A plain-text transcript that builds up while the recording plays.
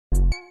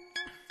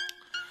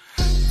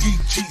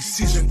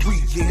season 3,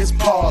 yeah, it's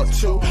part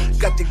 2.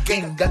 Got the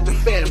gang, got the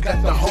fam,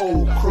 got the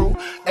whole crew.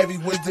 Every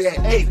Wednesday at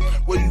 8,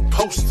 where you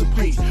supposed to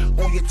be.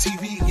 On your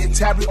TV, your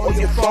tablet, or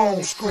your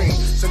phone screen.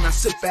 So now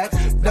sit back,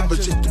 never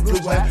just the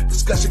blue app.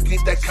 Discussion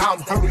get that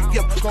calm, hurry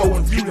up, go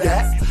and view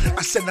that.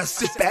 I said now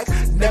sit back,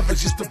 never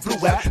just the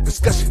blue app.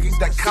 Discussion get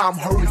that calm,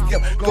 hurry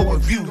up, go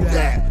and view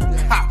that.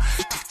 Ha!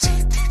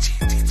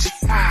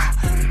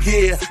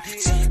 Yeah.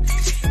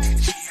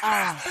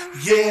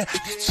 Yeah.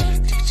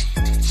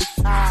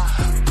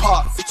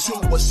 Part 2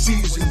 of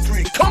season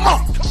 3. Come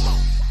on.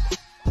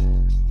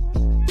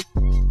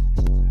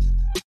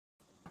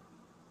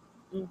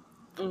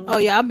 Oh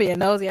yeah, I'm being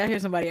nosy. I hear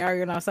somebody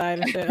arguing outside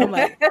and shit. I'm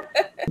like, I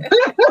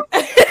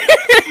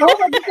was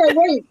about to say,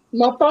 wait,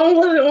 my phone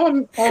wasn't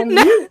on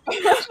mute.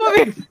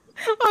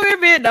 I'm here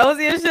being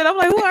nosy and shit. I'm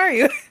like, who are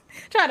you?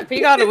 Trying to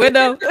peek out the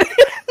window.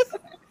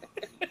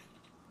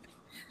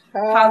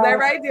 How's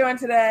everybody doing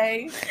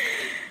today?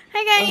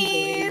 Hey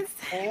guys.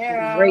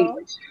 Great.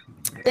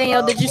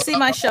 Danielle, did you see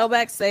my show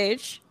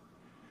backstage?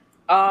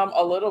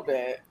 A little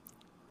bit.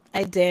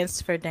 I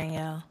danced for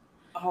Danielle.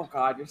 Oh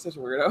God, you're such a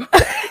weirdo.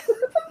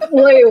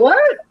 Wait,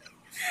 what?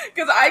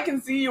 Because I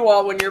can see you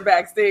all when you're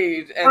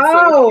backstage. And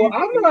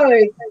I'm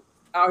like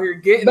out here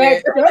getting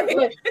it.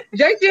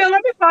 JT,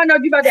 let me find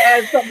out you about to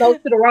add something else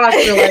to the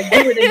roster, like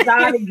do it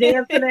exotic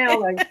dancing now,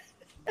 like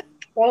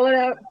all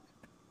of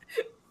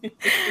that.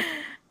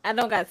 I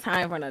don't got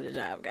time for another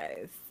job,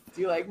 guys.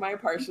 Do you like my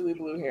partially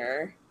blue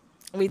hair?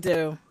 We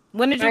do.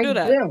 When did you do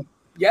that? Do.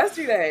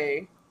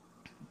 Yesterday.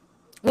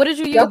 What did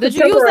you use? Did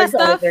you use that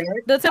stuff? Thing,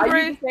 right? The I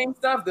temporary? use the same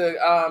stuff.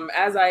 The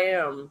As I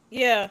Am.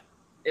 Yeah.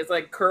 It's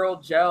like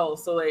curled gel.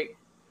 So like,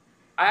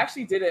 I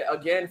actually did it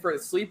again for the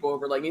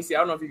sleepover. Like, Nisi, I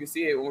don't know if you can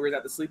see it when we were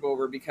at the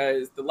sleepover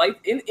because the light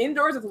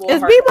indoors is a little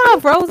hard. Is B-Ball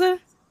frozen?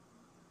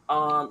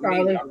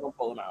 Maybe I'm gonna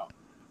pull them out.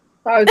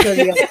 Probably because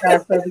you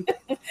got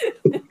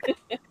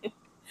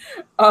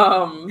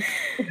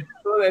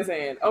what was I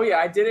saying? Oh yeah,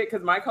 I did it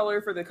because my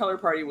color for the color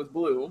party was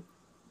blue,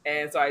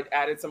 and so I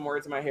added some more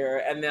to my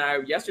hair. And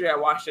then yesterday I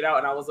washed it out,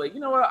 and I was like, you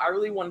know what? I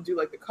really want to do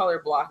like the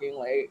color blocking,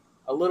 like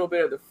a little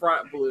bit of the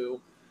front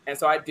blue. And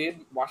so I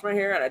did wash my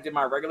hair, and I did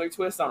my regular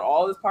twist on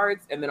all these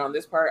parts, and then on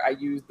this part I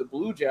used the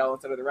blue gel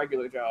instead of the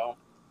regular gel.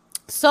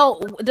 So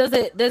does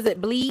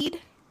it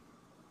bleed?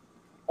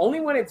 Only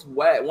when it's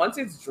wet. Once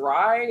it's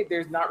dry,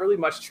 there's not really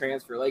much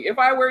transfer. Like if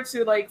I were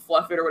to like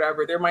fluff it or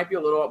whatever, there might be a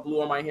little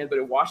blue on my hands, but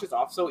it washes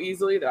off so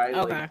easily that I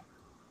like,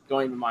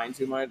 don't even mind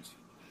too much.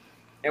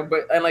 And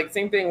like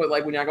same thing with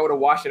like when I go to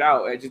wash it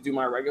out, I just do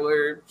my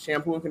regular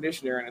shampoo and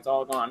conditioner, and it's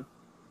all gone.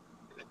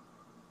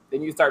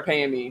 Then you start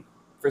paying me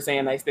for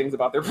saying nice things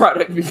about their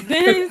product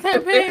because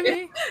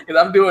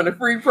I'm doing a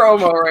free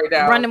promo right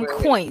now. Run them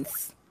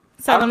coins.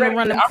 I'm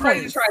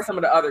ready to try some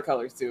of the other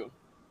colors too.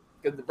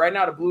 Because right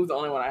now the blue is the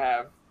only one I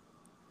have.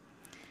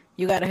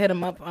 You gotta hit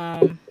them up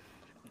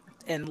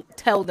and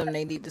tell them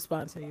they need to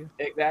sponsor you.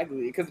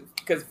 Exactly.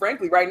 Because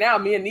frankly, right now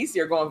me and Nisi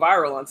are going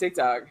viral on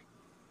TikTok.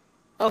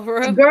 Oh, for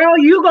real? Girl,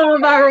 you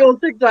going viral on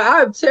TikTok.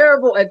 I'm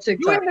terrible at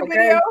TikTok. You in the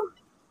video?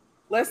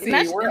 Let's see.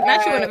 Not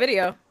you in the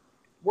video.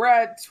 We're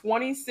at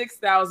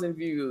 26,000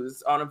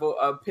 views on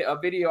a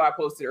video I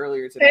posted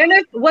earlier today. And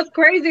what's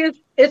crazy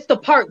is it's the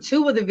part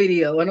 2 of the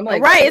video, and I'm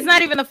like, right, it's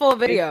not even the full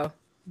video.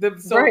 The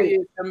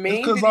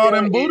main because all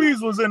them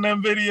booties was in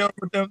them video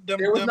with them no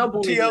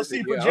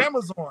TLC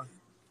pajamas on.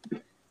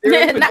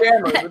 There was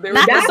pajamas, but there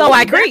was not so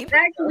I creep.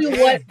 That's actually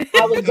what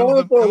I was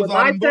going for with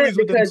my set,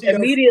 because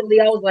immediately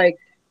I was like,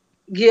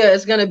 yeah,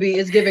 it's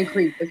giving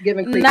creep. It's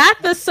giving creep.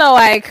 Not the so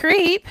I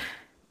creep.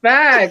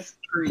 Facts.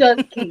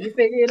 Just keep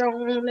it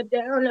on the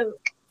down low.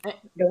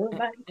 Don't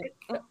like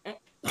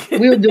it.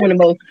 We were doing the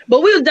most,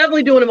 but we were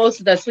definitely doing the most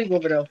of that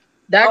sleepover though.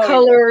 That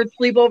color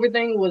sleepover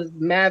thing was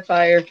mad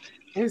fire.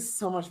 It was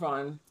so much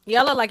fun.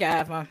 Y'all look like I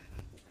have fun.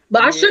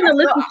 But I shouldn't have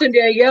listened to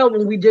Danielle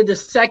when we did the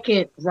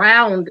second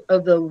round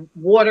of the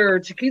water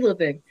tequila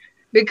thing,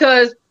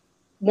 because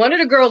one of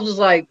the girls was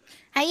like,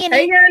 "Hey,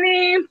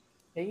 honey."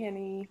 Hey,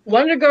 honey.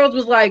 One of the girls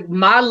was like,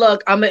 "My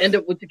luck, I'm gonna end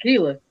up with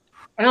tequila."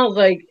 And I was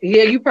like,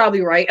 "Yeah, you're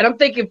probably right." And I'm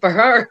thinking for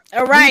her,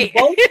 right?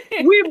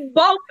 We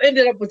both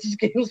ended up with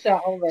tequila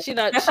shot. Like, she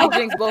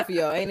drinks both of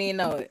y'all. Ain't even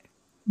know it.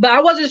 But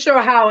I wasn't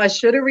sure how I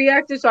should have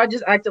reacted, so I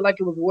just acted like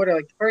it was water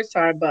like the first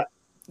time. But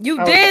you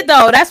did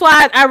though. That's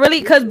why I really,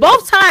 because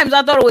both times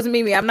I thought it was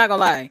Mimi. I'm not gonna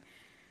lie.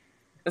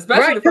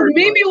 Especially the first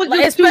Mimi was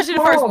just especially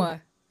the first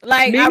one.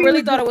 Like Mimi, I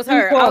really thought it was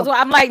her.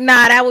 I'm like,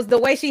 nah, that was the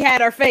way she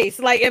had her face.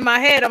 Like in my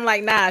head, I'm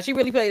like, nah, she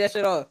really played that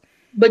shit off.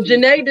 But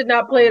Janae did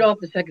not play it off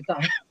the second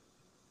time.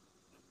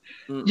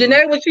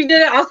 Janae, when she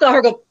did it, I saw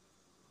her go.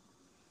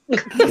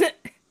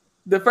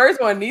 The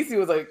first one, Nisi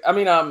was like,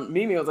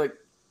 Mimi was like,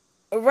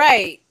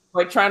 right,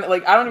 like trying to,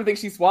 like, I don't even think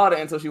she swallowed it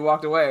until she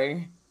walked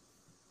away.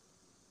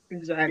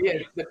 Exactly. Yeah,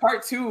 the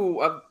part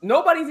 2 of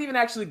nobody's even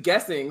actually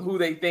guessing who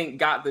they think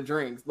got the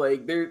drinks.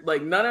 Like they're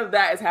like none of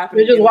that is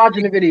happening. They're just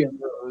watching the video.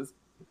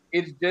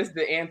 It's just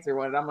the answer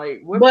one. I'm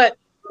like, what? But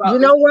you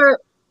know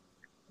what?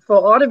 For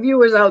all the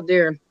viewers out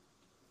there,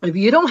 if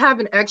you don't have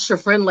an extra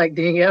friend like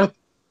Danielle,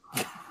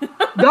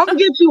 Don't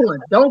get you one.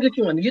 Don't get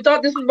you one. You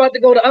thought this was about to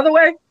go the other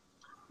way?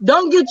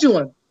 Don't get you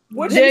one.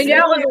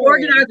 Danielle is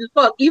organized as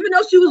fuck. Even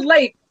though she was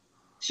late,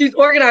 she's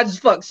organized as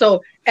fuck.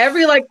 So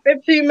every like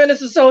 15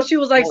 minutes or so, she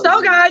was like,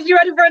 so guys, you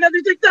ready for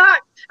another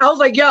TikTok? I was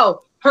like,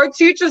 yo, her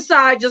teacher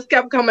side just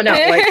kept coming out.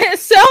 Like,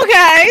 so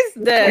guys,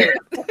 so guys,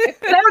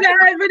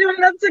 we're doing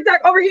another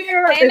TikTok over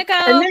here. And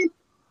then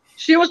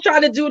she was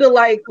trying to do the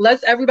like,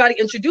 let's everybody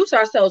introduce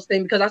ourselves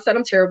thing because I said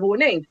I'm terrible with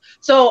names.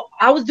 So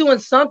I was doing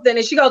something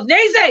and she goes,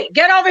 Naze,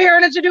 get over here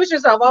and introduce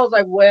yourself. I was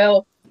like,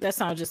 well, that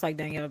sounds just like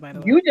Danielle, by the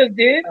way. You just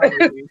did.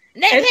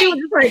 And she was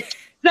just like,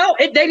 no,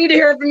 they need to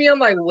hear it from me. I'm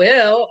like,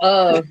 well,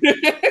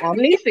 I'm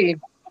Niecy,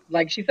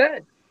 like she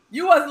said.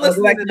 You wasn't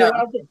listening to them.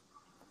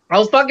 I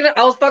was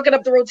fucking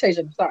up the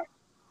rotation. Sorry.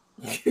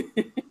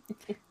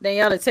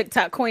 Danielle, the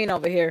TikTok queen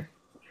over here.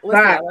 Listen,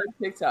 I like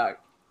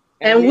TikTok.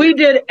 And we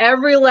did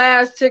every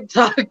last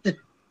TikTok.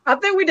 I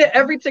think we did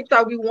every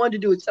TikTok we wanted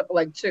to do except for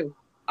like 2.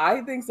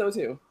 I think so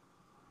too.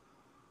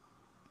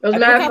 It was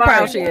mad how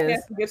proud she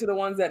is. Get to the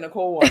ones that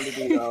Nicole wanted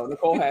to do though.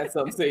 Nicole had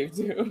some saved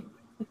too.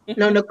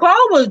 No,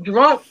 Nicole was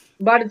drunk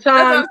by the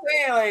time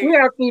like, we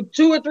had to do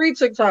 2 or 3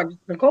 TikToks.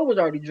 Nicole was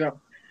already drunk.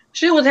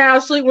 She was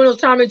half asleep when it was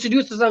time to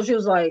introduce herself. She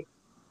was like,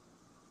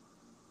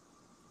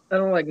 I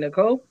don't like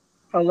Nicole.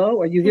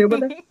 Hello, are you here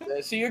with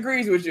us? She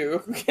agrees with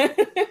you.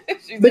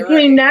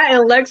 Between that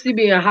and Lexi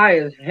being high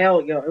as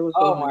hell, yo, it was.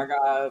 Oh my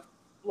god,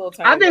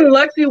 I think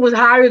Lexi was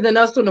higher than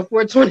us on the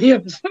 420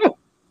 episode.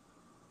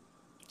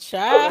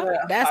 Child,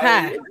 that's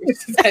high.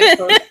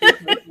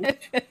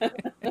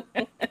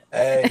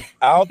 Hey,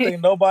 I don't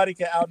think nobody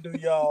can outdo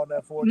y'all on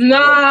that 420.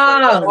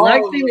 Nah,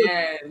 Lexi.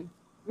 Man.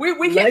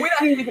 We can't. We're not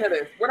speaking of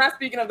this. We're not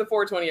speaking of the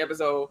 420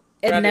 episode.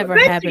 It never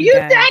happened. You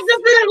tagged us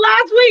in it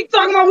last week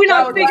talking about we're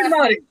not speaking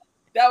about it.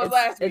 That was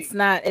last week. It's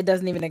not. It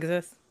doesn't even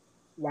exist.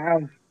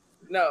 Wow.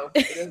 No,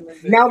 it doesn't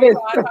exist. Now this.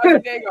 How's your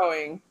day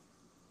going?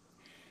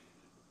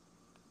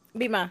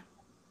 Be mine.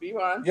 Be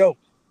mine. Yo,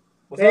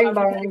 what's up?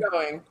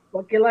 Going?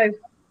 Fuck your life.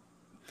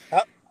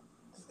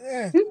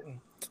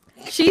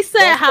 She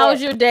said,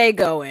 "How's your day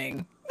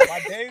going?" My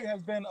day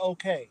has been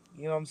okay.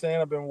 You know what I'm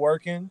saying? I've been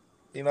working.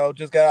 You know,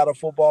 just got out of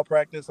football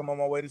practice. I'm on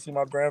my way to see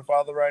my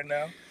grandfather right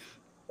now.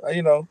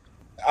 You know,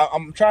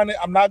 I'm trying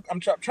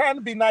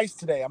to be nice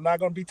today. I'm not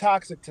going to be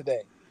toxic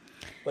today.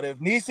 But if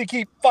Niecy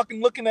keep fucking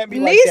looking at me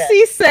like that.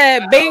 Niecy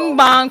said, "Bing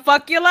bong,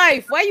 fuck your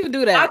life." Why you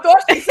do that? I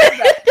thought she said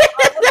that.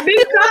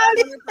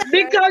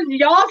 because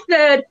y'all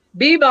said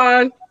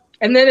B-bong,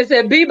 and then it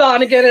said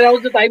B-bong again, and I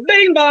was just like,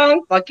 bing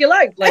bong, fuck your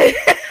life. Like,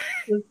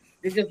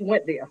 it just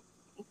went there.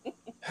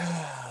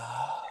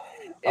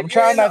 I'm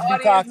trying not to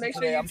be toxic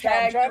today. I'm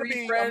trying to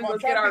be friends.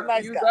 Let's get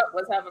our views up.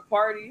 Let's have a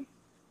party.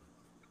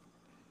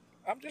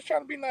 I'm just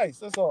trying to be nice.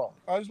 That's all.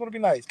 I just want to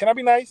be nice. Can I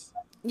be nice?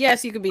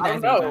 Yes, you can be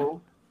nice.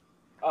 No.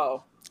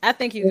 Oh. I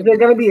think you. Is there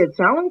going to be a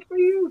challenge for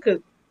you?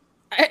 Because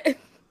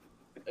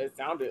it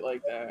sounded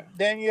like that.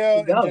 Danielle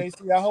and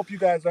JC, I hope you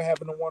guys are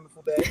having a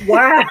wonderful day.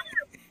 Wow.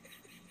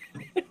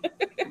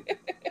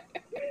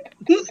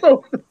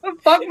 So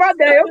fuck my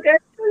day, okay?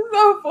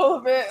 So full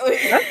of it. Like,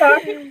 that's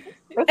fine.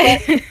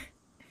 Okay.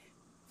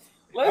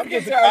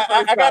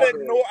 I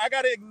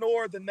gotta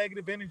ignore the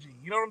negative energy.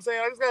 You know what I'm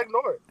saying? I just gotta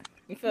ignore it.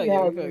 I feel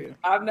you.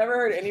 I've never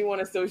heard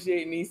anyone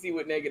associate Niecy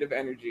with negative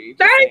energy.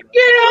 Thank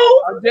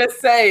you. I'm just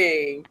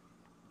saying.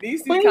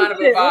 Niecy's kind of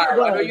a vibe.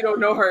 I know you don't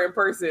know her in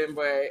person,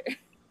 but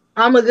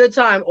I'm a good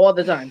time all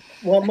the time.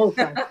 Well, most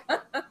times.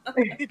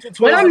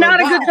 When I'm not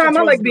a good time,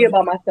 I like being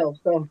by myself.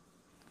 So.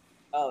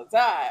 All the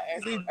time.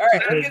 All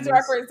right, let's get to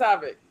our first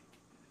topic.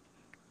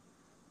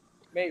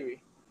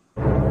 Maybe.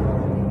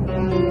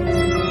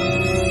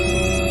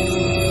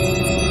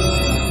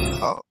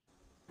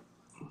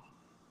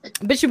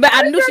 Bitch,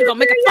 I knew she was gonna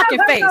make a fucking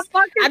face.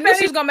 I knew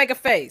she was gonna make a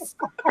face.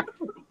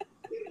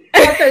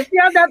 I said, she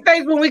has that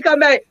face when we come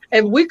back.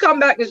 And we come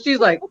back and she's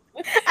like,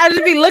 I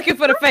just be looking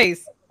for the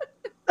face.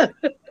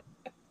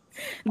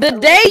 The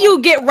day you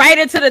get right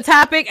into the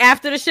topic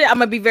after the shit, I'm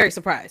gonna be very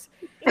surprised.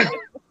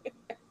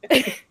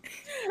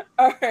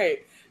 All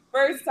right,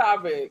 first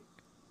topic.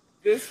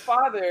 This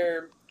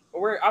father,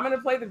 I'm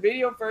gonna play the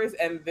video first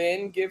and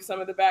then give some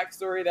of the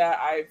backstory that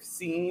I've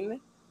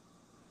seen.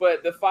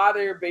 But the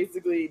father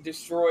basically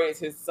destroys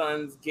his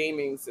son's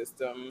gaming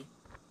system.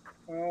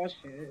 Oh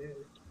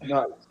shit!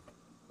 No,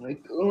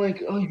 like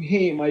I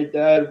hate my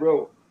dad,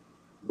 bro.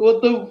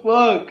 What the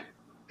fuck?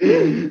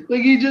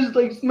 Like he just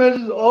like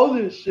smashes all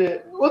this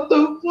shit. What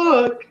the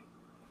fuck?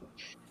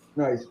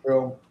 Nice,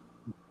 bro.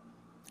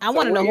 I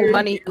want to know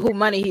who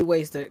money he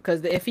wasted,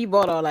 because if he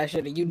bought all that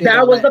shit and you did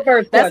that was the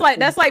first. That's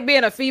like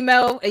being a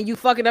female and you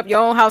fucking up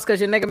your own house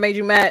because your nigga made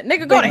you mad.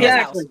 Nigga, go to his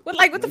house. What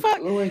the fuck?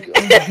 Like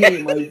I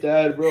hate my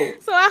dad, bro.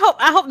 So I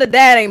hope the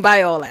dad ain't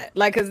buy all that,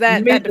 like, because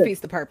that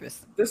defeats the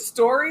purpose. The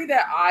story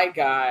that I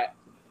got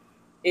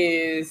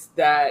is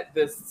that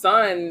the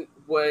son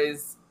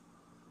was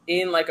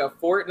in like a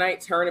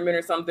Fortnite tournament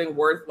or something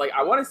worth like,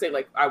 I want to say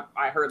like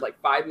I heard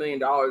like $5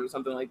 million or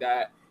something like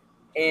that,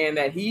 and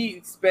that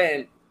he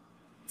spent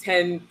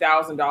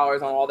 $10,000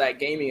 on all that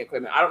gaming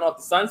equipment. I don't know if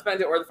the son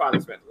spent it or the father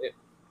spent it,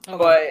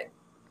 but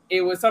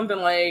it was something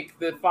like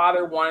the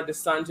father wanted the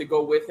son to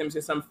go with him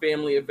to some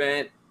family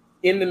event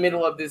in the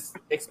middle of this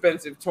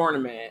expensive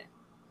tournament.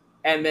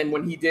 And then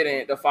when he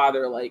didn't, the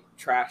father like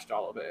trashed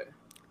all of it.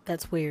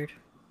 That's weird.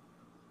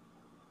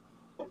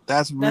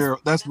 That's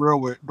real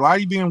weird. Why are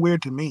you being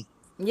weird to me?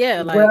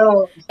 Yeah,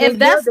 like if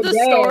that's the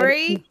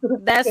story,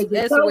 that's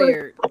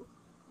weird.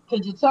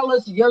 Could you tell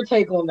us your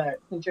take on that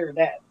since you're a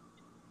dad?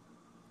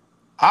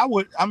 I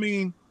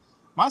mean,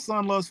 my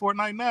son loves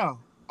Fortnite now.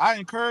 I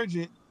encourage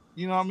it.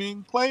 You know what I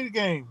mean? Play the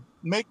game.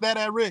 Make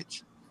that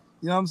rich.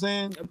 You know what I'm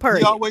saying?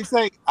 He always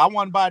say, I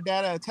want to buy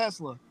dad a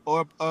Tesla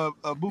or a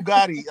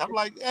Bugatti. I'm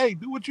like, hey,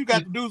 do what you got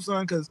to do,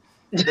 son, because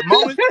the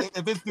moment,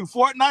 if it's through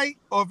Fortnite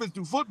or if it's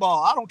through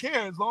football, I don't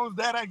care as long as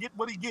dad I get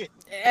what he get.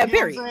 You know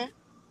what I'm saying?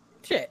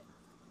 Shit.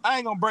 I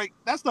ain't gonna break.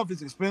 That stuff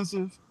is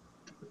expensive.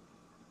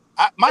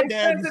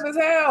 Expensive as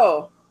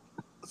hell.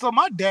 So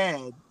my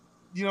dad,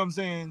 you know what I'm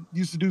saying,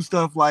 used to do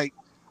stuff like,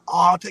 oh,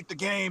 I'll take the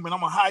game and I'm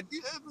gonna hide.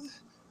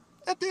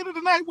 At the end of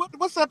the night,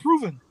 what's that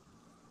proving?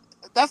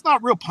 That's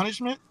not real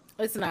punishment.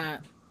 It's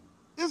not.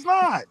 It's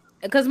not.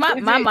 Because my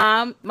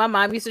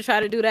mom used to try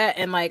to do that,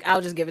 and like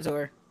I'll just give it to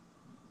her.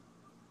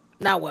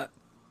 Now what?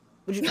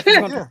 You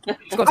thought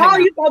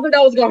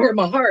that was gonna hurt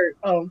my heart.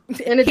 And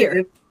it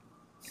did.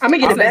 I'm gonna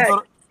get it back.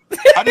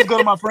 I just go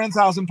to my friend's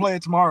house and play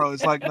it tomorrow.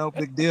 It's like no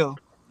big deal.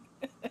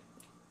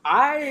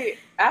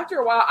 After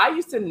a while, I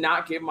used to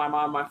not give my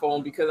mom my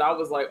phone because I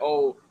was like,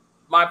 oh,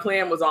 my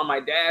plan was on my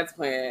dad's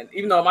plan,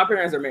 even though my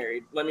parents are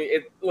married. Let me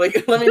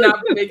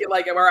not make it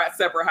like we're at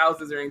separate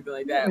houses or anything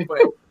like that. But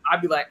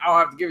I'd be like, I don't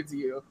have to give it to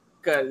you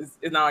because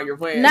it's not on your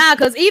plan. Nah,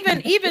 because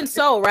even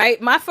so, right?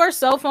 My first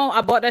cell phone,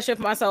 I bought that shit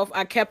for myself.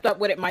 I kept up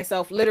with it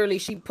myself. Literally,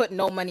 she put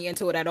no money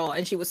into it at all,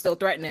 and she was still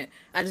threatening it.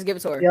 I just give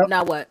it to her. Yep.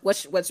 Now what?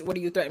 What are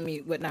you threatening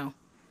me with now?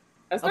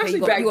 Especially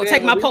you gonna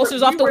take my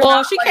posters off the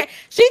wall?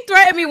 She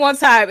threatened me one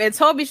time and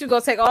told me she was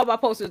gonna take all my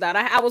posters down.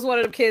 I was one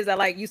of the kids that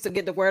like used to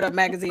get the Word Up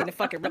magazine and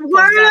fucking rip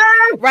posters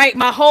out. Right,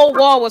 my whole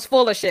wall was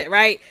full of shit.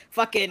 Right,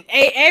 fucking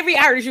every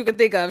artist you could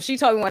think of. She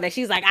told me one day,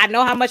 she's like, I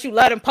know how much you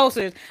love them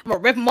posters. I'm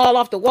gonna rip them all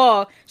off the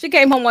wall. She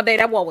came home one day,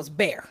 that wall was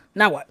bare.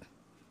 Now what?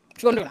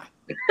 What you gonna do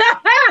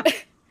now?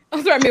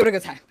 I'm threatening me with a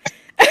good time.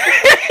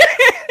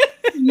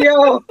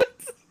 Yo.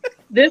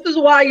 This is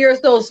why you're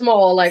so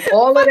small. Like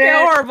all of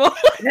that. Horrible.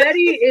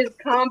 Teddy is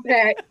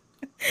compact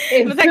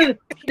in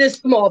this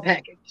small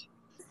package.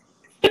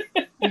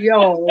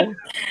 Yo,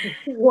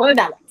 what?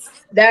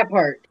 That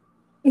part.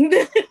 Teddy.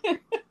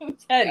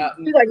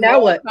 She's like,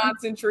 now what?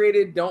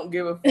 Concentrated. Don't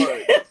give a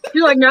fuck.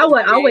 She's like, now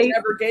what? I'll wait.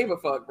 Never gave a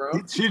fuck, bro.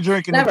 She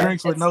drinking the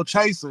drinks with no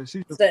chaser.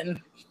 She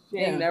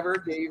never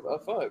gave a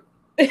fuck.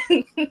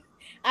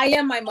 I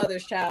am my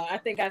mother's child. I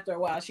think after a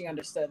while she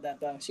understood that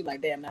though. She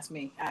like, damn, that's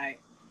me. All right.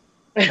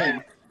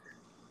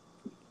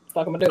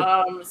 Fuck I'm gonna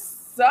do.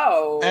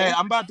 So hey,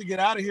 I'm about to get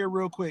out of here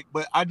real quick,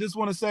 but I just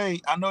want to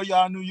say, I know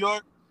y'all in New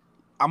York.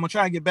 I'm gonna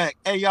try and get back.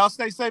 Hey, y'all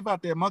stay safe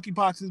out there.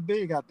 Monkeypox is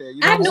big out there.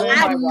 You know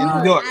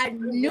I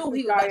knew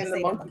he was going to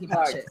say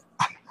monkeypox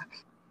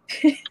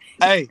shit.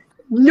 Hey,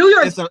 New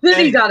York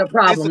City got a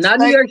problem, not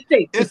New York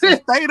State. It's a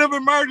state of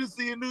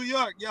emergency in New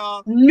York,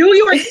 y'all. New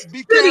York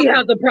City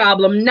has a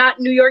problem, not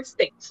New York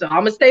State. So I'm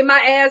gonna stay my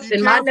ass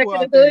in my neck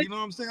of the hood. You know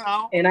what I'm saying?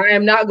 And I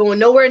am not going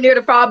nowhere near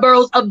the 5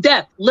 boroughs of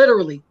death.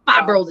 Literally,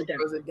 5 boroughs of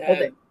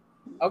death.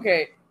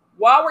 Okay.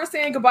 While we're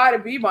saying goodbye to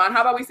B-Bon,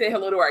 how about we say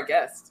hello to our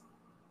guest?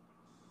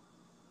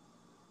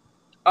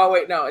 Oh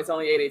wait, no, it's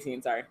only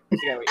 8:18. Sorry.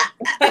 Just kidding.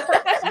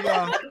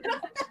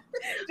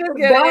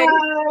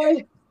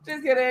 Bye.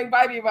 Just kidding.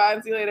 Bye,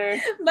 B-Bon. See you later.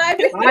 Bye.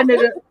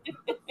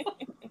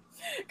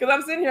 Because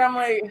I'm sitting here, I'm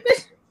like,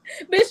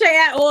 bitch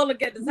ain't at all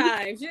look at the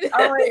time.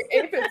 I'm like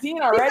 8:15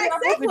 already.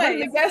 I'm supposed to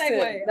be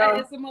guessing. No,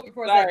 it's a moment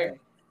before sorry.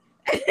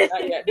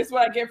 Yeah, this is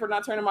what I get for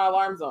not turning my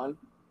alarms on.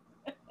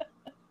 This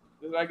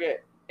is what I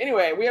get.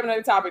 Anyway, we have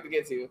another topic to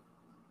get to.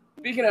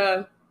 Speaking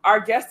of, our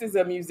guest is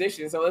a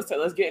musician, so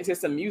let's get into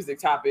some music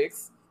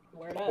topics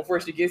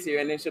before she gets here,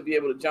 and then she'll be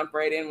able to jump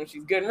right in when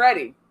she's good and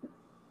ready.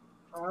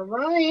 All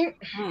right.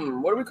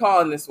 What are we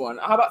calling this one?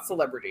 How about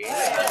celebrity?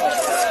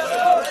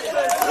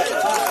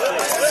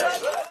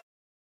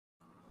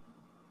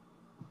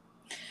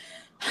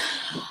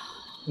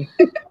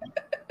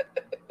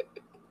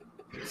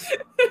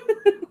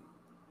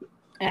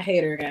 I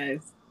hate her,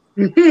 guys.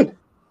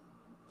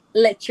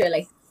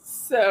 Literally.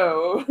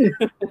 So,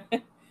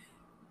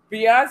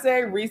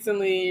 Beyonce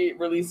recently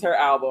released her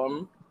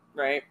album,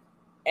 right?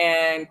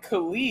 And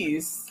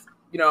Khalees,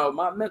 you know,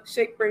 my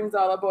milkshake brings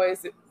all the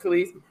boys.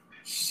 Khalees,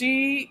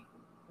 she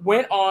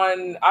went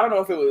on, I don't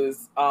know if it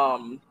was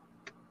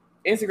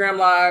Instagram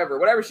Live or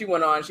whatever she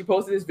went on. She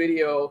posted this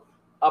video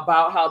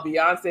about how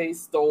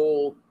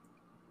Beyonce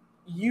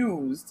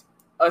used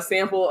a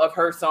sample of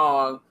her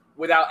song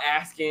without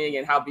asking,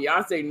 and how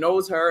Beyonce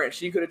knows her and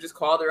she could have just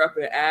called her up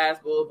and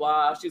asked, blah, blah,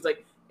 blah. She's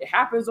like, it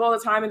happens all the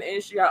time in the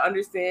industry, I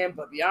understand,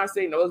 but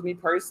Beyonce knows me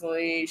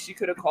personally. She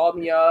could have called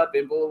me up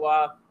and blah, blah,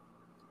 blah.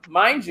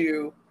 Mind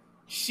you,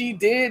 she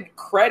did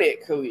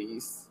credit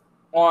Khalees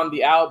on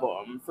the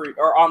album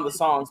or on the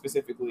song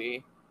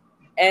specifically.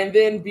 And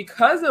then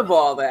because of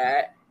all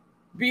that,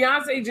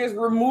 Beyonce just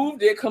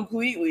removed it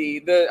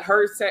completely,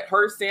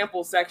 her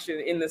sample section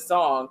in the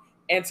song,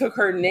 and took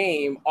her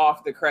name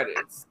off the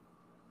credits.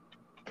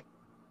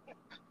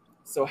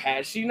 So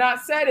had she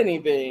not said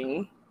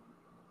anything,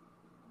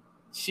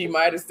 she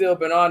might have still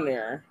been on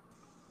there.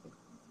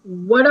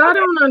 What I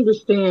don't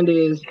understand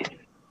is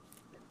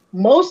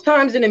most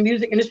times in the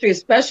music industry,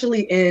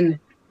 especially in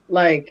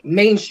like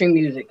mainstream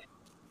music,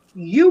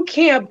 you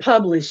can't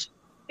publish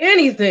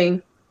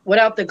anything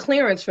without the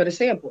clearance for the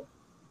sample.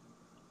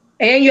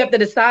 And you have to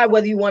decide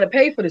whether you want to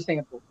pay for the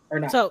sample or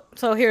not.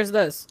 So here's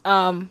this.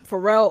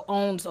 Pharrell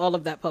owns all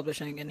of that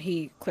publishing and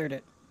he cleared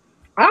it.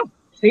 Oh,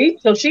 see?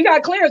 So she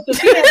got clearance. So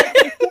she had to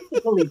say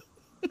Khalees.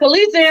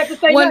 Khalees didn't have to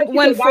say nothing.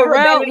 When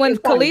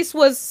Khalees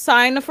was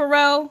signed to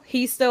Pharrell,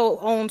 he still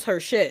owns her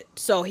shit.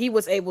 So he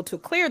was able to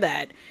clear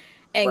that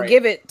and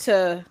give it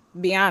to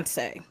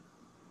Beyonce.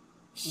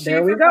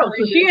 There we go.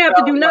 So she didn't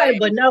have to do nothing,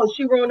 but no,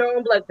 she ruined her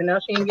own blessing. Now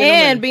she ain't getting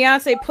no money.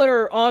 Beyonce put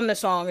her on the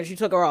song and she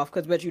took her off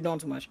because bet you doing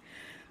too much.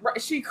 Right,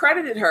 she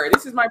credited her.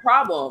 This is my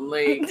problem.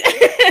 Like,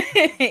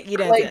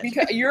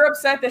 because you're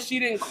upset that she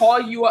didn't call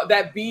you up,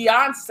 that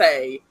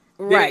Beyonce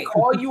didn't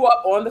call you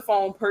up on the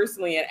phone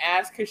personally and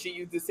ask because she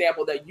used the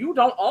sample that you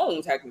don't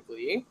own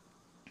technically,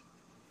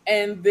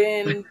 and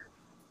then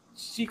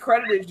she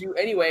credited you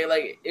anyway.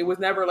 Like, it was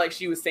never like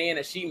she was saying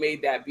that she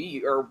made that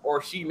beat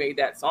or she made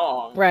that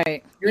song.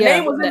 Right. Your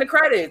name was in the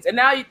credits, and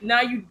now you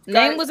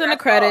name was in the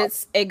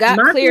credits. It got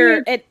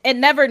clear. It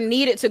never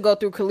needed to go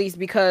through Khalees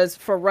because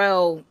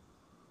Pharrell.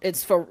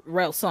 It's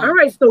Pharrell's song. All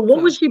right, so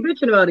what was she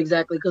bitching about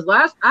exactly? Because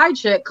last I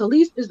checked,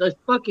 Khalees is a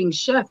fucking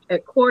chef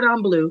at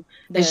Cordon Bleu,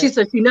 and she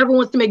said she never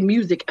wants to make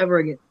music ever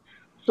again.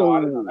 So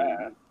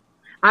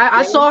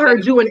I saw her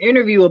do an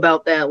interview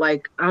about that.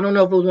 Like, I don't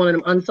know if it was one of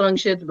them unsung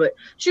shits, but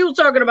she was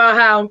talking about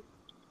how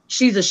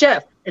she's a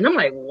chef. And I'm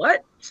like,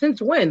 what?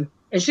 Since when?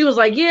 And she was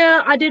like,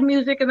 yeah, I did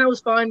music and that was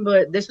fun,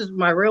 but this is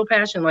my real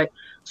passion. Like,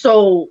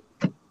 so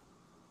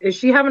is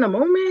she having a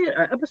moment,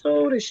 an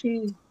episode? Is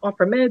she off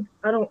her meds?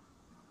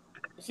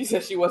 She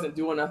said she wasn't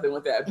doing nothing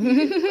with that.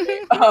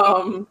 I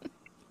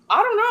don't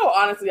know,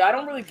 honestly. I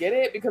don't really get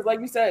it because, like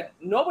you said,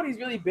 nobody's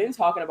really been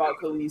talking about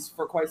Khalees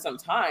for quite some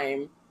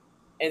time,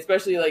 and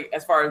especially like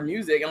as far as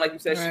music. And like you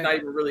said, she's not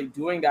even really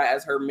doing that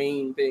as her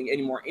main thing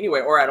anymore, anyway,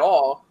 or at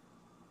all.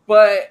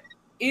 But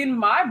in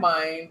my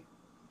mind,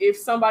 if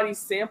somebody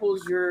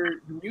samples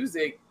your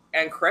music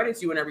and credits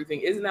you and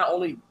everything, isn't that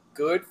only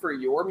good for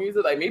your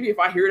music? Like, maybe if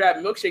I hear that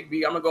Milkshake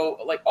beat, I'm gonna go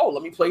like, oh,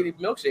 let me play the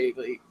Milkshake.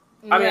 Like,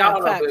 I mean, I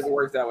don't know if it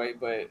works that way,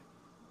 but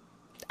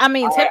I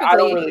mean, typically, I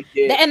don't really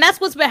get. And that's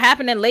what's been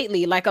happening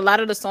lately. Like a lot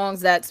of the songs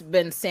that's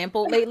been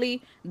sampled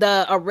lately,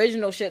 the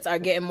original shits are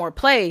getting more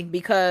play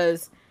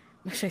because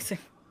Milkshake.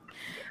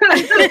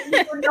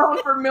 We're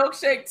known for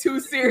Milkshake too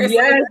seriously.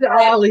 Yes,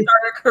 Allie.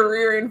 Start a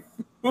career in.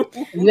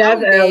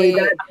 Yes, Allie.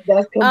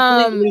 That's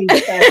completely.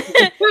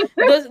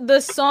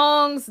 The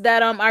songs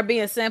that are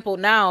being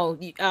sampled now,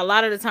 a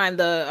lot of the time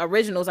the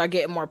originals are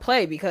getting more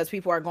play because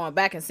people are going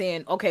back and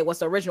saying, okay, what's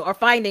the original, or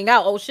finding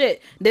out, oh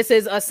shit, this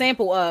is a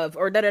sample of,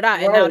 or and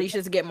now these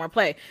shits get more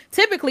play.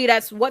 Typically,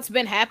 that's what's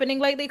been happening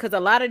lately because a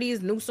lot of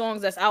these new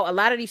songs that's out, a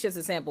lot of these shits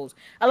are samples.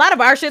 A lot of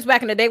our shits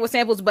back in the day were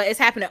samples, but it's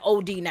happening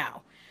OD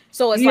now.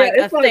 So it's like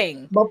it's a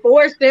thing.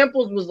 Before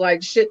samples was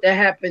like shit that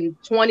happened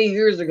 20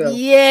 years ago.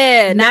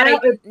 Yeah. Now,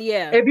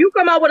 if you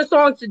come out with a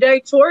song today,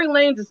 Tory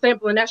Lanez is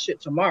sampling that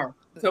shit tomorrow.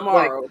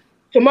 Tomorrow,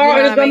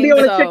 and it's gonna be on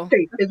a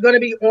TikTok. It's gonna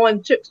be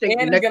on TikTok.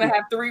 And it's gonna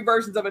have 3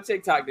 versions of a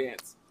TikTok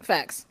dance.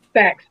 Facts.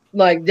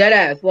 Like dead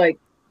ass. Like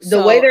the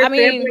way they're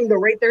sampling, the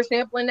rate they're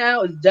sampling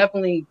now is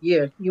definitely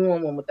you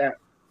want one with that.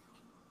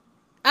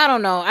 I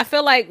don't know. I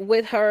feel like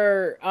with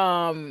her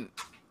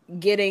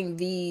getting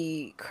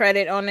the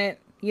credit on it.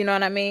 You know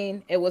what I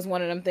mean? It was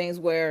one of them things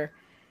where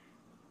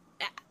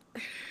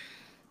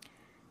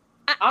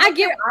I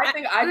think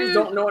I just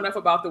don't know enough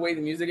about the way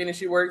the music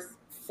industry works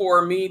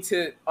for me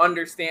to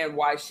understand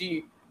why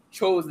she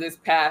chose this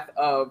path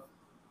of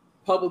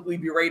publicly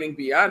berating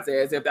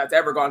Beyonce as if that's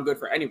ever gone good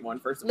for anyone.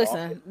 First of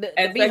all,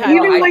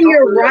 even when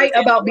you're right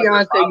about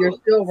Beyonce, you're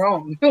still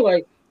wrong.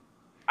 Like,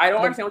 I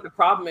don't understand what the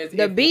problem is.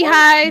 The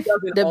Beehive,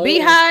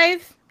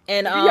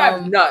 and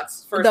Beehive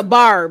nuts. The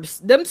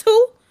Barbs, them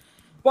two.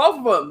 Both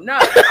of them, no.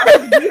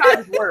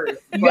 Beehive's worse.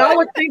 Y'all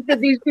would think that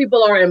these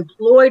people are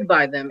employed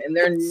by them, and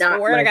they're not.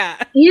 Swear to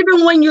God.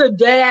 Even when you're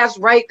dead ass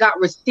right, got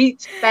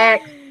receipts,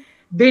 facts,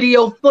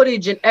 video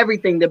footage, and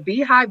everything, the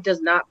Beehive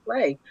does not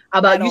play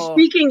about you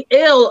speaking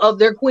ill of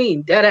their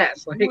queen. Dead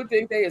ass. Like, you would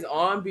think they is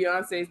on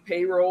Beyonce's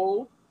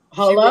payroll.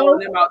 Hello.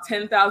 She about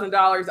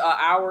 $10,000 an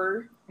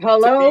hour.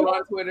 Hello. To be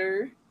on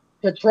Twitter.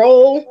 To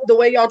troll the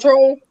way y'all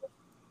troll.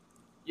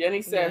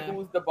 Yenny said,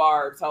 "Who's the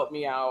Barbs? Help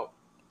me out."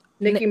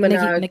 Nicki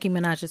Minaj. Nicki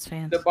Minaj's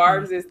fans. The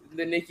Barbs is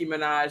the Nicki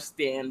Minaj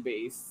stan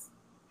base.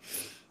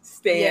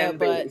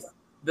 Base.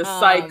 The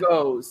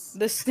Psychos.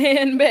 The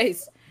stan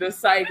base.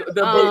 The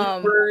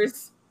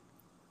Believers.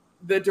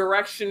 The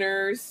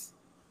Directioners.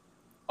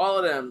 All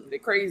of them. They're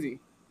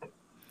crazy.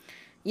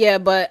 Yeah,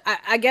 but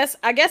I guess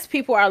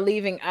people are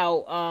leaving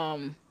out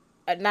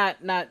not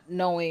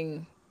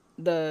knowing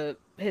the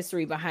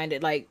history behind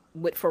it, like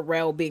with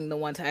Pharrell being the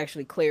one to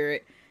actually clear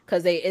it,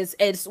 because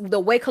it's the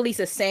way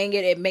Khaleesi's saying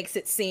it, it makes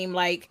it seem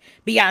like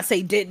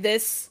Beyonce did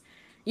this.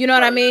 You know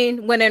what I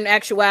mean? When in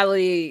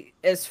actuality,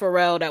 it's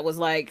Pharrell that was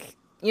like,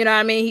 you know what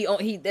I mean?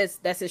 He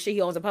that's his shit.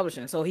 He owns a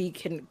publishing, so he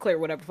can clear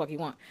whatever the fuck he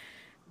want.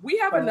 We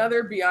have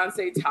another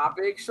Beyonce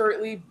topic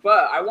shortly,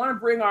 but I want to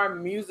bring our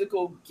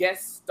musical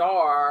guest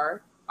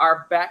star,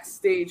 our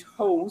backstage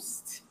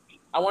host.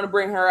 I want to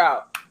bring her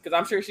out because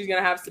I'm sure she's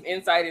gonna have some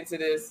insight into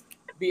this,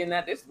 being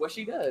that this is what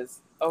she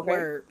does.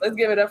 Okay, let's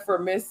give it up for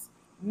Miss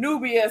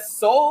Nubia,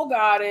 Soul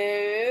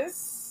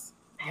Goddess.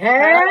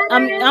 Hey,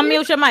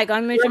 unmute your mic.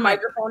 Unmute your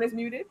mic. Microphone is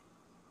muted.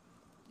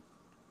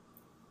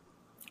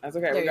 That's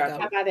okay. There we got you you.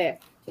 go. How about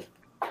that?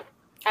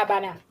 How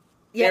about now?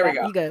 There we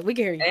go. You good? We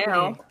can hear you.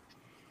 Now.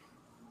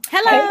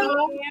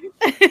 Hello.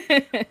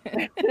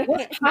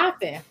 What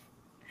happened?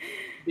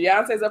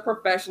 Beyonce's a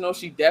professional.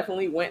 She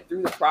definitely went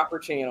through the proper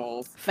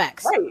channels.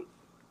 Facts. Right.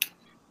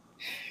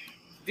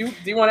 Do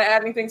you want to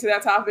add anything to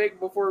that topic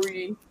before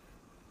we?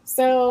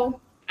 So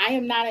I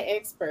am not an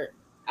expert.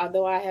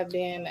 Although I have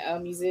been a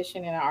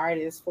musician and an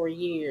artist for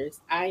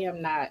years, I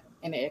am not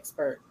an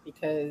expert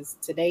because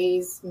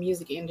today's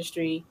music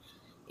industry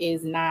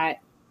is not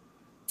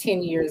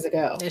 10 years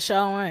ago. It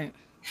sure ain't.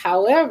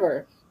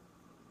 However,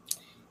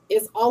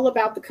 it's all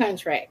about the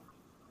contract.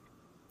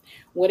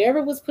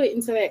 Whatever was put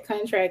into that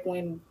contract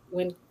when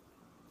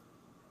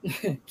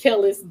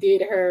Kellis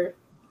did her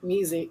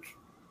music,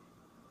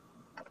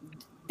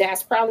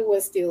 that's probably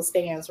what still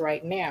stands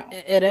right now.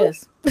 It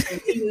is.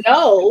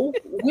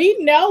 We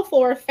know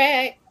for a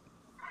fact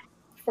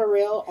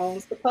Pharrell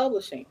owns the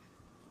publishing.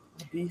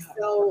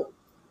 So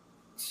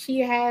she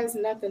has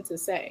nothing to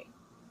say.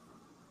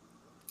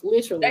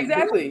 Literally.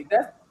 Exactly.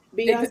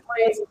 Beyonce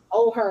doesn't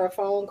owe her a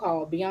phone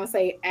call.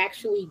 Beyonce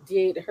actually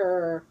did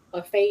her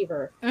a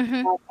favor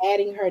by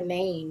adding her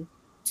name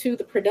to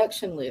the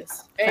production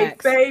list. A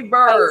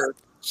favor.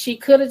 She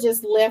could have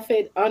just left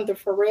it under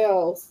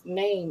Pharrell's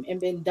name and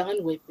been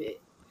done with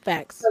it.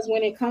 Facts. Because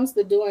when it comes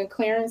to doing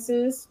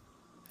clearances,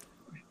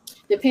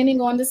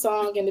 depending on the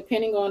song and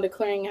depending on the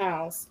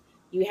clearinghouse,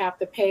 you have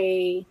to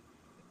pay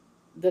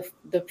the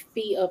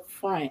fee up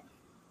front.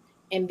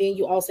 And then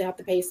you also have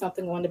to pay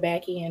something on the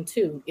back end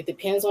too. It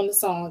depends on the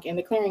song and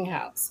the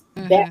clearinghouse.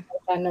 That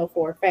I know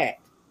for a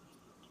fact.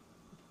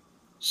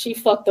 She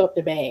fucked up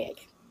the bag.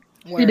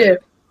 She did.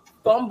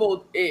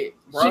 Fumbled it,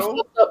 bro. She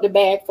fucked up the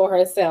bag for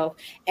herself.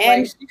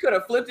 And like she could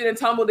have flipped it and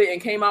tumbled it and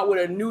came out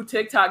with a new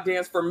TikTok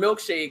dance for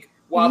Milkshake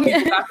while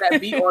people got that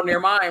beat on their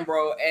mind,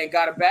 bro, and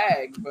got a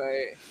bag.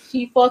 But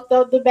she fucked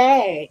up the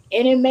bag.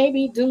 And it may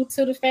be due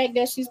to the fact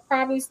that she's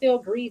probably still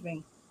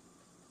grieving.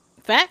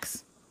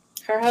 Facts.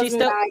 Her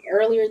husband died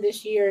earlier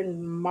this year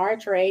in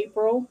March or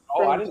April.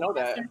 Oh, I didn't know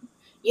that.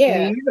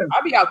 Yeah.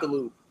 I'll be out the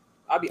loop.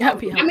 I'd be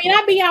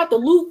out the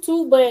loop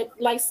too, but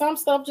like some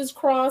stuff just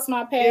crossed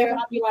my path and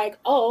I'd be like,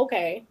 oh,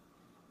 okay.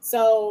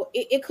 So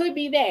it could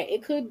be that.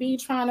 It could be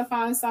trying to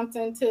find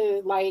something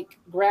to like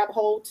grab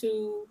hold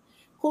to.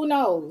 Who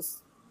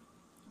knows?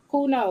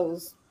 Who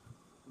knows?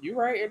 You're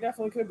right. It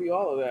definitely could be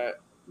all of that.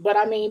 But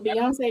I mean,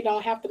 Beyonce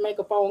don't have to make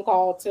a phone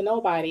call to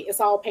nobody. It's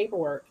all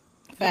paperwork.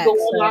 Facts. You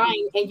go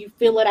online and you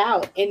fill it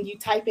out and you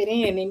type it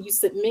in and you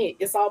submit.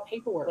 It's all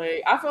paperwork.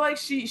 Like, I feel like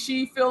she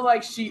feel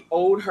like she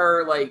owed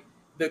her like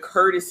the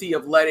courtesy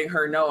of letting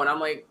her know, and I'm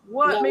like,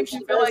 what makes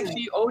you feel like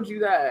she owed you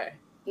that?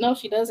 No,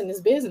 she doesn't. It's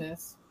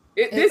business.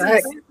 This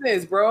is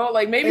business, bro.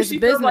 Like maybe she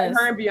feels like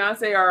her and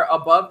Beyonce are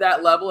above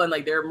that level, and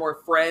like they're more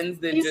friends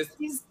than just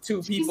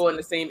two people in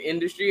the same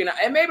industry,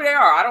 and maybe they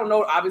are. I don't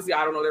know. Obviously,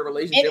 I don't know their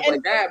relationship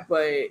like that,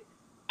 but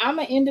I'm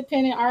an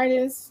independent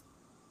artist.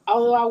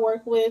 Although I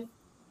work with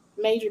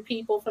major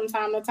people from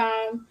time to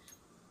time,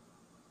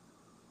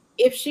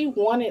 if she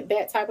wanted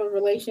that type of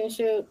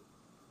relationship,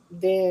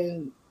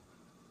 then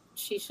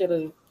she should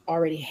have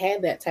already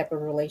had that type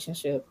of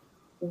relationship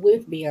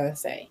with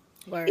Beyonce.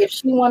 Word. If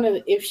she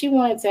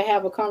wanted to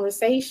have a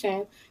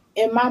conversation,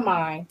 in my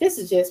mind, this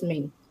is just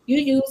me. You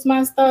use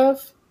my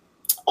stuff.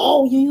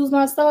 Oh, you use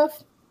my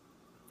stuff.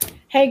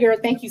 Hey, girl,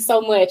 thank you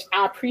so much.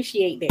 I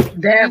appreciate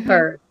that. That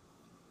hurt.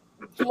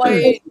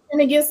 Like,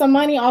 to get some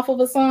money off of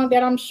a song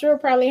that I'm sure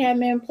probably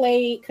hadn't been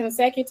played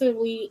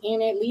consecutively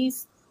in at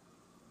least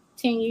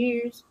 10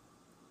 years,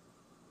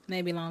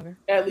 maybe longer.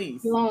 At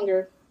least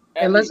longer.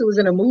 Unless it was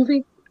in a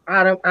movie,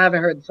 I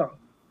haven't heard the song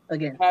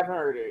again. Haven't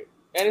heard it,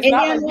 and it's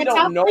not like we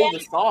don't know the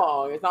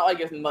song. It's not like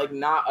it's like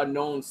not a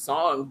known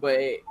song, but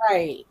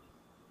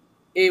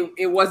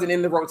it wasn't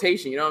in the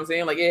rotation. You know what I'm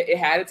saying? Like it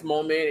had its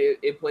moment.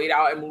 It played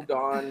out and moved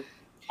on.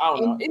 I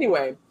don't know.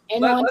 Anyway.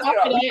 And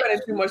we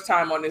spent too much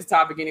time on this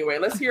topic anyway.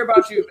 Let's hear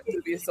about you,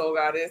 Nubia Soul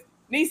Goddess.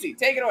 Nisi,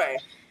 take it away.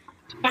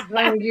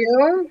 Thank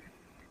you.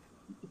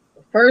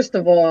 First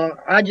of all,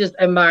 I just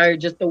admire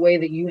just the way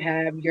that you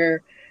have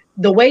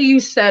the way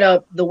you set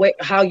up, the way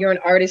how you're an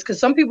artist. Because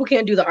some people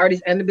can't do the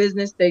artist and the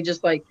business. They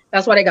just like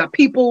that's why they got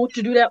people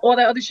to do that, all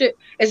that other shit.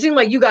 It seems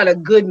like you got a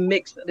good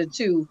mix of the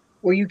two,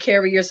 where you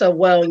carry yourself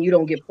well and you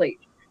don't get played.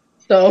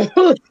 So.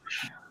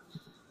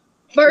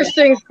 First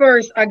things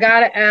first, I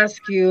gotta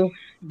ask you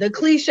the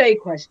cliche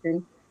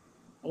question.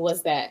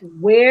 What's that?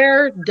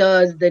 Where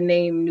does the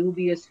name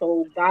Nubia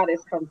Soul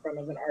Goddess come from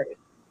as an artist?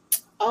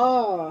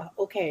 Oh,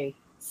 okay.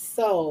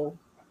 So,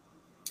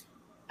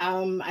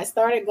 I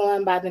started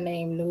going by the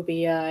name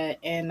Nubia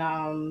in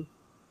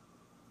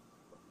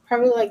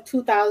probably like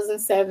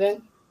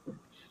 2007.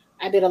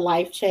 I did a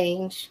life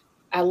change.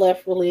 I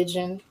left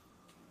religion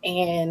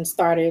and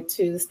started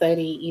to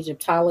study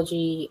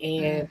Egyptology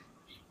and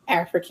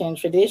African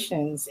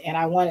traditions. And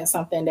I wanted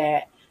something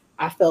that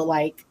I felt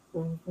like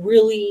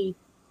really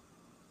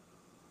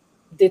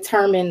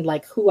determined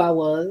like who I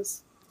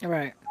was,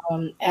 Right.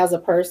 as a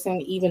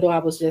person, even though I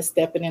was just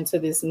stepping into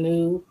this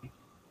new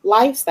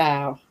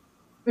lifestyle.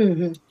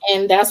 Mm-hmm.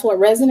 And that's what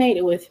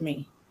resonated with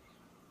me.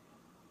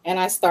 And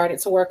I started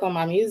to work on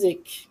my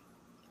music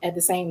at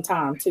the same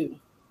time too.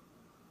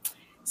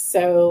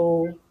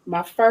 So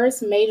my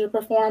first major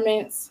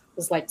performance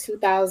was like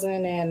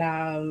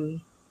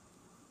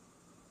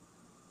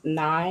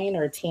 2009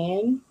 or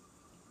 10.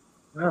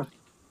 Wow.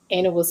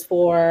 And it was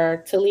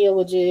for Talia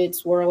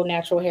Wajid's World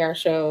Natural Hair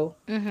Show.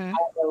 Mm-hmm. I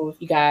don't know if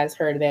you guys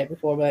heard of that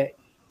before, but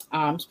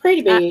it's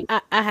pretty big.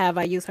 I have.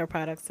 I use her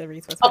products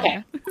every time.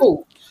 Okay,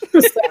 cool.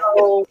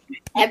 So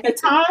at the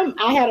time,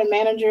 I had a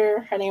manager.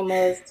 Her name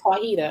was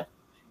Tawhida,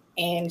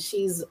 and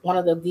she's one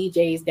of the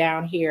DJs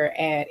down here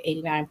at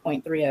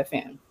 89.3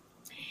 FM.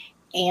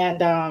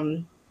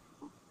 And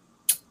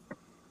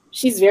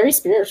she's very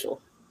spiritual.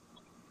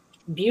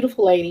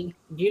 Beautiful lady,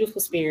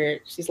 beautiful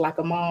spirit. She's like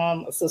a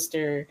mom, a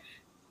sister,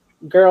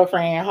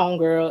 girlfriend,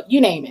 homegirl,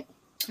 you name it.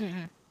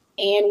 Mm-hmm.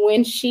 And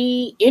when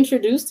she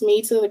introduced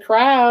me to the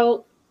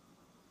crowd,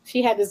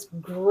 she had this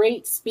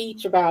great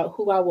speech about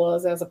who I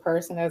was as a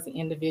person, as an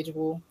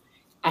individual.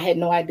 I had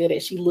no idea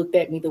that she looked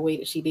at me the way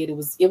that she did. It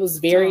was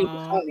very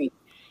funny.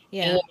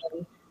 Yeah.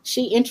 And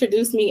she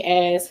introduced me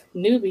as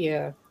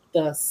Nubia,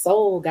 the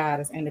soul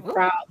goddess, and the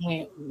crowd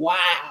went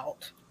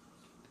wild.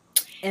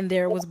 And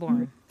there it was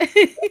born.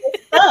 It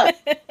stuck.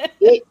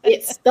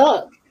 It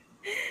stuck.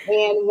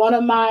 And one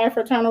of my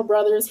fraternal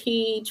brothers,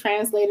 he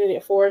translated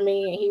it for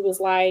me, and he was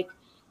like,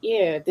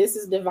 yeah, this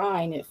is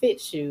divine. It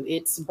fits you.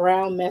 It's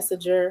brown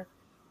messenger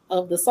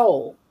of the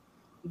soul,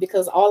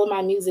 because all of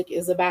my music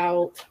is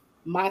about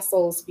my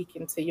soul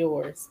speaking to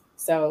yours.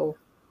 So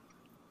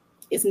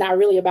it's not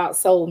really about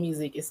soul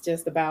music. It's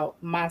just about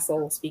my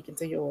soul speaking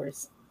to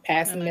yours,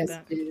 passing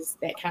messages,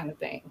 that kind of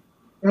thing.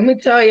 Let me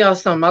tell y'all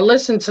something. I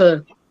listened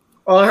to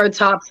all her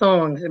top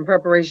songs in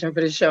preparation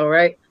for the show,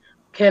 right?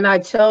 Can I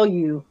tell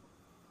you,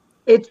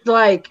 it's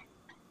like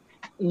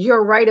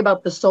you're right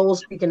about the soul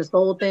speaking the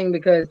soul thing,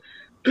 because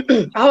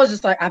I was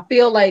just like, I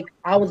feel like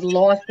I was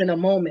lost in a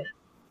moment.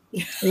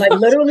 Like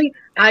literally,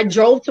 I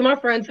drove to my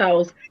friend's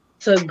house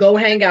to go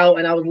hang out,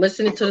 and I was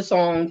listening to the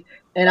songs,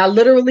 and I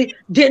literally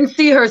didn't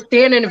see her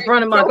standing in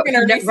front of my car,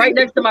 right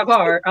next to my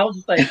car. I was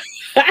just like,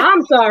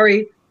 I'm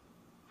sorry.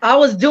 I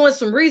was doing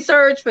some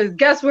research for the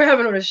guests we're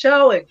having on the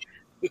show, and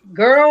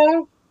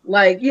girl,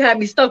 like you had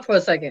me stuck for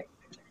a second.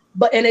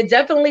 But and it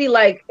definitely,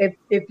 like,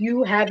 if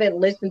you haven't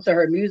listened to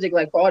her music,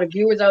 like for all the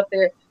viewers out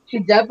there, she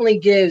definitely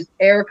gives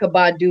Erykah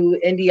Badu,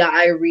 India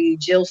Arie,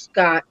 Jill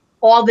Scott,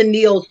 all the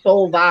neo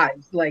soul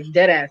vibes, like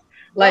dead ass.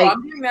 Like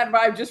I'm getting that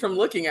vibe just from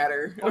looking at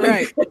her.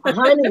 Right.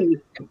 Honey,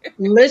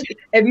 listen,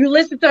 if you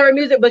listen to her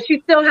music, but she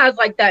still has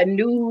like that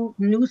new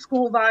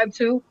school vibe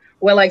too,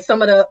 where like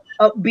some of the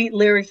upbeat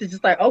lyrics is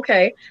just like,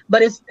 okay,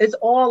 but it's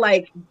all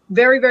like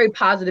very, very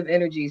positive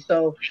energy.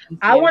 So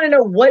I want to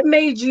know, what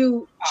made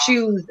you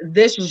choose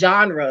this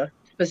genre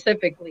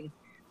specifically,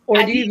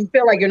 or do you even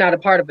feel like you're not a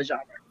part of a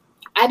genre?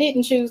 I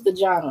didn't choose the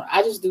genre.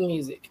 I just do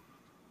music.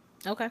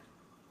 Okay.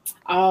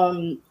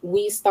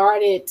 We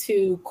started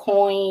to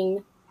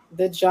coin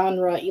the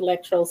genre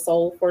electro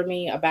soul for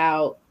me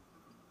about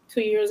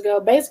 2 years ago,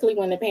 basically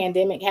when the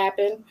pandemic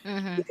happened,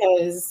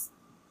 because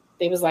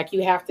they was like,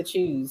 you have to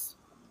choose.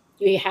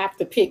 You have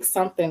to pick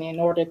something in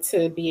order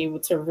to be able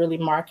to really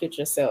market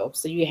yourself.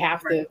 So you have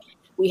to,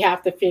 we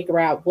have to figure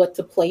out what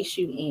to place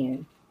you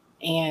in.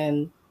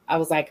 And I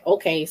was like,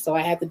 okay, so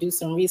I had to do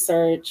some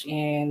research,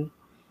 and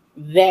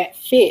that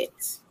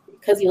fit,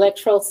 because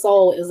electro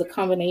soul is a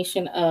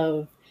combination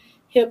of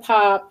hip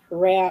hop,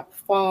 rap,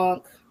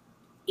 funk,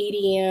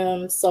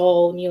 EDM,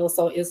 soul, neo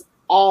soul, is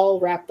all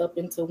wrapped up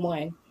into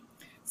one.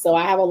 So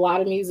I have a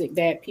lot of music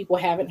that people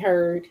haven't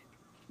heard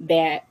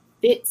that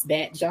fits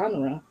that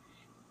genre.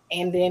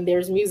 And then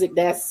there's music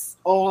that's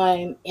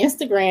on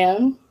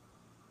Instagram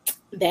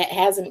that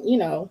hasn't,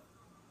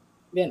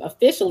 been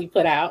officially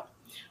put out,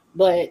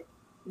 but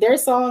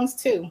there's songs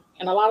too.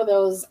 And a lot of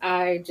those,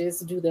 I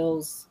just do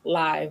those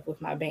live with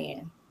my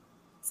band.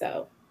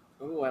 So.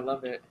 Oh, I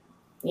love it.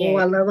 Yeah. Oh,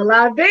 I love a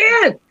live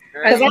band.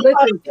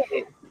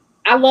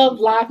 I love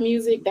live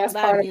music. That's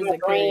live part of music,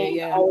 my brand.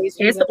 Yeah.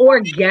 It's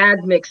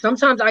orgasmic.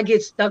 Sometimes I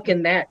get stuck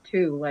in that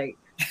too. Like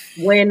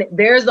when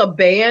there's a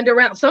band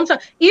around,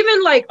 sometimes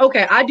even like,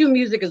 okay, I do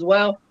music as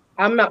well.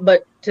 I'm not,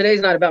 but today's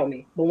not about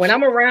me. But when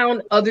I'm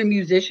around other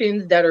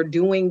musicians that are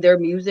doing their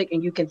music,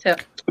 and you can tell,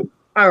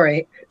 all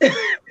right, and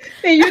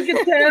you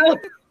can tell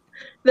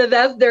that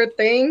that's their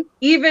thing.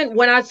 Even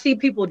when I see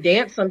people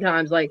dance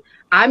sometimes, like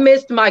I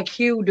missed my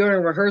cue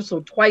during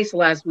rehearsal twice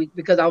last week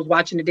because I was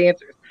watching the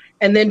dancers.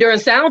 And then during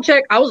sound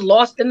check, I was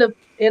lost in the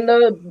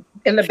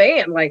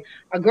band. Like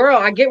a girl,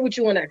 I get what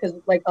you want that because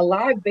like a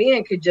live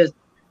band could just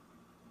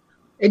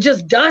it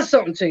just does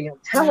something to you. I'm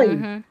telling you.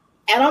 And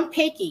I'm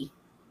picky.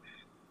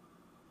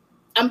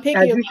 I'm As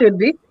picky you about should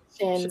be.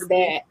 musicians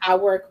that I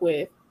work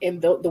with,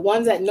 and the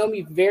ones that know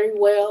me very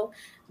well,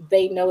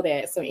 they know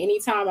that. So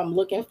anytime I'm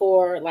looking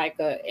for like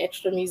a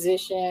extra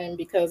musician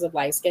because of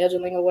like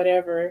scheduling or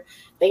whatever,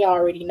 they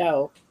already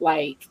know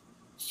like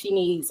she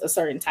needs a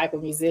certain type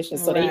of musician.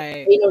 So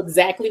they know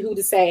exactly who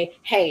to say,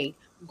 hey,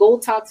 go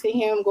talk to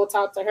him, go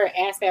talk to her,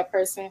 ask that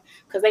person,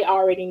 because they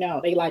already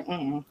know. They like,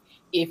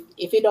 if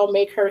it don't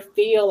make her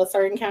feel a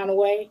certain kind of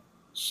way,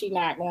 she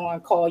not going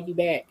to call you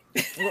back.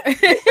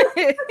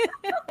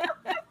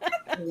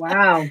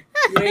 Wow.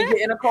 You ain't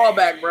getting a call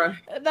back, bro.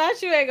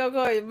 Not you ain't gonna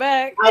call you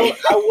back. I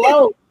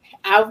won't.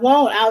 I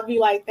won't. I'll be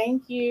like,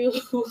 thank you.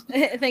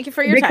 Thank you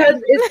for your Because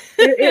time.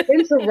 it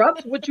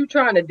interrupts what you're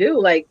trying to do.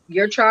 Like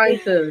you're trying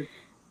to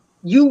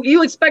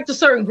you expect a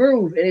certain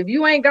groove, and if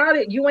you ain't got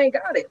it, you ain't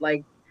got it.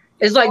 Like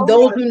it's like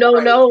those who know,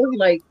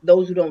 like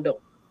those who don't.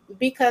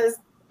 Because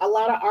a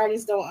lot of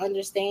artists don't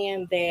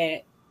understand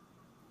that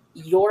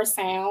your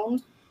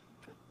sound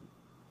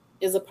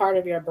is a part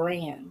of your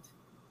brand.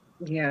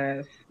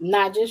 Yes.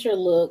 Not just your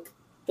look.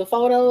 The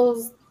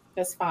photos,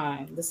 that's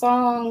fine. The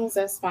songs,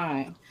 that's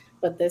fine.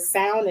 But the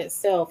sound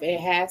itself,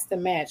 it has to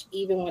match.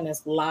 Even when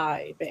it's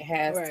live, it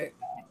has to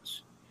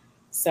match.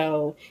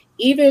 So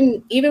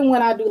even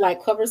when I do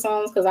like cover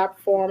songs, because I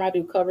perform, I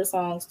do cover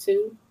songs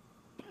too.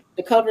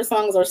 The cover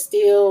songs are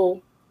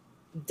still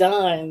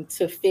done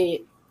to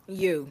fit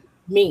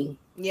me.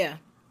 Yeah.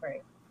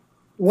 Right.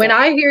 When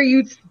I hear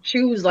you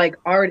choose like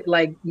art,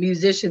 like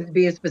musicians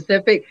being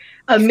specific,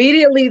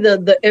 immediately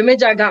the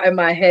image I got in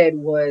my head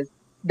was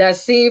that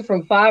scene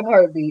from Five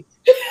Heartbeats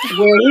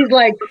where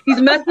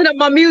he's messing up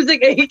my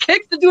music and he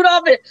kicks the dude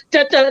off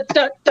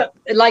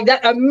and like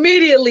that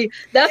immediately.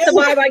 That's the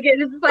vibe I get.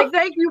 It's just like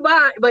thank you,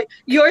 bye. But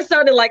yours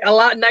sounded like a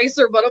lot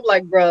nicer. But I'm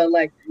like, bro,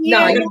 like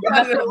nah, you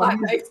sounded a lot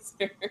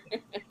nicer.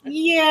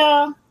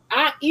 Yeah,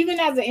 I even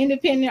as an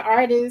independent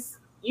artist,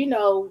 you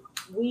know,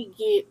 we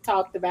get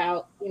talked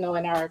about, you know,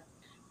 in our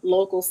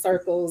local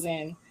circles,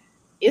 and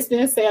it's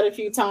been said a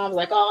few times,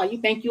 like, "Oh, you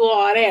think you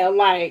all that?" I'm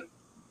like,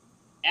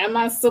 am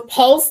I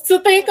supposed to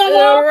think I'm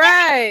all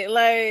right?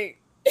 Like,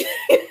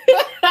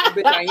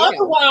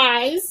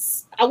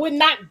 otherwise, I would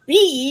not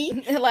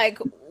be. Like,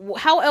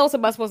 how else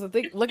am I supposed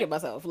to look at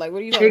myself? Like,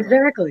 what are you talking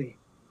exactly?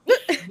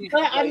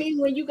 But I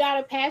mean, when you got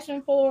a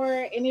passion for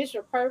it and it's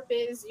your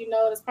purpose, you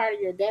know, it's part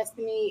of your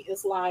destiny.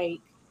 It's like,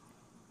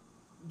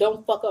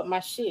 don't fuck up my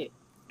shit.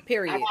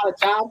 Period. I got a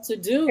job to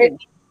do.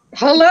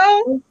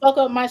 Hello? Don't fuck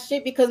up my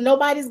shit, because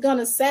nobody's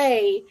gonna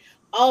say,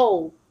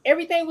 "Oh,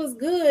 everything was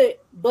good,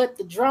 but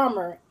the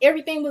drummer,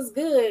 everything was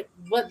good,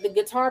 but the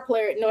guitar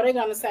player." No, they're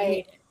gonna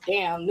say,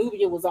 "Damn,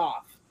 Nubia was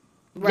off."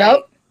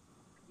 Right.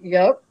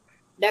 Yep.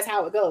 That's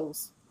how it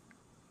goes.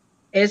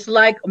 It's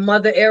like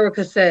Mother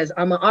Erica says,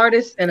 I'm an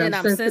artist and I'm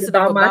sensitive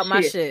about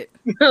my shit.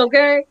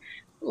 Okay?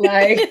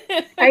 Like,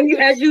 and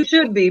as you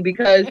should be,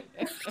 because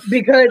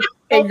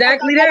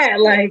exactly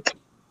that. Like,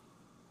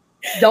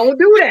 don't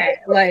do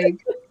that.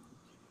 Like,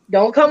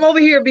 don't come over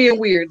here being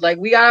weird. Like,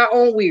 we got our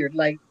own weird.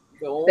 Like,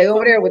 don't stay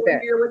over there with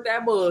that. Here with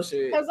that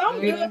bullshit. Because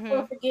I'm good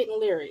for forgetting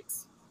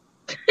lyrics.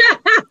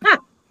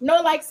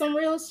 No, like some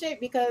real shit,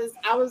 because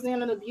I was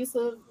in an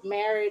abusive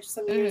marriage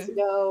some years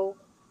ago.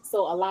 So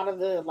a lot of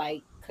the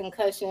like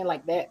concussion,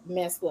 like that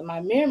messed with my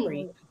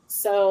memory.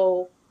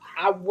 So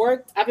I've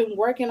been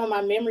working on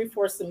my memory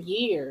for some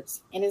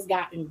years, and it's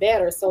gotten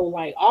better. So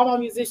like all my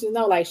musicians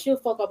know, like she'll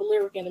fuck up a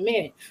lyric in a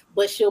minute,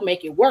 but she'll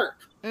make it work.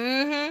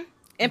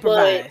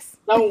 Improvise.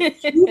 But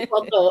don't you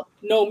fuck up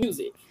no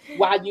music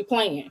while you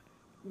playing,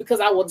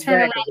 because I will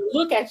turn around and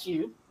look at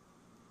you.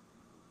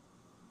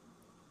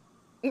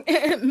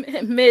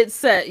 Mid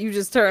set, you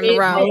just turn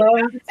around.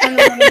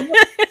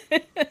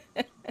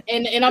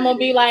 And I'm gonna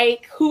be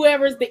like,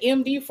 whoever's the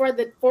MD for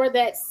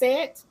that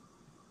set,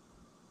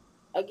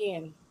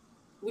 again,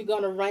 we're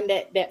gonna run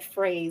that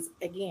phrase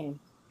again.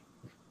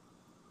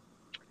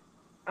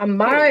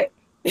 My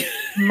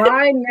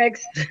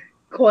next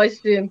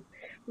question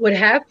would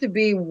have to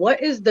be,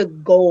 what is the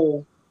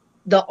goal,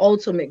 the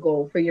ultimate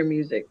goal for your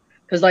music?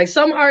 Because like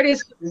some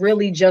artists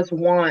really just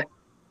want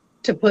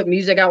to put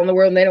music out in the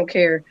world and they don't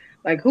care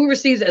like who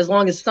receives it, as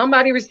long as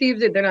somebody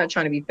receives it. They're not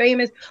trying to be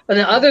famous. But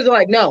then others are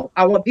like, no,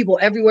 I want people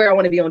everywhere. I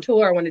want to be on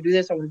tour. I want to do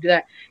this. I want to do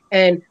that.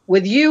 And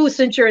with you,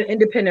 since you're an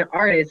independent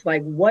artist,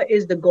 like what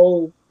is the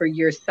goal for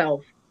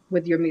yourself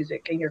with your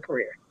music and your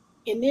career?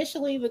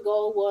 Initially, the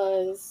goal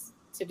was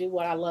to do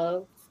what I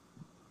loved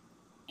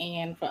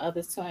and for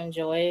others to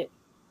enjoy it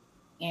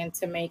and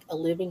to make a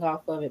living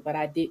off of it. But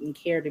I didn't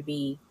care to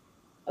be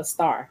a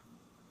star.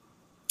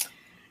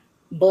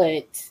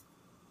 But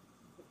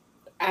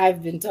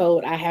I've been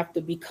told I have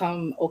to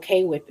become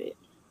okay with it,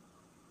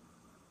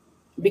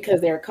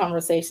 because there are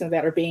conversations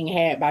that are being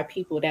had by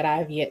people that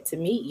I've yet to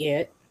meet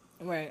yet.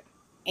 Right.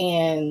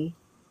 And,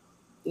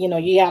 you know,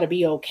 you got to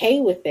be okay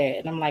with that.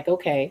 And I'm like,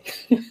 okay.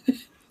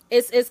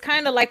 It's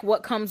kind of like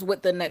what comes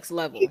with the next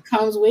level. It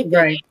comes with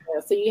right.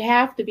 it. So you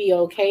have to be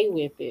okay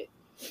with it.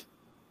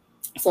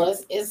 So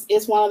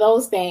it's one of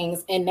those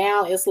things. And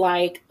now it's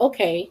like,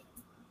 okay,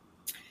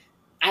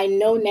 I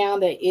know now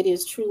that it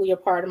is truly a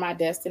part of my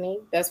destiny.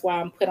 That's why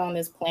I'm put on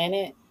this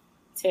planet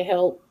to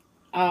help,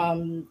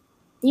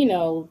 you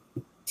know,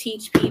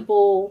 teach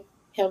people,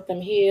 help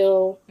them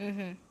heal,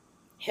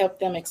 help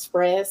them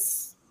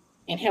express,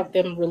 and help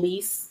them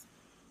release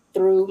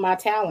through my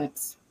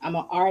talents. I'm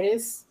an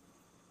artist.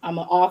 I'm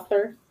an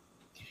author.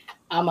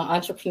 I'm an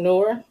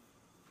entrepreneur.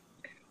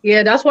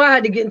 Yeah, that's why I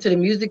had to get into the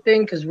music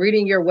thing, because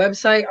reading your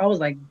website, I was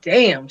like,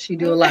 damn, she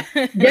do a lot.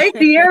 Jay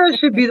Sierra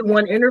should be the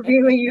one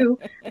interviewing you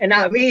and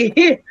not me.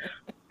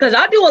 Because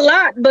I do a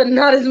lot, but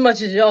not as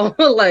much as y'all.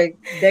 Like,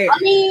 damn. I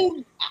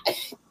mean,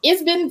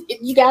 it's been,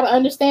 you got to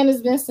understand,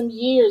 it's been some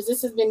years.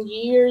 This has been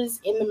years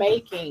in the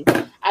making.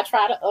 I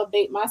try to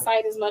update my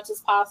site as much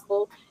as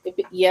possible.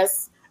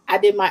 Yes, I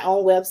did my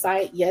own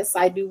website. Yes,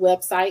 I do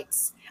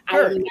websites.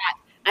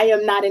 I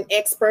am not an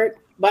expert,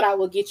 but I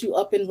will get you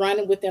up and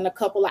running within a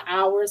couple of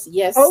hours.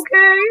 Yes.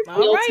 Okay.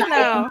 All right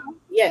now.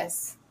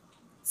 Yes.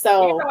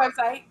 So the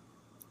website.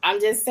 I'm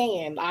just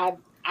saying, I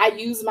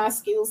use my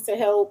skills to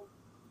help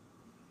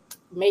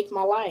make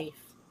my life.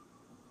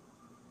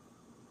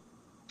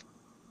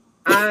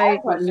 I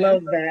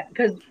love that,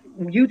 because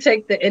you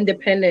take the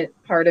independent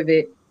part of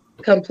it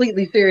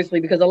completely seriously,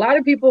 because a lot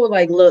of people are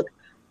like, look,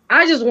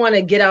 I just want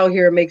to get out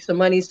here and make some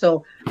money.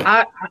 So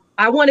I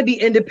want to be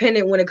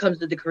independent when it comes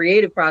to the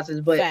creative process.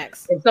 But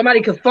if somebody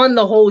could fund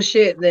the whole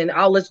shit, then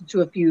I'll listen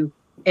to a few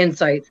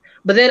insights.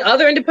 But then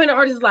other independent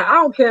artists like, I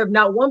don't care if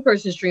not one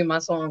person stream my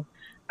song.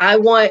 I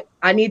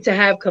need to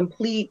have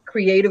complete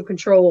creative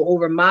control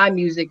over my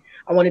music.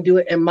 I want to do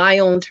it in my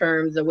own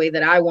terms, the way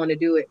that I want to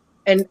do it.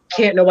 And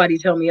can't nobody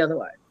tell me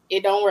otherwise.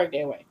 It don't work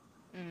that way.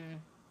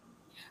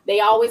 They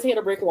always hit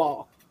a brick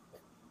wall.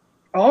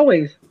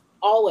 Always.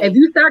 Always. If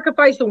you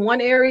sacrifice in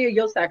one area,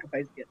 you'll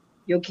sacrifice it.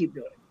 You'll keep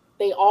doing it.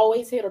 They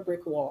always hit a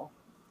brick wall.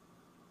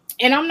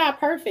 And I'm not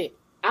perfect.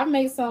 I've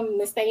made some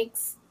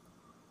mistakes.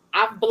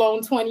 I've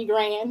blown 20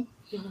 grand.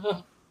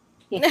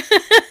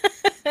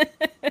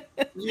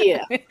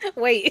 Yeah.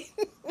 Wait.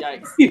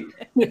 Yikes.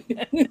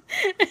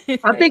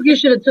 I think you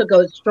should have took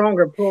a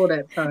stronger pull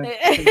that time.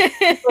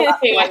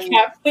 I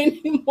can't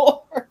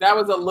anymore. That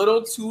was a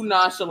little too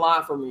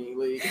nonchalant for me.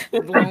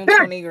 Like, blown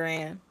 20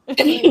 grand.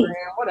 20 grand,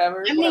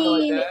 whatever. I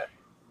mean, like that.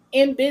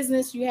 In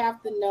business, you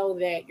have to know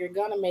that you're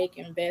gonna make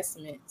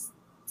investments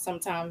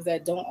sometimes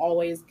that don't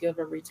always give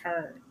a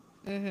return.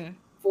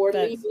 For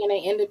me being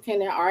an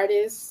independent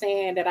artist,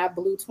 saying that I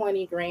blew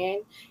 20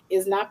 grand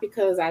is not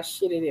because I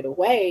shitted it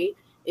away.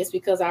 It's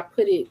because I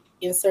put it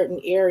in certain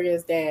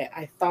areas that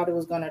I thought it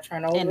was going to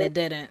turn over. And it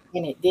didn't.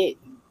 And it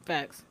didn't.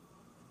 Facts.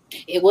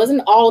 It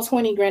wasn't all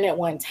 20 grand at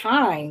one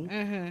time.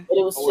 But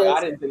it was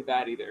I didn't think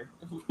that either.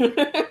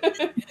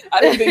 I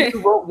didn't think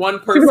you wrote one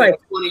person. Like,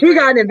 he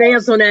got an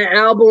advance on that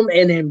album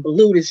and then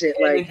blew the shit.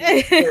 Like,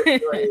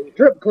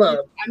 strip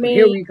club. I mean,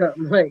 here we come.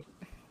 Like,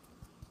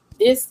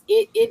 it's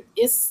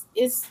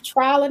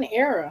trial and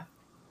error.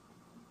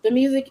 The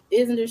music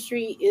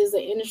industry is an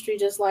industry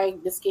just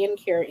like the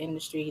skincare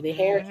industry, the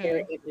hair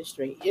care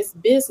industry. It's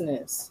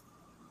business.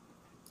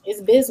 It's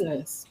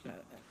business.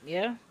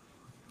 Yeah.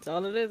 That's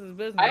all it is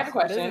business. I have a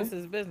question. Business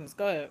is business.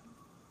 Go ahead.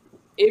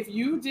 If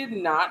you did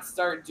not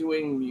start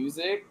doing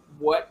music,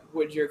 what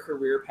would your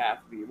career path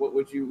be?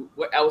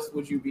 What else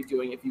would you be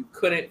doing if you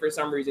couldn't, for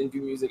some reason,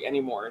 do music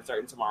anymore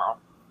starting tomorrow?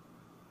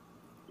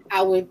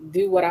 I would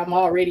do what I'm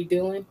already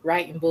doing,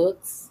 writing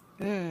books.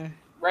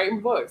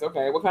 Writing books,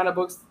 okay. What kind of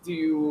books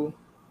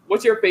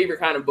what's your favorite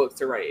kind of books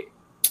to write?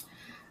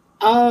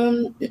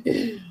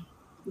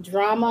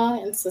 Drama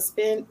and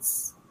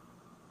suspense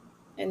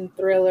and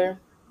thriller.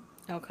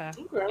 Okay.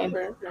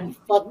 And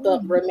fucked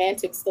up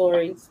romantic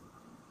stories.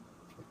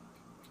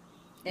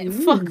 And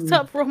fucked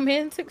up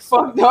romantic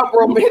stories. Fucked up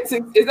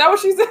romantic. Is that what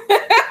she said?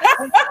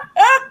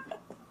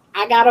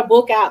 I got a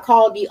book out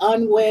called The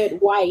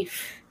Unwed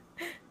Wife.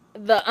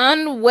 The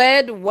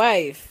Unwed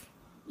Wife.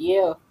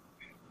 Yeah.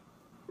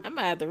 I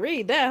might have to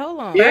read that. Hold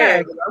on.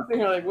 Yeah, I'm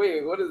thinking like,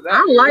 wait, what is that?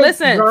 I like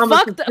Listen,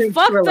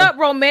 fucked up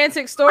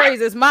romantic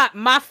stories is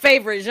my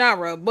favorite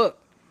genre of book.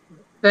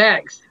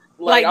 Facts.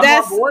 Like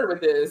that's on board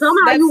with this.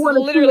 Somehow you want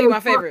to literally my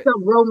favorite. Fucked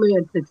up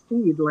romance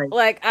succeed.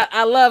 Like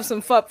I love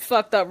some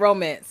fucked up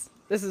romance.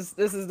 This is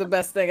the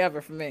best thing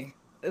ever for me.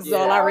 This is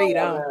all I read.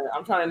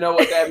 I'm trying to know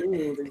what that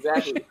means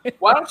exactly.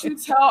 Why don't you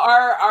tell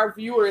our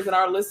viewers and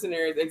our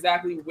listeners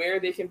exactly where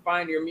they can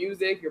find your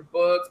music, your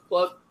books,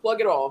 plug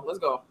it all. Let's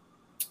go.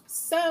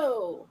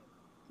 So,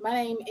 my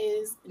name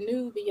is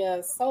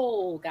Nubia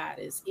Soul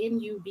Goddess,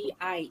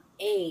 Nubia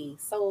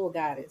Soul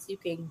Goddess. You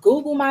can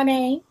Google my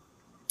name.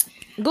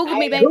 Google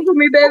me, baby. Google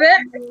me, baby.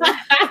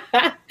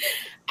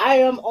 I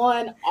am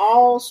on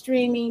all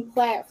streaming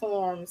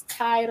platforms: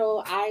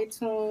 Tidal,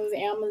 iTunes,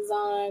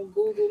 Amazon,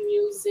 Google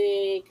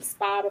Music,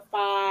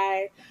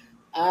 Spotify,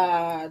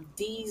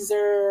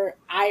 Deezer,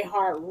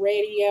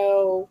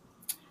 iHeartRadio.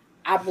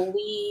 I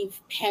believe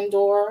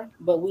Pandora,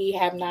 but we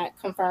have not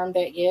confirmed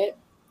that yet.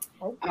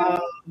 Okay.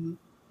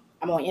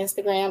 I'm on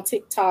Instagram,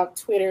 TikTok,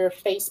 Twitter,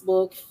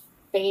 Facebook,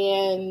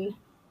 fan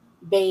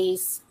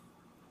base.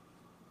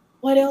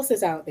 What else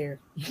is out there?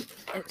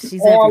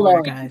 She's All everywhere,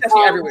 of guys. She's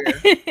everywhere.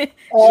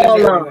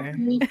 All of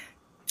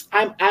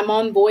I'm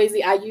on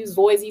Voisey. I use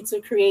Voisey to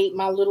create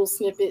my little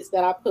snippets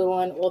that I put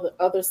on all the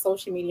other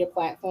social media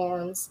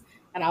platforms,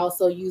 and I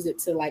also use it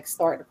to like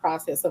start the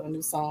process of a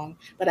new song.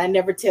 But I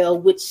never tell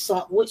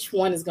which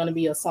one is going to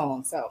be a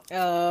song. So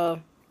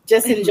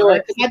just enjoy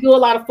it, because I do a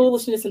lot of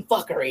foolishness and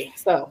fuckery.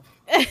 So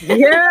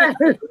yeah.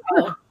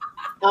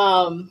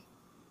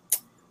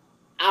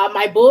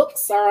 My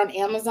books are on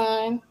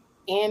Amazon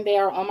and they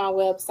are on my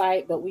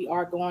website, but we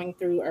are going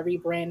through a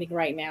rebranding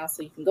right now.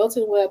 So you can go to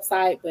the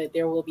website, but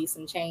there will be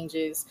some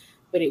changes,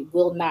 but it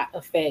will not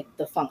affect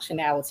the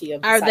functionality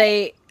of the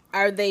site.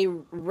 Are they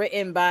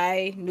written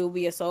by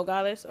Nubia Soul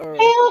Goddess or?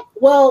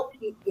 Well,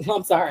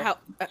 I'm sorry.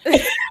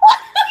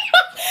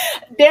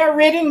 They're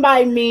written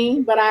by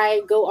me, but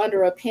I go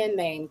under a pen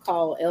name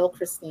called L.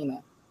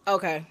 Christina.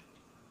 Okay.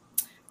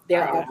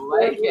 There are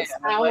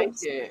I like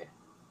it.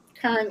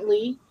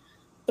 Currently,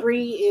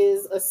 3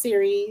 is a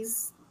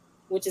series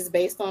which is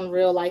based on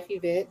real life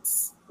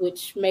events,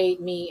 which made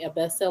me a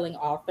best-selling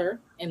author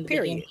in the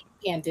beginning of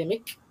the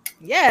pandemic.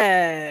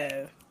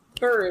 Yeah.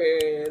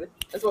 Period.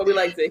 That's what we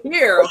like to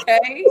hear,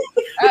 okay?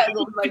 That's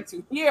what we like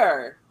to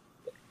hear.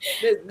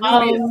 This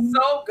Nubia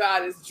Soul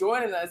Goddess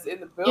joining us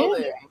in the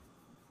building. Yeah.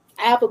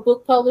 I have a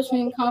book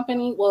publishing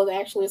company. Well,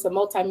 actually, it's a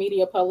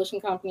multimedia publishing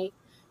company.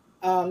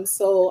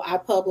 So I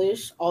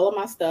publish all of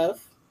my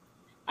stuff.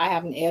 I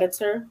have an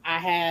editor. I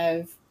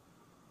have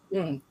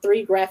 3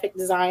 graphic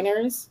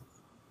designers.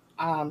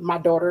 My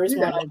daughter is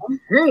one of them.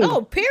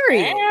 Oh,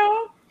 period.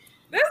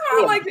 That's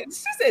why I like it.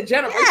 She said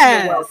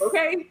generational wealth,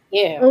 okay?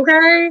 Yeah.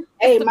 Okay.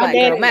 Hey, my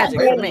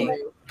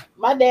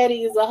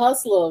daddy is a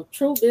hustler,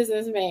 true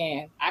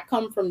businessman. I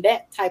come from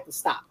that type of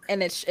stock.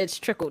 And it's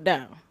trickled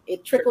down.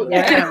 It trickled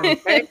down.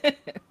 Okay?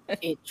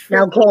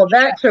 Now call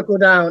that trickle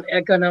down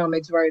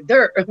economics right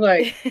there.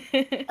 Like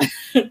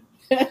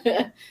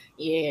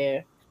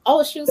yeah.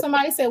 Oh shoot,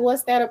 somebody said,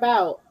 what's that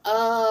about?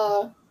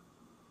 Go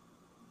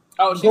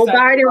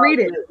buy it and read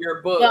it.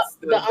 Your books,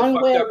 the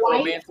unwed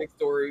romantic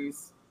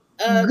stories.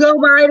 Go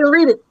buy it and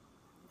read it.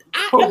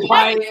 I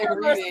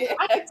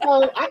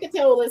can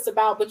tell what it's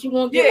about, but you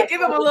won't get. Yeah, give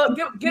him a look.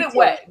 Get it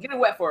wet. Get it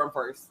wet for him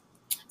first.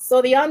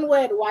 So the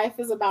unwed wife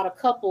is about a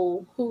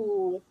couple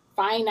who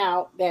find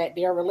out that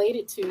they're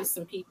related to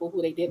some people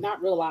who they did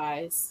not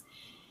realize,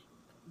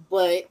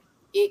 but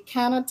it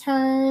kind of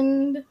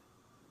turned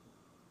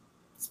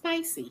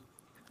spicy.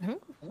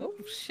 Oh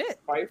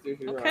shit! Spicy,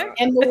 okay.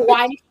 And the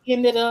wife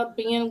ended up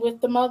being with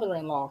the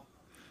mother-in-law.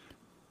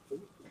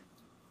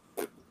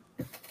 Who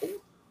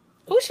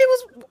she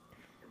was?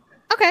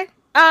 Okay.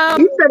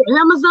 You said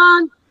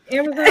Amazon.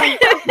 You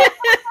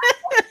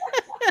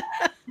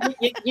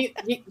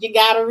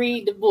gotta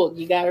read the book.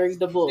 You gotta read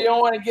the book. You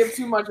don't want to give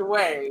too much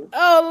away.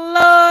 Oh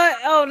Lord!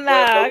 Oh no!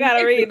 I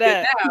gotta read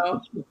that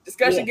now.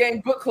 Discussion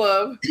Gang Book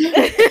Club.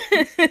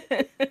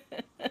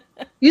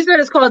 You said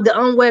it's called The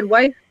Unwed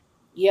Wife.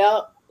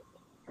 Yep.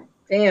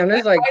 Damn,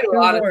 that's like a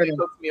lot of people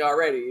hooked me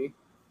already.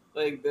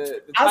 Like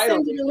the I'll title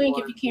send you the link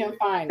if you can't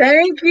find it.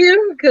 Thank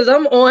you, because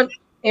I'm on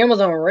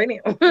Amazon right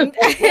now.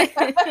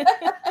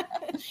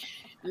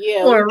 Yeah,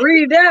 I want to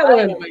read that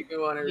one. Make me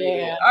want to read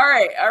it. All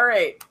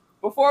right.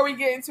 Before we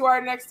get into our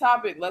next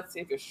topic, let's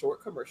take a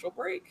short commercial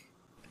break.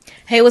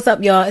 Hey, what's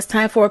up, y'all? It's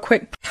time for a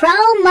quick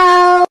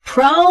promo.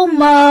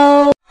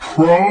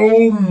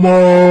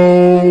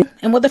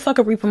 And what the fuck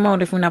are we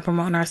promoting if we're not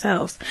promoting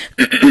ourselves?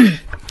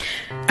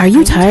 Are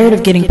you tired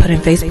of getting put in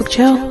Facebook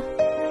jail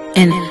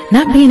and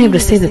not being able to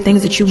say the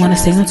things that you want to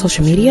say on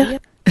social media?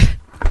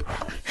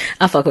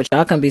 I fuck with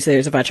y'all. I couldn't be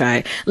serious if I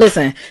tried.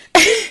 Listen,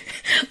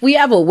 we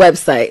have a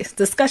website,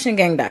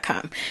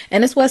 discussiongang.com.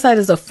 And this website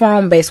is a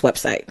forum-based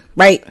website,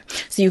 right?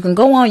 So you can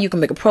go on, you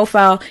can make a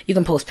profile, you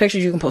can post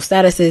pictures, you can post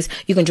statuses,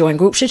 you can join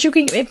group shit, you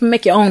can even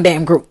make your own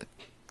damn group.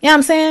 You know what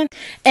I'm saying?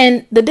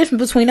 And the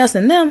difference between us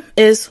and them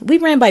is we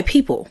ran by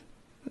people,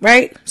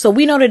 right? So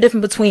we know the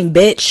difference between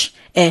bitch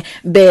and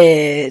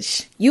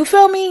bitch. You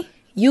feel me?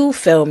 You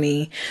feel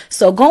me?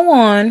 So go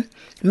on,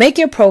 make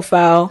your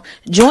profile,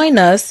 join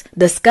us,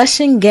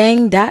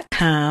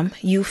 discussiongang.com.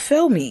 You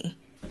feel me?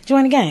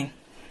 Join the gang.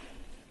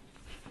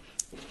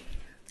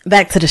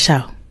 Back to the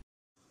show.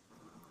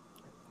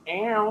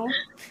 Ow.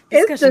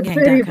 It's a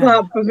pity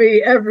pop for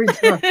me every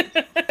time.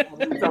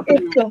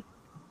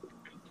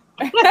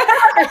 I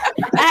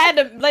had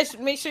to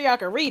make sure y'all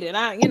can read it.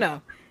 Ain't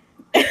nobody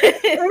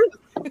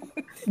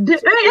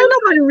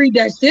read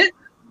that shit.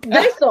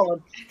 They saw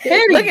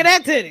titties. Look at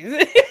that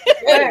titties.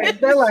 Yeah,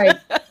 they're like,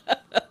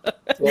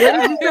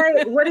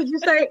 what did you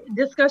say?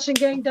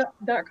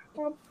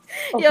 Discussiongang.com?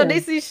 Okay. Yo,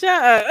 DC,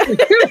 shut up.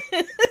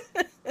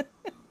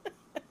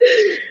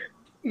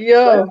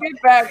 Yo. Let's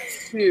get back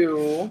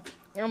to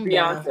I'm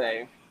Beyonce.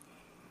 down.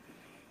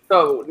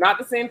 So, not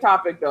the same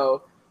topic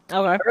though.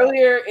 Okay.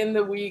 Earlier in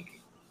the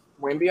week,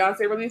 when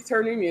Beyonce released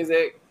her new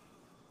music,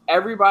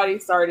 everybody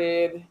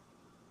started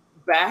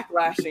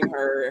backlashing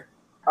her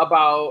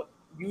about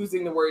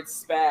using the word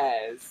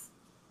spaz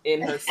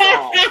in her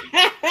song.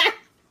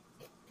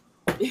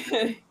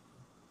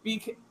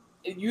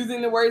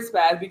 Using the word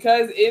spaz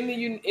because in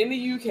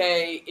the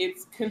UK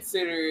it's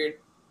considered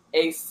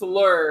a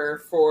slur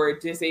for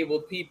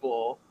disabled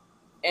people.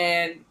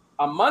 And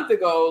a month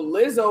ago,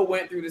 Lizzo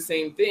went through the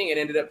same thing and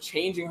ended up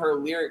changing her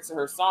lyrics to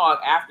her song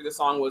after the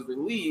song was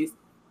released.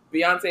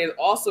 Beyonce is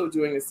also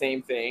doing the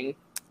same thing.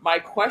 My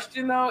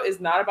question, though, is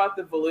not about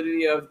the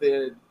validity of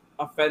the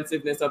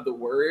offensiveness of the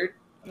word,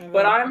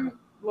 but I'm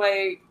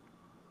like,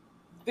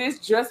 this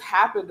just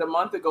happened a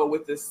month ago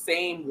with the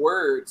same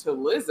word to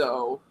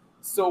Lizzo.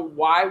 So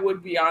why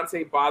would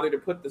Beyonce bother to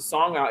put the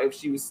song out if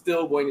she was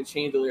still going to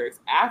change the lyrics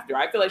after?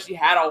 I feel like she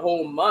had a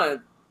whole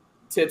month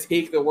to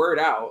take the word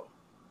out.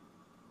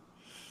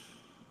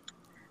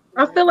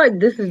 I feel like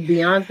this is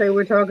Beyonce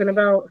we're talking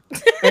about.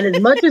 And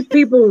as much as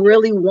people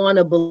really want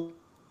to believe.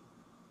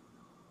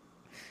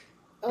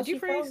 Did you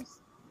freeze?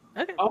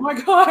 Okay. Oh my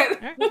God.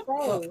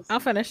 Well, I'll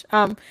finish.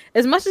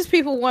 As much as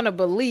people want to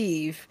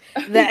believe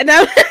that.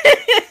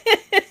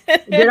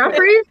 Did I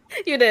freeze?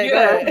 You did.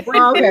 Yeah.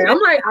 Oh, okay. I'm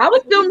like, I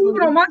was still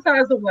moving on my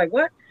side, so I'm like,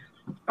 what?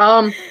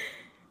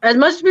 As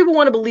much as people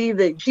want to believe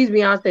that she's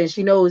Beyonce and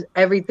she knows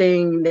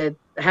everything that's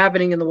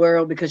happening in the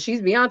world because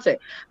she's Beyonce,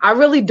 I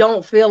really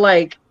don't feel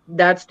like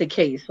that's the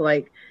case.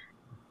 Like,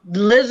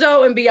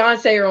 Lizzo and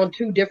Beyonce are on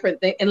two different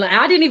things. And like,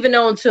 I didn't even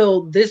know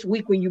until this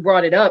week when you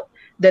brought it up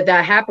that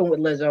happened with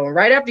Lizzo. And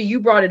right after you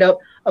brought it up,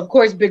 of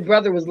course, Big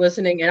Brother was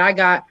listening, and I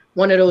got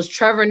one of those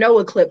Trevor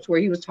Noah clips where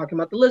he was talking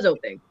about the Lizzo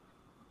thing.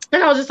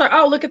 And I was just like,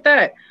 oh, look at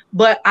that.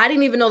 But I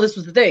didn't even know this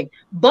was the thing.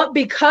 But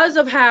because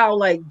of how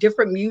like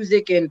different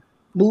music and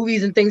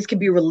movies and things can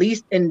be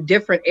released in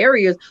different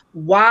areas,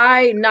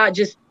 why not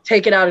just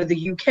take it out of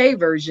the UK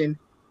version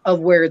of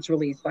where it's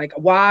released? Like,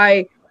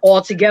 why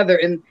altogether?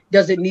 And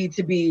does it need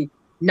to be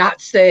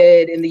not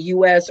said in the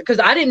US? Because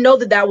I didn't know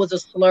that was a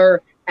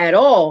slur at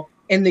all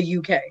in the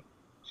UK.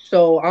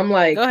 So I'm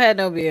like, go ahead,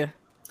 Nubia.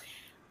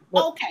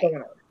 Okay.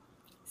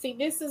 See,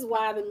 this is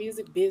why the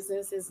music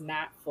business is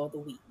not for the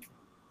weak.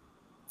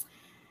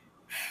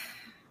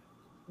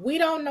 We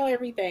don't know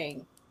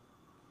everything.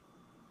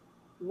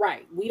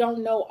 Right. We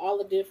don't know all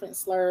the different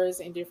slurs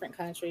in different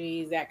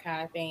countries, that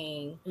kind of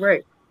thing.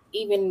 Right.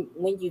 Even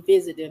when you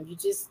visit them,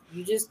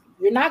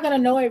 you're not going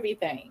to know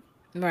everything.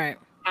 Right.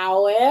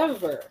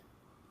 However,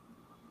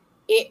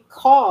 it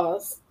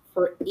costs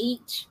for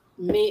each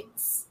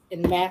mix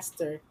and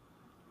master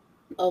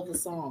of a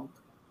song.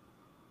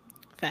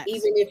 Facts.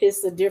 Even if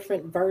it's a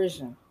different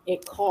version,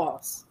 it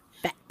costs.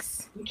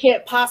 Facts. You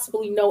can't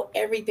possibly know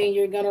everything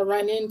you're going to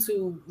run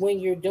into when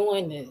you're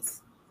doing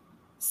this.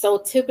 So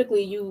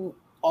typically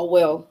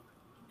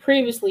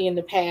previously in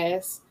the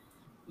past,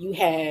 you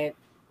had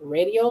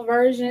radio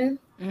version,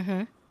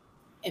 and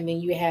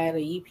then you had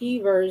an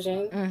EP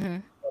version,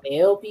 an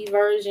LP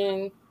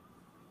version.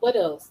 What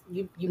else?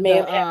 You may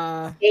have had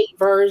a state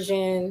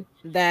version.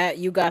 That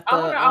you got the.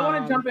 I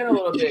want to jump in a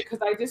little bit because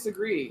I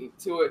disagree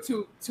to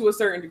a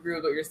certain degree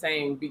with what you're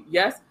saying.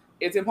 Yes,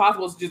 it's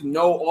impossible to just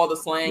know all the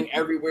slang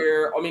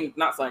everywhere. I mean,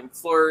 not slang,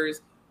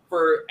 slurs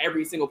for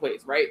every single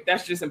place, right?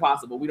 That's just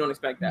impossible. We don't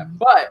expect that.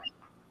 But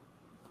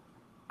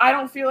I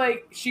don't feel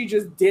like she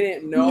just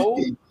didn't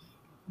know.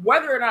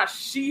 Whether or not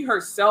she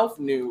herself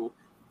knew,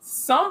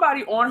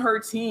 somebody on her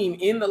team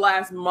in the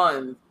last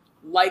month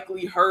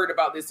likely heard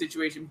about this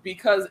situation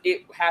because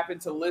it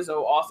happened to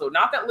Lizzo also.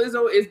 Not that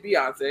Lizzo is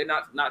Beyonce,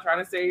 not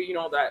trying to say,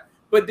 that,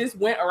 but this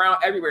went around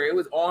everywhere. It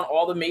was on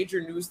all the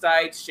major news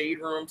sites, Shade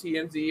Room,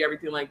 TMZ,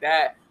 everything like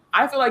that.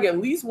 I feel like at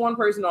least one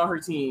person on her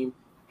team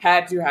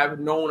had to have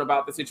known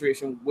about the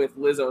situation with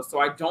Lizzo. So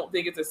I don't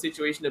think it's a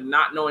situation of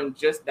not knowing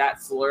just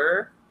that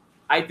slur.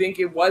 I think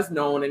it was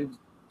known, and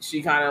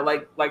she kind of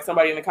like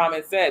somebody in the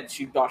comments said,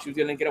 she thought she was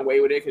going to get away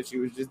with it because she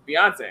was just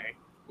Beyonce.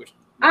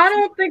 I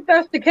don't think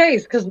that's the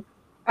case because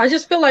I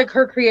just feel like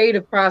her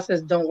creative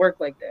process don't work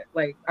like that.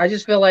 Like, I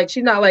just feel like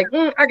she's not like,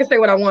 I can say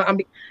what I want. I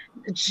mean,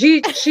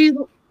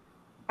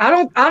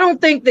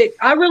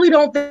 I really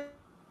don't think.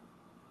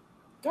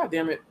 God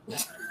damn it.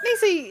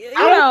 Lacey,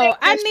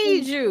 I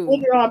need you.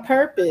 You're on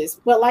purpose.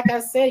 But like I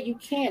said, you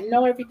can't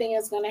know everything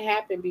that's going to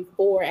happen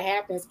before it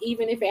happens.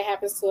 Even if it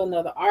happens to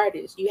another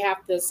artist,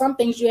 some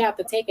things you have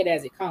to take it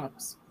as it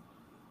comes.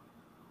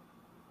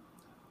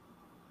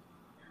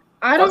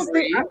 I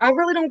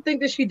really don't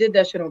think that she did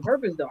that shit on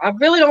purpose, though. I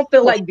really don't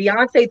feel like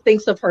Beyonce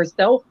thinks of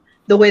herself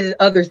the way that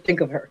others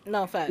think of her.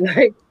 No, fact.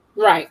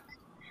 Right.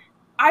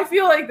 I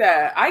feel like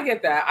that. I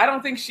get that. I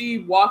don't think she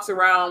walks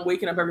around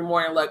waking up every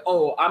morning like,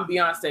 oh, I'm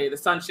Beyonce. The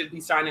sun should be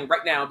shining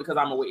right now because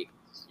I'm awake.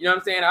 You know what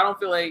I'm saying? I don't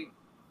feel like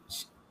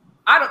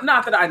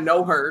not that I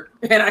know her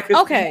and I could.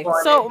 Okay,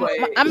 so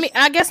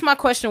I guess my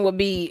question would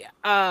be,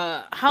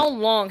 how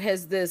long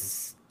has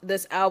this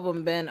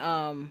album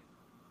been?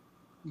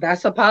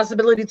 That's a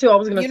possibility too. I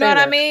was gonna say, you know what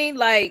I mean?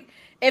 Like,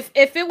 if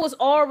it was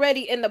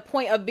already in the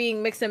point of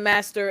being mix and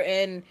master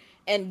and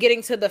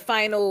getting to the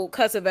final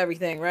cuts of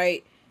everything,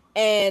 right?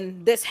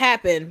 And this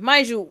happened,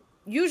 mind you.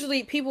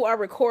 Usually, people are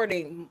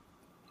recording.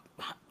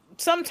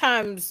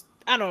 Sometimes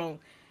I don't know,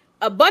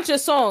 a bunch of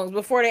songs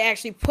before they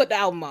actually put the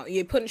album out.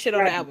 You're putting shit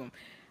on the album.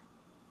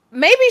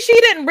 Maybe she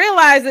didn't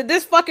realize that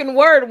this fucking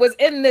word was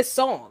in this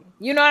song.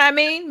 You know what I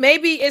mean?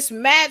 Maybe it's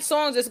mad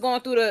songs that's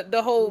going through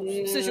the whole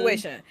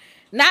situation.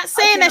 Not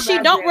saying that she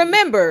don't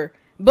remember,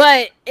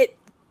 but it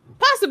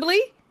possibly.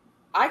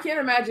 I can't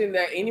imagine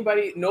that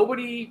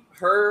nobody,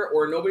 her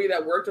or nobody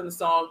that worked on the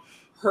song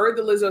heard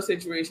the Lizzo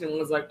situation and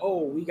was like,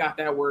 oh, we got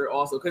that word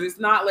also. Because it's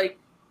not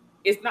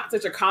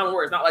such a common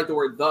word. It's not like the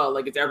word the,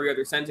 like it's every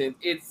other sentence.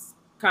 It's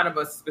kind of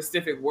a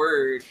specific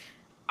word.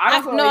 I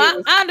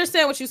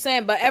understand what you're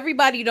saying, but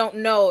everybody don't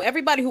know.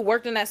 Everybody who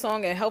worked in that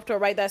song and helped her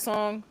write that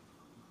song,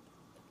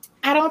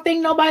 I don't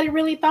think nobody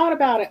really thought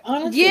about it,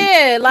 honestly.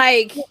 Yeah,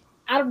 like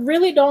I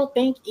really don't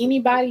think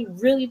anybody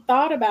really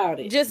thought about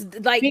it. Just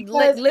like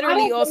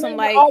literally or some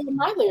like all of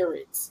my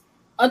lyrics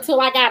until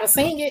I gotta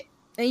sing it.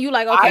 And you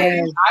like,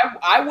 okay.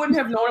 I wouldn't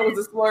have known it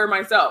was a slur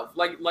myself.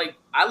 Like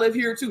I live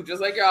here too,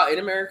 just like y'all in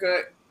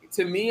America.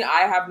 To me,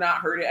 I have not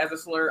heard it as a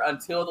slur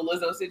until the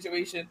Lizzo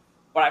situation.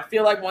 But I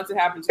feel like once it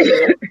happened to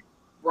me,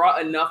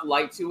 brought enough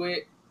light to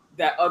it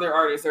that other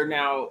artists are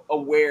now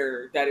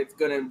aware that it's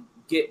gonna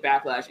get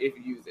backlash if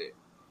you use it.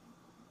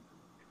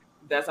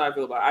 That's how I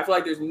feel about it. I feel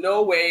like there's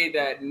no way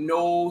that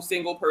no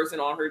single person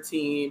on her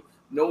team,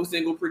 no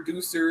single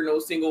producer, no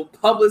single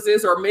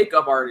publicist or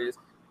makeup artist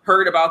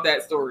heard about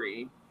that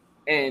story,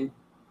 and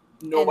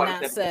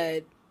nobody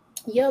said.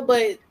 Yeah,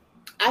 but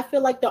I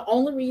feel like the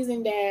only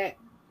reason that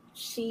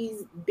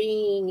she's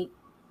being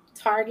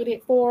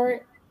targeted for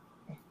it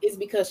is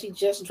because she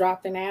just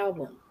dropped an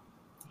album.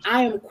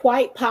 I am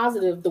quite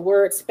positive the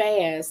word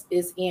spaz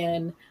is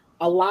in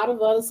a lot of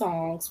other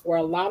songs for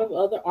a lot of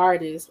other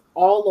artists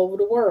all over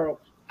the world.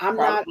 I'm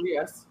not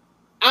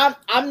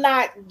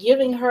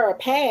giving her a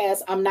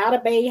pass. I'm not a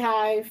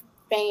Bayhive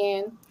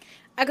fan.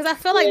 Because I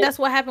feel like that's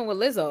what happened with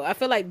Lizzo. I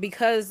feel like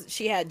because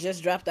she had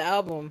just dropped the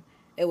album,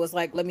 it was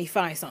like, let me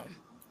find something.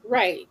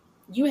 Right.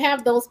 You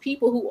have those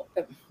people who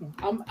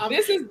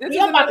This is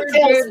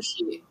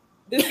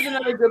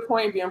another good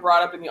point being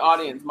brought up in the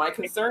audience. My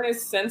concern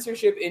is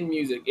censorship in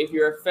music. If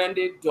you're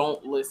offended,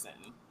 don't listen.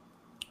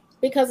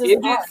 Because is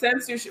it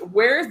censorship?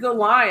 Where's the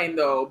line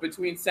though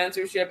between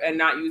censorship and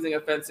not using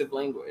offensive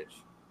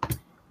language?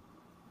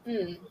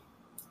 If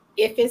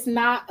it's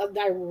not a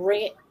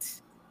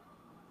direct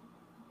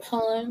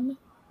pun,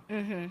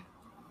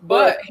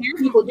 but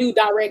people do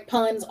direct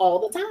puns all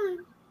the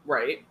time.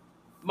 Right.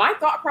 My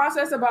thought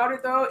process about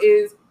it though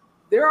is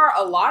there are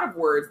a lot of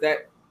words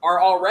that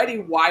are already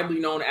widely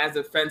known as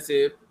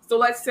offensive. So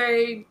let's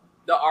say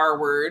the R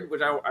word,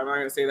 which I'm not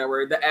going to say that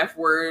word, the F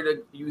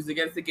word used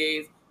against the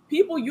gays.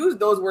 People use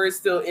those words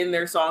still in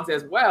their songs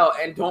as well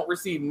and don't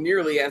receive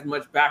nearly as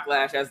much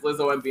backlash as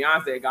Lizzo and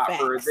Beyonce got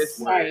for this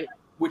word,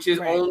 which is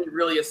only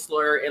really a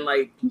slur in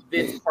like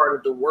this part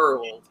of the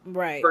world,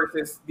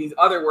 versus these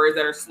other words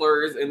that are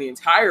slurs in the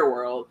entire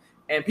world.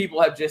 And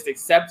people have just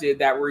accepted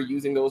that we're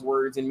using those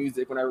words in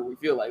music whenever we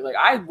feel like. Like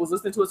I was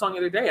listening to a song the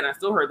other day and I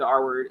still heard the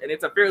R word, and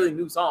it's a fairly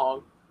new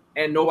song,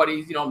 and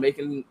nobody's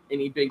making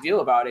any big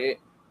deal about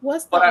it.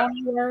 What's the R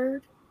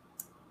word?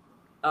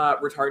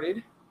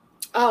 Retarded.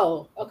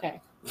 Oh, okay.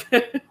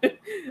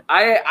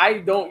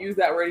 I don't use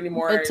that word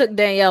anymore. It took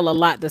Danielle a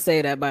lot to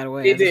say that, by the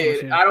way. It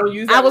did. I don't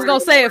use that I was going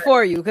to say it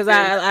for you because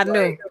I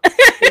knew.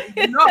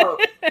 No.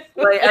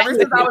 Like ever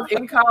since I was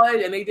in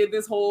college and they did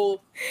this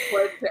whole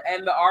pledge to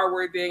end the R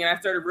word thing, and I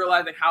started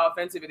realizing how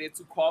offensive it is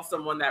to call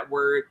someone that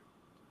word,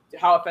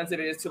 how offensive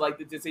it is to like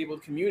the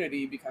disabled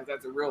community, because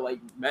that's a real like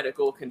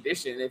medical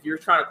condition. If you're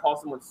trying to call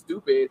someone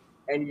stupid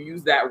and you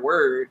use that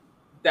word,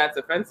 that's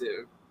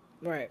offensive.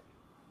 Right.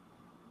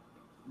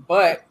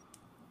 But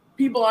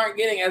people aren't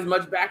getting as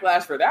much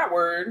backlash for that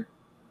word,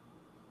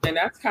 and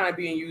that's kind of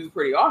being used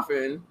pretty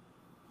often.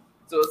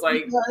 So it's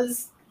like,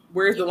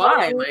 where's the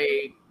line?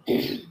 Like,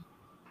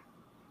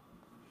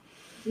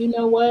 you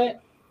know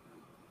what?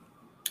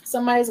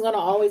 Somebody's gonna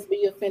always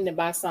be offended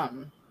by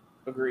something.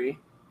 Agree.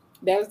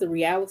 That is the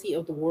reality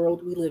of the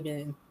world we live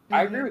in.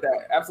 I agree with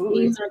that.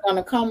 Absolutely. Things are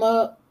gonna come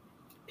up.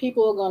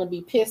 People are gonna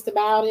be pissed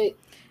about it.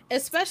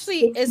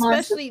 Especially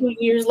 2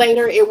 years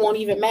later, it won't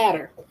even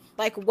matter.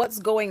 Like what's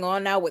going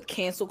on now with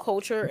cancel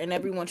culture and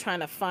everyone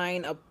trying to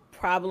find a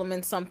problem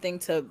in something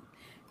to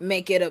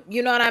make it up.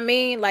 You know what I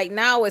mean? Like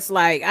now it's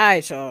like, all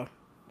right, y'all,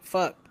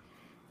 fuck.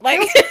 Like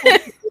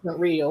it's not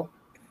real.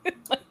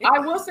 I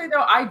will say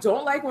though, I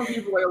don't like when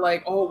people are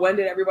like, oh, when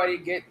did everybody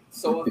get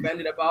so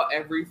offended about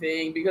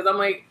everything? Because I'm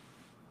like,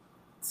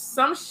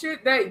 some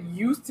shit that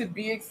used to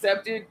be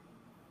accepted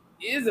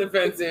is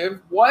offensive,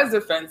 was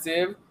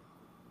offensive,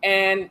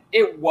 and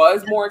it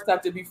was more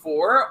accepted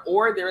before,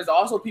 or there's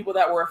also people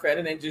that were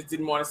offended and just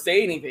didn't want to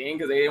say anything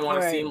because they didn't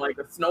want to seem like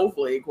a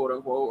snowflake, quote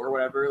unquote, or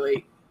whatever.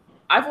 Like,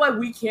 I feel like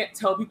we can't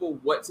tell people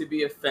what to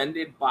be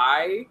offended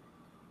by.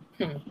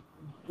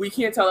 We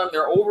can't tell them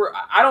they're over.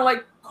 I don't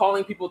like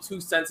calling people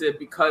too sensitive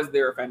because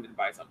they're offended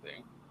by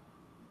something.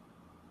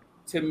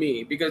 To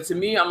me, because to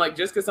me, I'm like,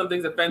 just because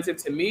something's offensive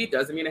to me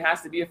doesn't mean it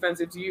has to be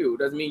offensive to you. It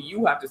doesn't mean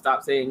you have to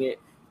stop saying it.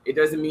 It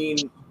doesn't mean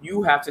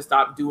you have to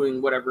stop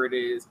doing whatever it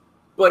is.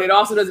 But it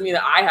also doesn't mean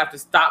that I have to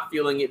stop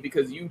feeling it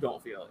because you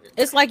don't feel it.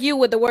 It's like you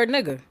with the word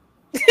nigga.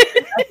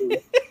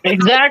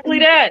 Exactly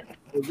that.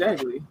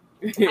 Exactly.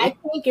 I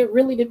think it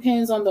really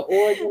depends on the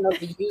origin of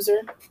the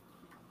user.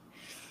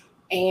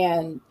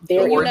 And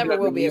there you never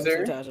will be able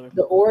to touch her.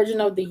 The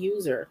origin of the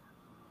user.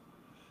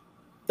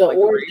 The like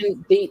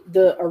origin,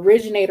 the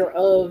originator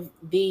of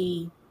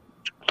the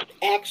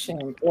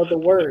action or the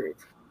word.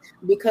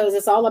 Because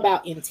it's all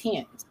about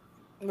intent.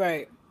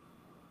 Right.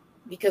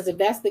 Because if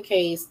that's the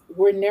case,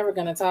 we're never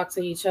going to talk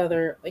to each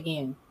other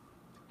again.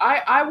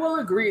 I will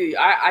agree.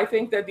 I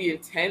think that the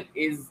intent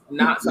is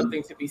not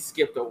something to be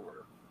skipped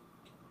over.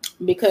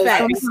 Because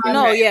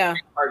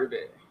part of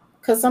it.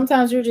 Because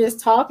sometimes you're just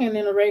talking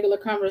in a regular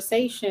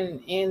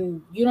conversation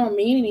and you don't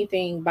mean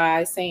anything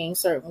by saying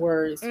certain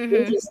words. Mm-hmm.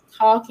 You're just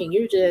talking.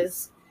 You're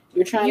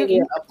trying to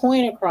get a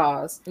point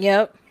across.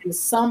 Yep. And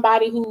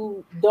somebody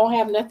who don't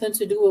have nothing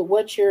to do with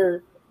what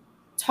you're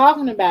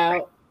talking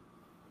about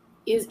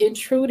is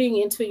intruding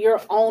into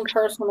your own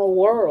personal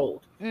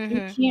world. Mm-hmm.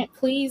 You can't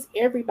please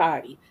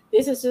everybody.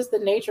 This is just the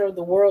nature of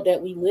the world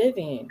that we live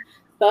in.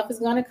 Stuff is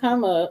going to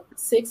come up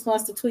 6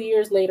 months to 2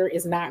 years later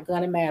is not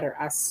going to matter.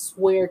 I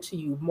swear to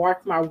you,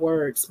 mark my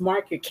words,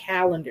 mark your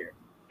calendar.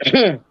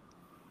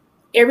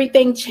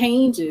 Everything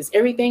changes.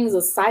 Everything's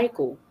a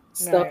cycle.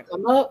 Stuff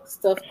come up,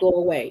 stuff go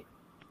away.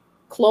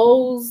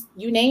 Clothes,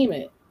 you name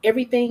it.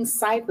 Everything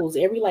cycles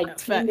every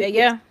 10 to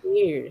 15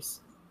 years.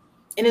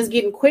 And it's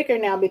getting quicker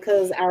now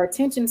because our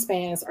attention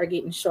spans are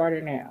getting shorter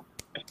now.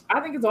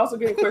 I think it's also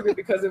getting quicker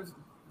because of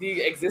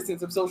the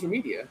existence of social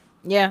media.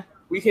 Yeah.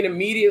 We can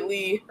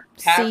immediately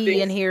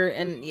see and hear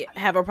and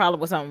have a problem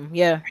with something.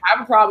 Yeah.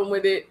 Have a problem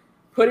with it,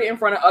 put it in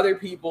front of other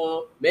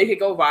people, make it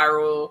go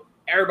viral.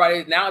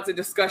 Everybody, now it's a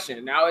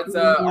discussion. Now it's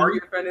are you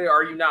offended or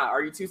are you not?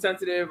 Are you too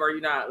sensitive or are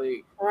you not?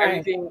 Like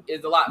everything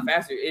is a lot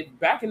faster.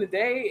 Back in the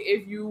day,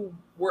 if you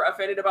were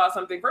offended about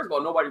something, first of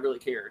all, nobody really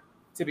cared,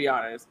 to be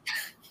honest.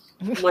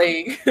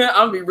 Like, I'm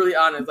gonna be really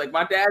honest. Like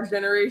my dad's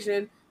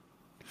generation,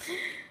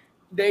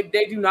 they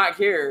do not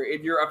care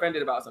if you're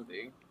offended about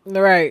something.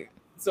 Right.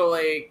 So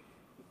like,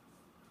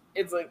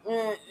 it's like, you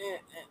know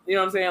what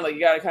I'm saying? Like you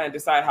got to kind of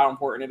decide how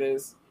important it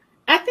is.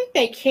 I think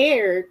they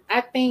cared.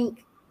 I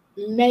think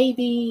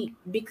maybe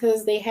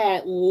because they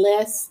had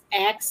less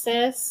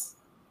access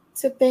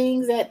to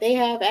things that they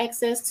have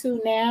access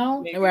to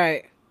now. Maybe.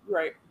 Right.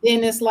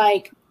 Then it's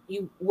like,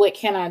 what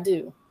can I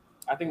do?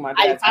 I think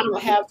I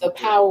don't have the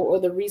power or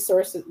the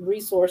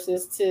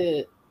resources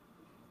to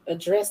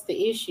address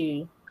the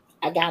issue.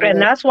 And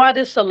that's why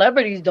the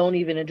celebrities don't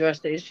even address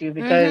the issue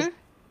because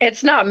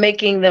it's not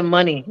making them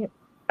money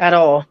at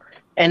all.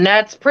 And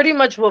that's pretty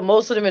much what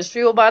most of them is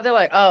fueled by. They're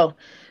like, oh,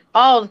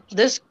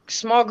 this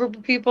small group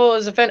of people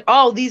is offended.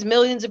 Oh, these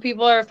millions of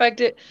people are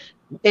affected.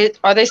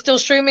 Are they still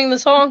streaming the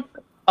song?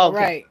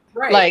 Okay.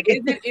 Right. Like,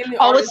 is it in the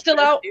it's still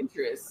out?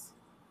 Interest?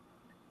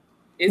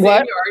 Is it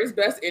in the artist's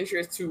best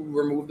interest to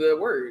remove the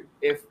word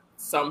if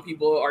some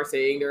people are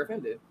saying they're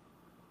offended?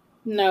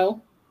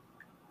 No.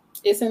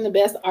 It's in the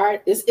best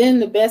art. It's in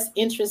the best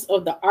interest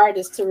of the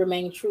artist to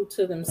remain true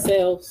to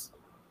themselves,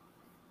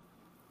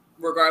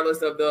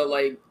 regardless of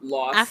the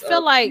loss. I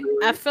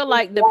feel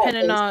like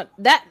depending on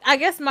that. I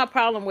guess my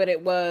problem with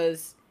it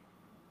was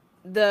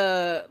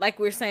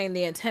we're saying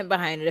the intent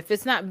behind it. If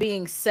it's not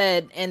being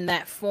said in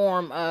that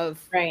form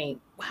of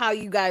how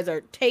you guys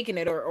are taking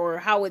it or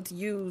how it's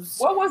used.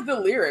 What was the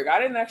lyric? I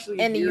didn't actually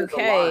in the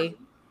UK.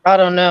 I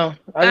don't know.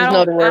 I just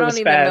know the word was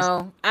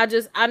spaz. I don't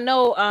even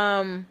know. I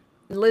know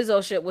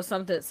Lizzo shit was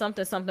something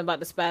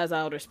about the spazzed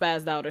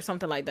out or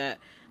something like that.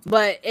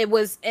 But it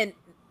was, and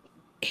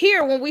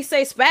here when we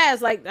say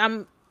spaz, like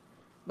I'm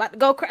about to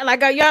go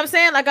like you know what I'm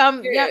saying, like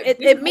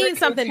it means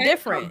something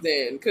different.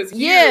 Because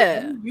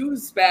you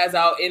use spaz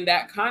out in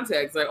that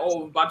context, like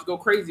about to go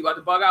crazy, about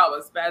to bug out,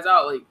 but spaz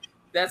out, like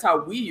that's how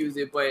we use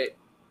it. But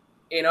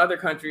in other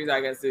countries,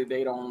 I guess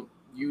they don't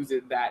use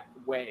it that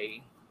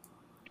way.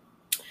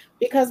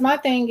 Because my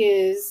thing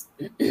is,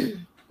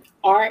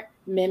 art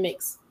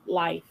mimics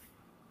life.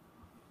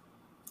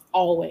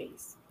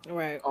 Always.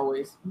 Right.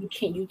 Always. You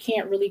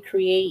can't really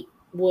create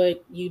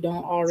what you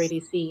don't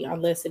already see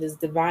unless it is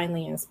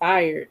divinely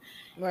inspired.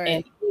 Right.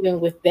 And even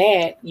with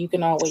that, you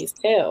can always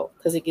tell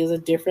because it gives a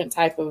different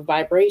type of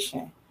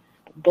vibration.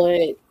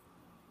 But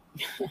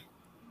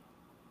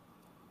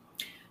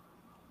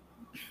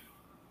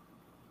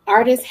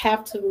artists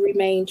have to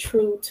remain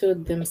true to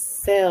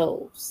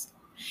themselves.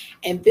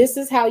 And this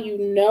is how you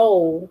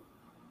know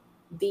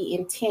the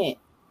intent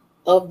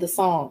of the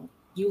song.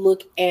 You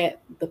look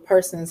at the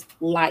person's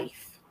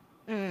life.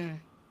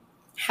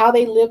 how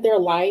they live their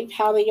life,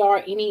 how they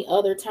are any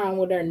other time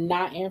when they're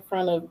not in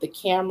front of the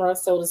camera,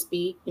 so to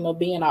speak,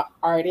 being an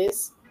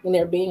artist, when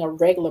they're being a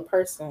regular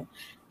person,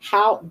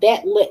 how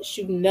that lets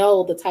you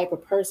know the type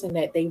of person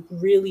that they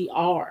really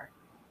are,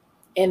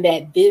 and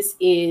that this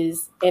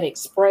is an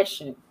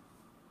expression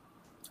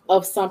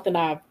of something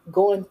I've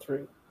gone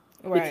through.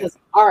 Right. Because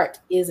art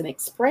is an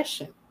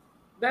expression.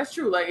 That's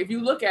true. Like, if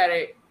you look at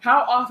it,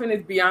 how often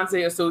is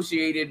Beyonce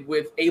associated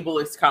with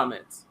ableist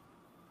comments?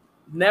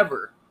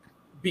 Never.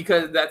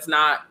 Because that's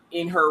not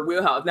in her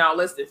wheelhouse. Now,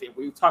 listen, if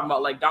we were talking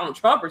about like Donald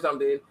Trump or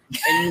something,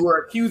 and you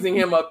were accusing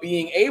him of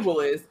being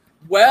ableist,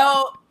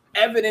 well,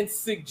 evidence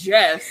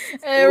suggests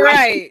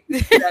right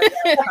that's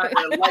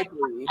kind of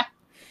likely.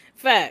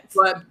 Facts.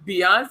 But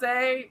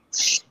Beyonce,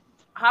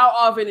 how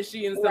often is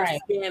she in some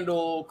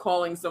scandal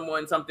calling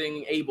someone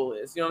something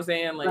ableist? You know what I'm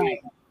saying?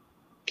 Like,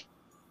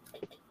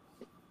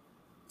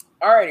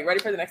 alrighty, ready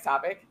for the next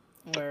topic?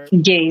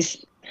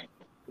 Gays.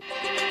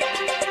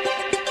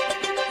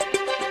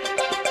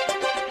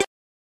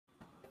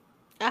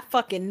 I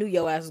fucking knew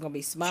your ass was gonna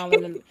be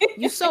smiling.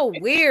 You so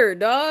weird,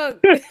 dog.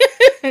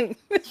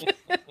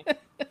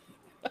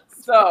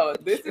 So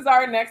this is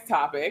our next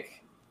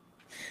topic.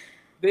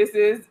 This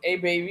is a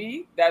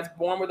baby that's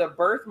born with a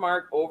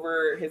birthmark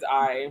over his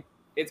eye.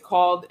 It's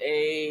called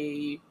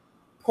a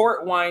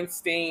port wine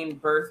stain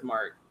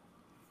birthmark.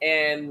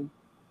 And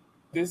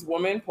this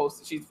woman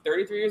posted, she's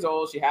 33 years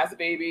old. She has a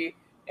baby.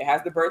 It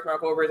has the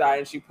birthmark over his eye.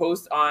 And she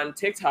posts on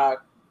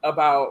TikTok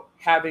about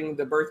having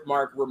the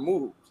birthmark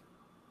removed.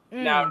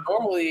 Now,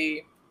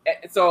 normally,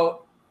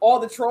 so all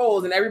the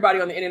trolls and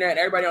everybody on the internet and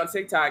everybody on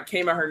TikTok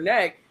came at her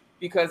neck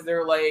because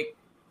they're like,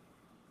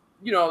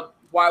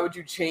 why would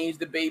you change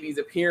the baby's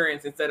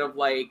appearance instead of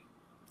like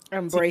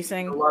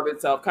embracing love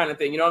itself kind of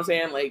thing? You know what I'm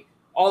saying? Like,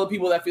 all the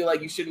people that feel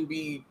like you shouldn't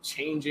be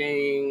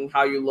changing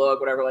how you look,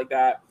 whatever like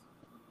that.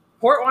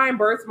 Port wine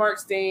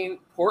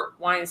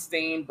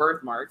stain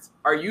birthmarks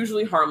are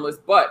usually harmless,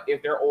 but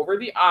if they're over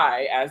the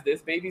eye, as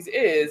this baby's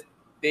is,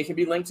 they can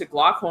be linked to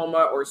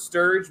glaucoma or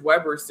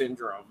Sturge-Weber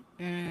syndrome.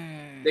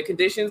 The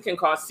conditions can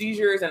cause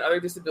seizures and other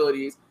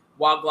disabilities,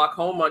 while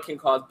glaucoma can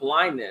cause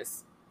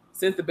blindness.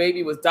 Since the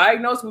baby was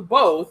diagnosed with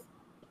both,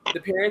 the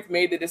parents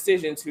made the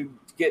decision to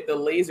get the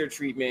laser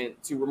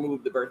treatment to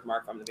remove the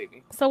birthmark from the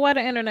baby. So why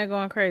the internet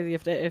going crazy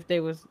if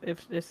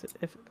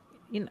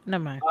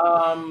never mind.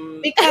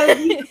 Because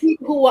these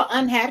people who are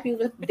unhappy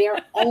with their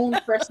own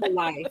personal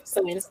life,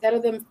 so instead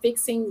of them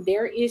fixing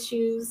their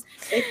issues,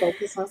 they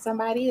focus on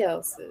somebody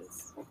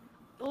else's.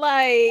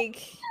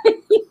 Like,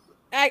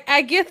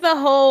 I get the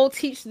whole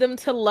teach them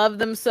to love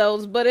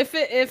themselves, but if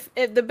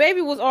the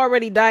baby was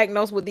already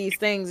diagnosed with these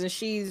things and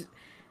she's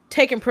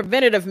taking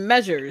preventative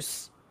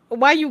measures,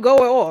 why you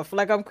going off?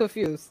 Like, I'm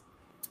confused.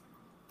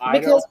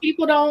 Because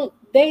people don't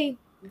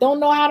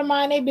know how to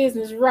mind their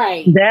business,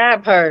 right?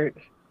 That part.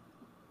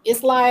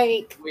 It's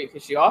like,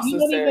 because she also you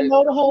don't even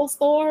know the whole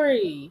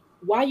story.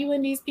 Why you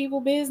in these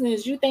people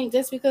business? You think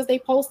just because they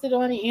posted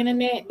on the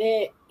internet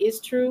that it's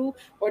true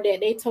or that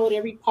they told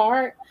every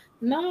part?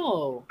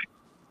 No.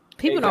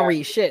 People don't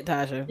read shit,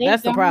 Tasha.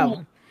 That's the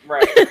problem.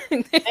 Right.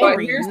 But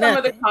here's some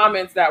of the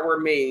comments that were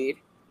made.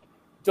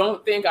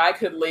 Don't think I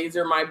could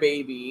laser my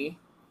baby.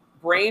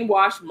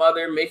 Brainwashed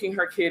mother making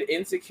her kid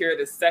insecure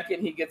the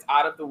second he gets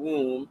out of the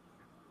womb.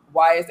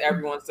 Why is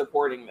everyone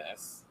supporting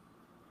this?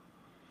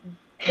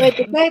 But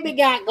the baby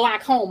got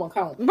glaucoma.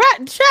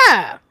 Right,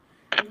 child.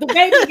 The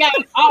baby got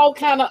all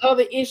kind of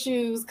other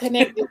issues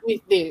connected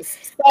with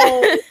this.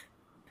 So,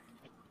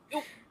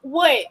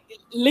 what?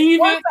 Leave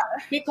it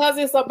because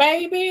it's a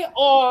baby,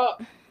 or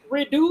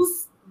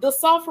reduce the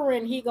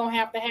suffering he gonna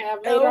have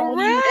later on?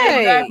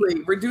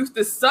 Exactly. Reduce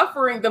the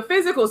suffering, the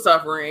physical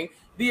suffering,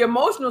 the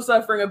emotional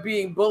suffering of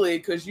being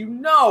bullied, because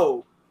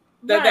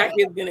that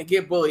kid's gonna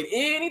get bullied.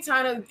 Any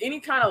kind of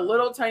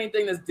little tiny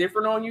thing that's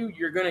different on you,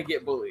 you're gonna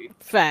get bullied.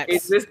 Facts.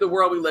 It's just the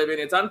world we live in.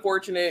 It's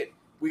unfortunate.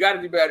 We got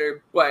to do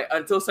better, but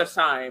until such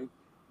time,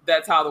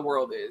 that's how the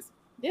world is.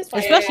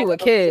 Especially with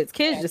kids.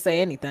 Kids just say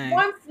anything.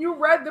 Once you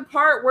read the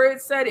part where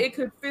it said it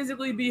could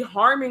physically be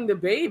harming the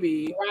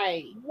baby,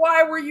 right?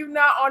 Why were you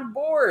not on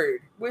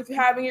board with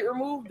having it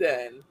removed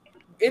then?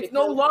 It's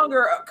no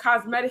longer a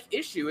cosmetic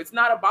issue. It's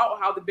not about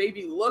how the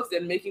baby looks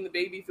and making the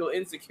baby feel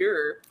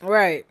insecure.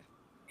 Right.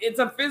 It's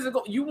a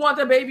physical. You want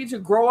the baby to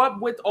grow up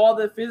with all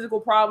the physical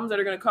problems that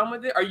are going to come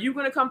with it? Are you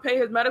going to come pay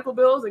his medical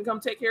bills and come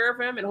take care of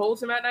him and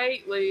hold him at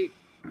night? Like,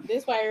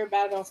 this is why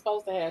everybody don't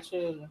supposed to have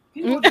children.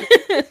 People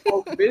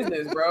just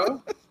business,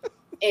 bro.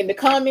 In the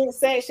comment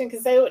section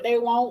can say what they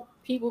want.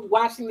 People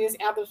watching this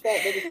after the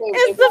fact, they can say what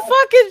it's the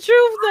fucking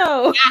truth,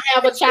 though. I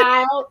have a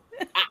child.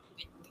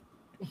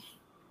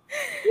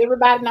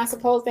 Everybody not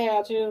supposed to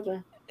have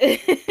children.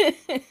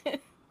 Everybody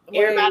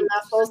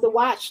not supposed to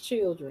watch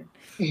children.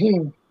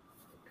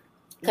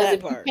 Because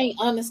if you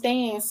can't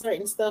understand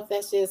certain stuff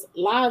that's just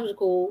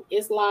logical,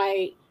 it's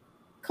like,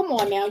 come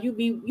on now,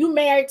 you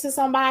married to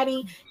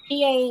somebody,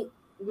 he ain't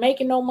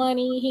making no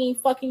money, he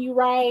ain't fucking you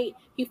right,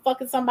 he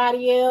fucking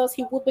somebody else,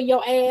 he whooping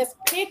your ass.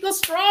 Pick a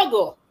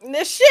struggle.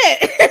 This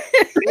shit.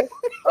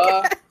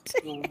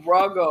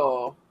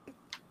 struggle.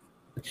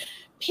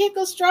 Pick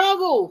a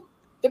struggle.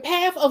 The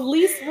path of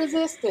least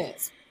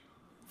resistance.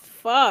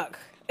 Fuck.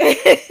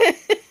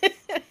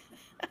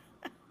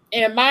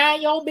 And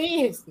mind your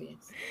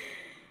business.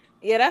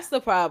 Yeah, that's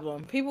the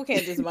problem. People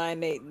can't just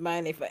mind they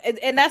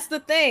and that's the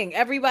thing.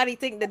 Everybody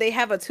think that they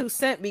have a 2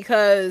 cent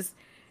because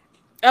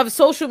of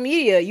social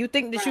media. You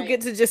think that you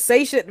get to just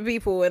say shit to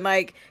people and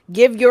like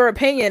give your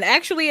opinion.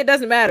 Actually, it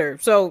doesn't matter.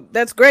 So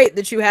that's great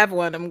that you have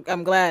one.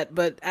 I'm glad,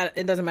 but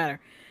it doesn't matter.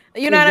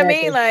 You know what I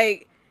mean?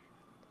 Like,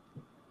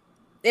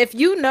 if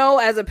you know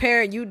as a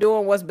parent you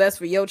doing what's best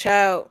for your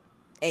child,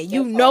 and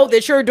you know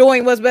that you're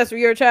doing what's best for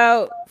your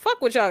child,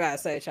 fuck what y'all gotta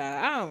say,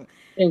 child. I don't.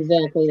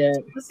 Exactly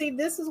that. But see,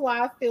 this is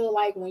why I feel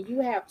like when you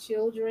have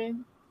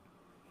children,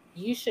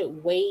 you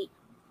should wait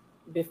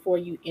before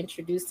you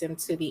introduce them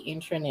to the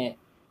internet.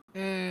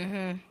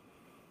 Mm-hmm.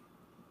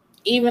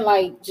 Even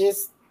like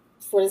just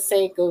for the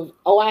sake of,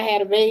 oh, I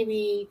had a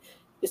baby,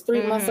 it's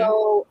 3 months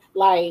old.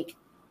 Like,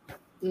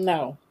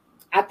 no,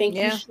 I think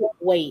you should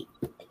wait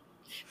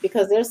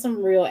because there's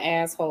some real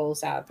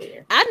assholes out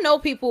there. I know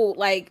people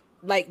like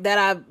that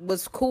I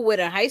was cool with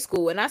in high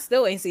school, and I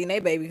still ain't seen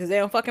their baby because they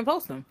don't fucking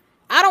post them.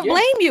 I don't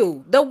blame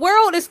you. The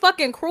world is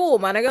fucking cruel,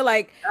 my nigga.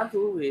 Like,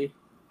 absolutely.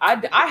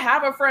 I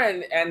have a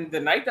friend, and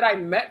the night that I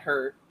met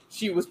her,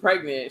 she was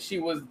pregnant. She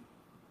was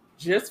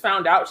just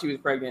found out she was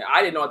pregnant.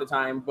 I didn't know at the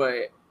time,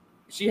 but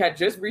she had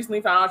just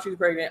recently found out she was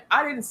pregnant.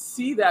 I didn't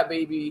see that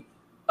baby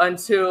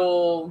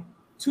until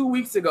 2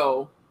 weeks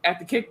ago at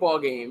the kickball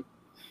game.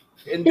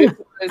 And this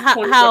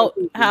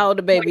how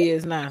the baby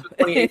is now.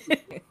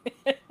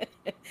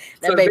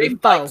 That so baby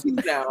foe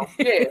now.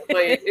 Yeah,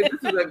 like this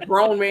is a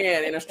grown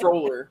man in a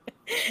stroller.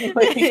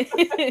 I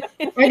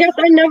guess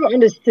I never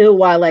understood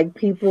why like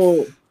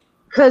people,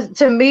 because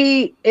to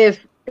me,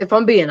 if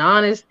I'm being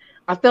honest,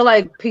 I feel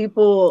like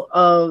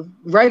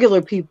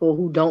regular people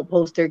who don't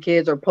post their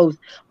kids or post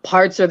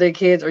parts of their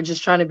kids are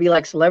just trying to be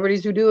like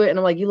celebrities who do it. And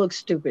I'm like, you look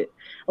stupid.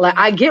 Like,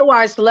 I get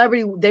why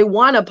they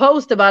want to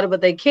post about it,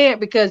 but they can't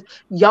because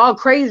y'all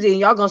crazy and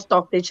y'all gonna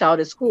stalk their child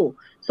at school.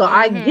 So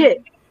I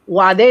get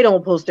why they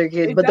don't post their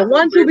kids. But the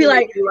ones who be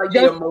like the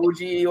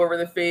emoji over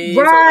the face.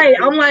 Right.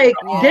 I'm like,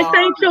 this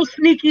ain't your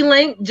sneaky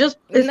link. It's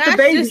the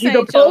baby.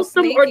 Either post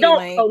them or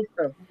don't post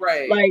them.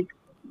 Right. Like,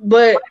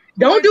 but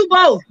don't do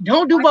both.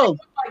 Don't do both.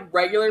 Like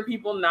regular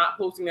people not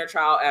posting their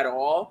child at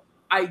all,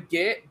 I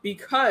get,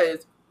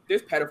 because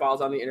there's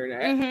pedophiles on the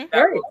internet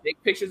that will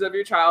take pictures of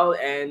your child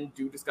and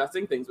do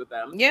disgusting things with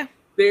them. Yeah.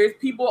 There's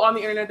people on the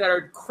internet that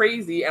are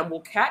crazy and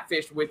will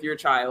catfish with your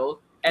child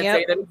and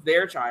say that it's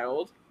their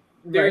child.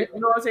 You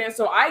know what I'm saying?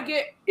 So I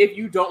get if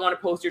you don't want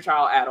to post your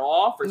child at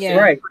all for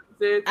safety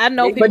purposes. I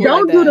know people, but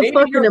don't like do that. the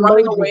fucking you're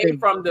running emoji away thing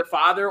from the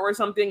father or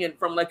something and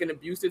from like an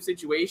abusive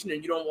situation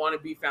and you don't want to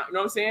be found. You know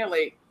what I'm saying?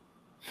 Like,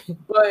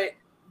 but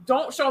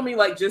don't show me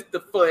like just the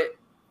foot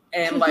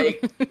and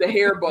like the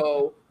hair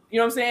bow. You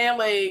know what I'm saying?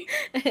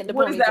 Like,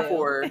 what is that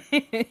for?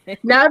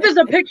 Now, if it's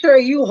a picture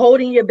of you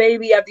holding your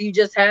baby after you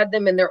just had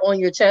them and they're on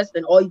your chest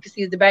and all you can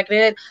see is the back of the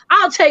head,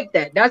 I'll take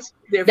that. That's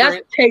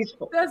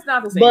tasteful. That's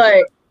not the same.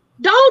 But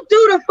don't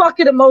do the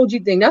fucking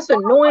emoji thing. That's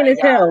annoying as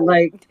hell.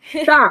 Like,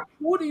 stop.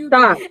 What do you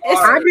stop?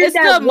 It's the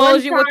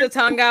emoji with the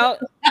tongue out.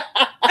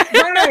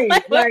 Right,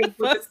 like with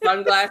the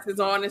sunglasses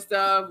on and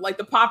stuff. Like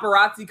the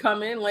paparazzi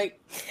come in. Like,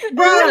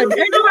 bro, ain't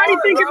nobody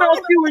think about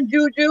you and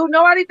Juju.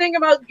 Nobody think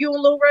about you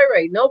and Lil Ray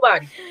Ray.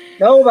 Nobody.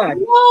 No,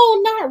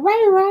 not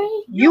Ray Ray.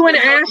 You and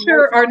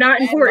Asher are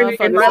not important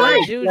in my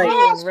life. Juju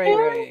and Ray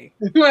Ray.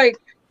 Like,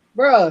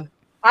 bro,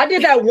 I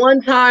did that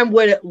one time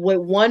with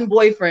one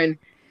boyfriend,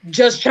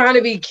 just trying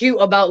to be cute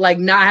about like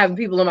not having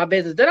people in my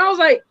business. Then I was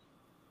like,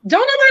 don't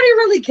nobody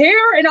really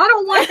care, and I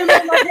don't want them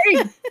on my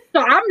page, so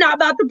I'm not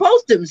about to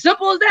post them.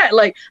 Simple as that.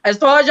 Like, as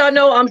far as y'all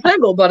know, I'm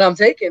single, but I'm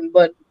taken.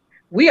 But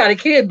we got a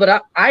kid,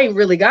 but I ain't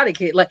really got a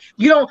kid. Like,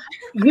 you don't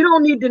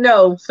need to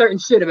know certain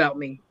shit about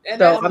me. And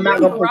so I'm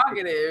not gonna post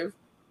it.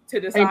 To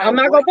decide I'm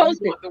not gonna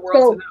post it.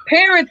 So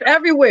parents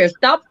everywhere,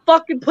 stop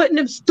fucking putting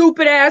them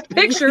stupid ass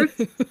pictures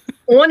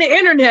on the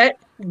internet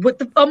with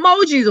the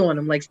emojis on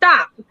them. Like,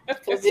 stop.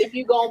 Because if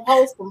you gonna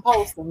post them,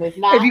 post them. If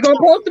not, if you gonna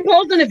post them,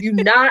 post them. If you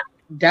not,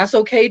 that's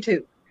okay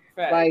too.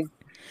 Facts. Like,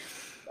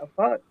 the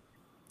fuck.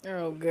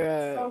 Oh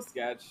god. So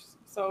sketch.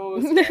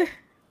 So sketch.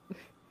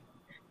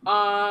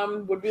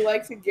 Would we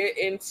like to get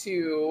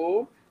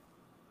into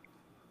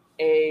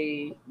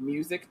a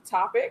music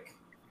topic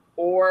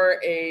or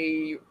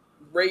a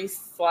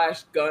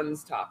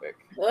race/guns topic?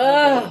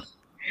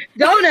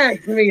 Don't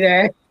ask me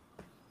that.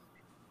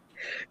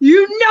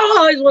 You know I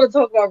always want to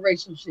talk about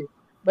racial shit,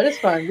 but it's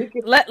fine. We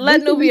can let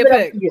Nubia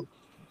pick.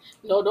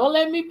 No, don't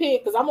let me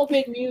pick because I'm gonna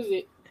pick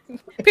music.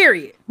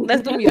 Period.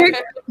 Let's do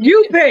music.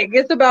 You pick.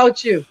 It's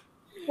about you.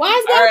 Why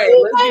is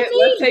that?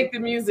 Let's take the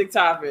music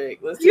topic.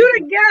 You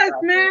the guest,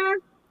 man.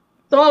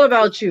 It's all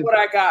about you. What do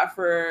I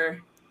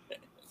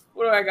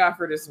got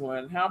for this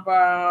one? How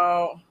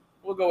about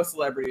we'll go with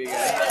celebrity again.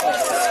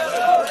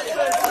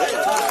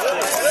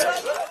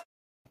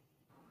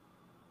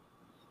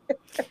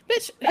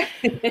 Bitch.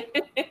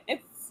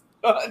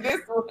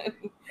 This one.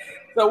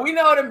 So we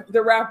know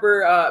the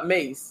rapper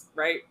Mace,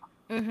 right?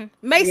 Mm-hmm.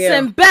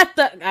 Mason Beth.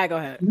 All right, go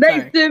ahead.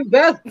 Mason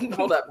Beth.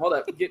 Hold up.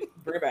 Bring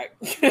it back.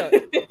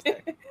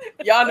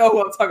 Y'all know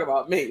who I'm talking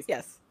about, Mace.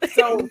 Yes.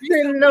 So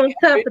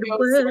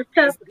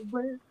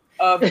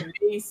of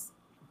Mace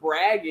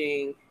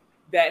bragging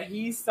that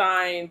he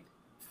signed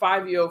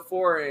Fabio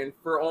Foreign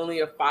for only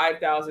a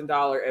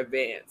 $5,000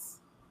 advance.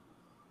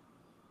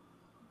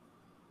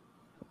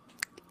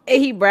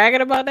 And he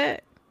bragging about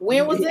that?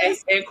 When was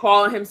this? And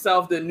calling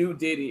himself the new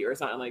Diddy or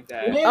something like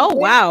that.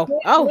 Wow.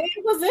 When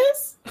was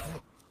this?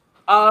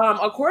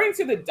 According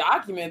to the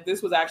document,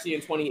 this was actually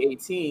in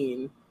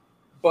 2018,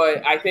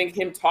 but I think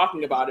him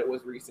talking about it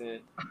was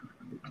recent.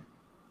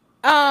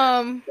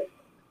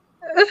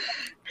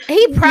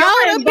 He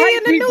proud of being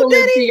the new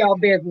Diddy? Y'all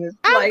business.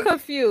 I'm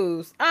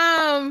confused.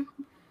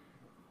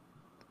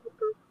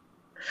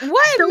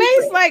 What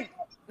Mace like?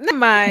 Never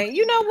mind.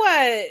 You know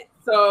what?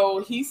 So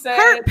he said,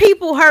 hurt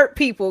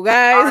people,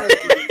 guys.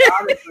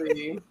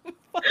 Honestly.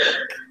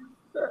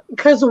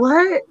 Cause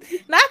what?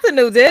 Not the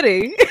new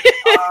Diddy.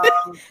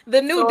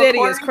 The new Diddy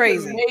is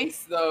crazy.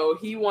 Mace, though,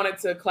 he wanted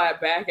to clap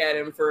back at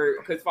him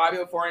because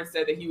Fabio Foreign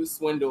said that he was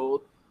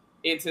swindled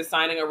into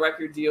signing a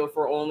record deal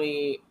for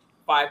only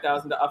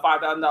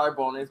 $5,000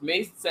 bonus.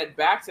 Mace said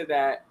back to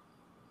that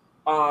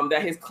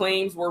that his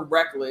claims were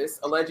reckless,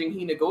 alleging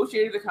he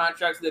negotiated the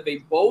contract so that they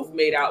both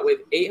made out with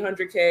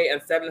 $800K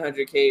and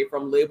 $700K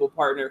from label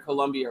partner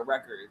Columbia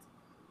Records.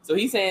 So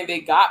he's saying they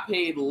got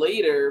paid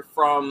later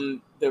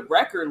from the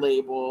record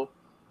label,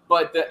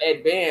 but the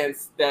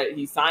advance that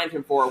he signed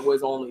him for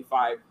was only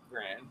 $5,000.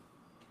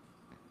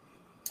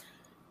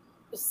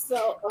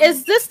 So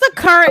is this the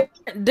current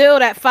deal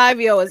that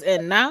Fabio is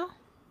in now?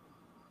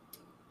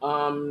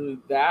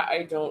 That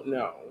I don't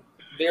know.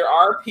 There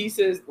are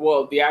pieces.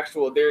 Well,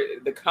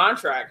 the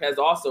contract has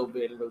also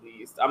been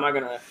released. I'm not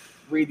gonna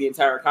read the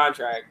entire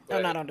contract.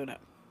 No, don't do that.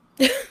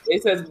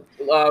 It says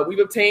we've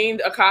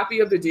obtained a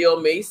copy of the deal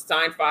Mace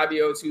signed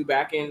Fabio to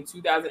back in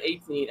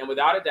 2018, and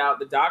without a doubt,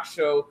 the docs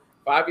show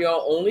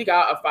Fabio only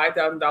got a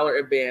 $5,000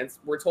 advance.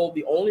 We're told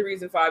the only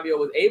reason Fabio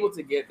was able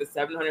to get the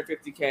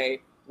 $750K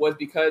was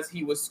because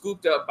he was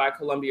scooped up by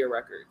Columbia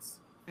Records.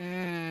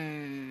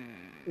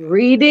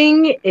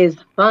 Reading is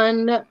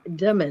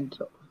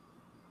fundamental.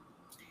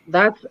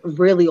 That's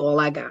really all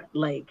I got.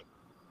 Like,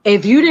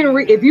 if you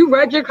didn't if you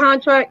read your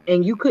contract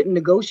and you couldn't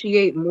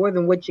negotiate more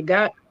than what you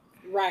got,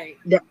 right?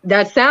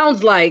 That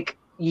sounds like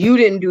you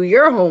didn't do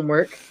your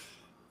homework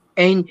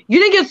and you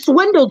didn't get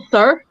swindled,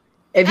 sir.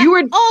 If you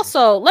were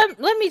also, let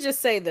me just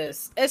say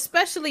this,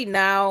 especially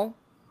now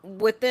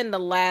within the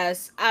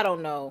last, I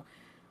don't know,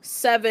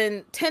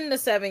 10 to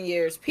 7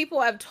 years, people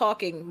are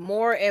talking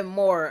more and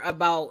more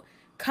about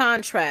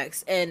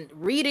contracts and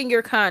reading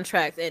your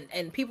contract,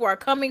 and people are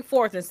coming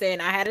forth and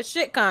saying I had a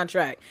shit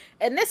contract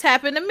and this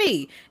happened to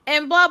me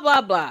and blah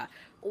blah blah.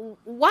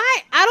 Why?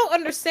 I don't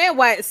understand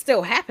why it's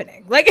still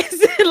happening. Like,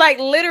 it's like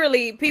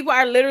literally people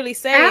are literally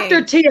saying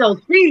after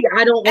TLC,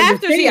 I don't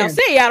understand.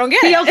 TLC, I don't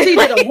get TLC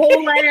it. did a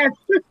whole ass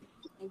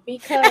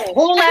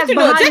because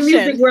behind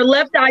music where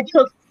Left Eye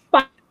took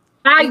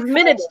 5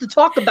 minutes to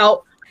talk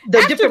about the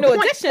after different New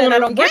Edition. I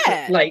don't get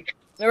it. Like,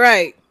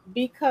 right,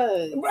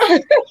 because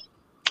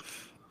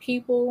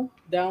people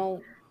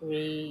don't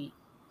read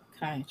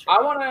contracts.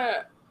 I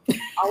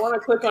wanna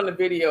click on the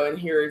video and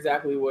hear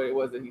exactly what it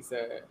was that he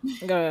said.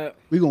 We're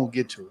gonna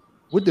get to it.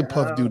 What did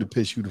Puff do to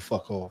piss you the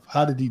fuck off?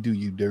 How did he do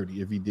you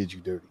dirty if he did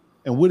you dirty?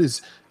 And what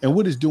is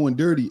doing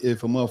dirty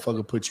if a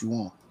motherfucker put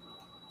you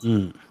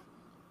on?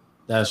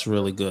 That's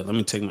really good. Let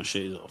me take my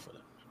shades off of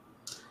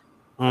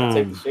that.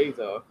 Take the shades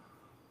off.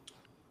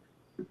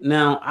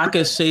 Now I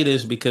could say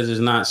this because it's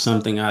not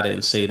something I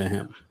didn't say to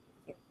him.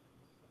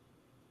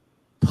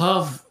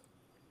 Puff,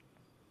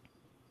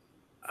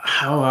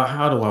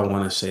 how do I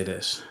want to say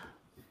this?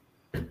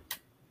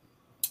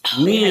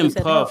 Me and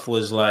Puff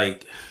was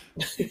like,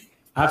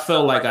 I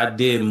felt like I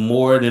did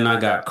more than I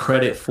got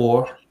credit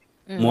for,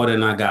 more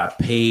than I got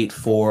paid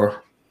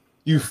for.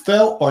 You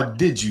felt, or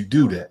did you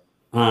do that?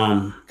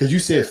 Because you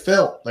said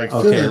felt like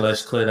okay. Feeling.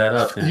 Let's clear that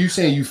up. Then. You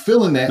saying you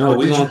feeling that? No,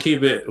 we're gonna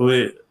keep it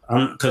with.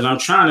 Because I'm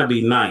trying to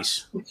be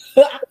nice.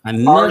 I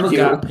never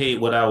got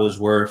paid what I was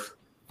worth.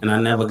 And I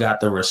never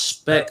got the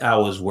respect I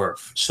was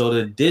worth. So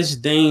the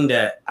disdain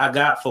that I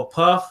got for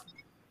Puff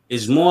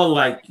is more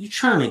like, you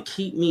trying to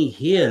keep me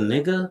here,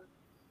 nigga.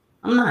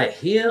 I'm not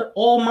here.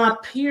 All my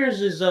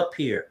peers is up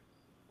here.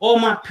 All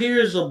my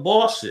peers are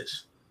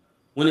bosses.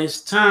 When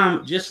it's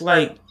time, just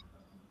like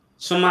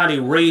somebody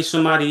raised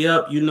somebody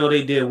up, you know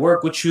they did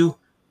work with you.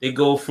 They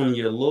go from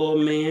your little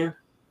man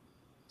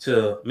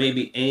to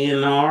maybe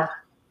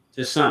A&R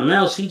to something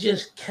else. He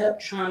just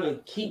kept trying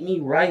to keep me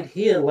right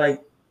here,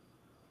 like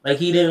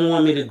he didn't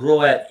want me to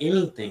grow at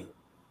anything.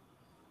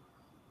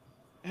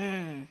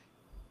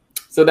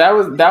 So that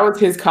was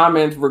his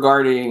comment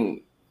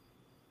regarding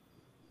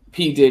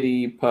P.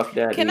 Diddy, Puff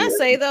Daddy. Can I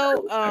say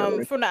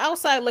though, from the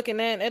outside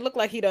looking in, it looked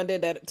like he done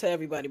did that to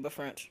everybody but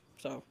French.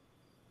 So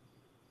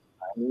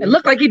it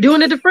looked like he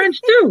doing it to French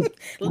too.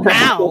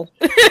 Now.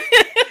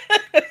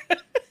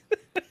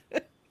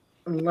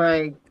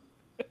 Like,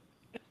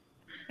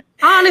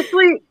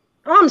 honestly,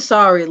 I'm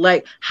sorry.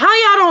 Like, how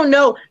y'all don't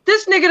know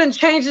this nigga done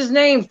changed his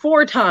name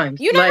 4 times?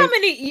 You know how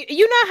many?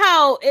 You know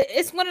how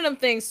it's one of them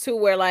things too,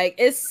 where like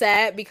it's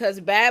sad because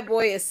Bad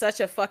Boy is such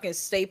a fucking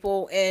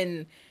staple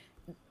in.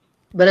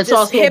 But it's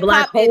also hip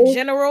hop in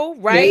general,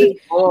 right?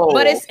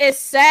 But it's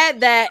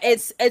sad that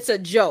it's a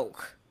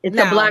joke. It's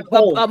a black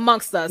hole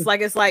amongst us. Like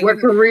it's like where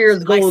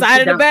careers go. Like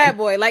side of the Bad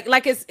Boy. Like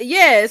it's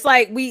it's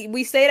like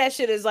we say that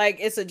shit is like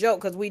it's a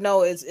joke because we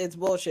know it's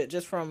bullshit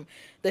just from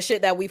the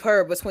shit that we've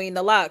heard between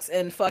the Locks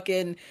and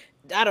fucking.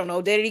 I don't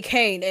know, Danny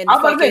Kane and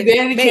fucking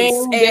Danny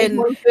Mace Kane,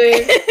 and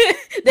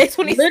Day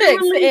 26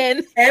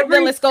 and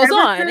the list goes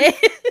on.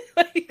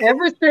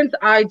 Ever since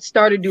I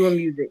started doing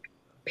music,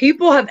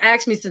 people have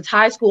asked me since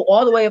high school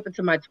all the way up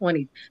into my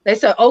 20s. They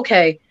said,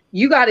 okay,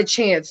 you got a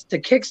chance to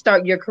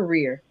kickstart your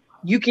career.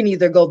 You can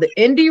either go the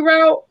indie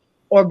route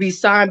or be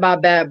signed by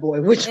Bad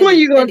Boy. Which one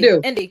you gonna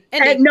do? Indie.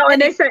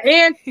 And they said,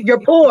 and you're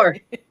poor.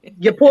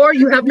 You're poor,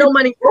 you have no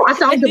money. I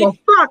said, I don't give a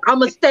fuck. I'm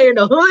gonna stay in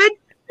the hood,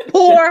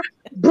 poor,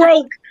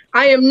 broke.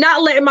 I am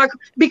not letting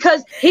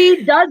because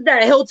he does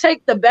that. He'll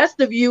take the best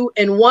of you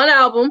in one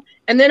album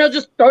and then he'll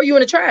just throw you in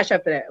the trash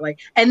after that.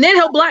 Like, and then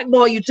he'll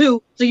blackball you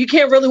too, so you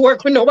can't really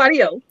work with nobody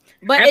else.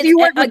 But after you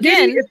work with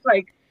Diddy, it's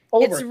like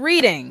over. It's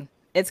reading,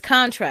 it's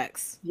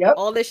contracts. Yep.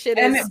 All this shit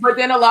But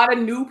then a lot of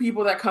new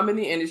people that come in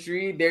the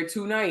industry, they're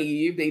too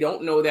naive. They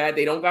don't know that.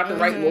 They don't got the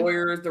right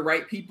lawyers, the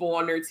right people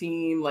on their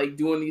team, like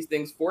doing these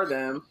things for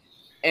them.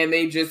 And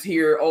they just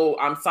hear, oh,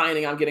 I'm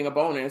signing, I'm getting a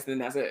bonus,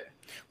 and that's it.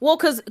 Well,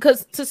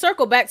 because to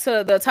circle back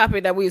to the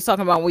topic that we was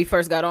talking about when we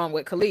first got on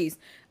with Khalees,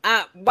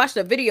 I watched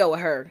a video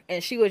with her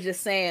and she was just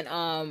saying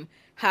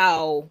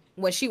how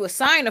when she was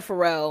signed to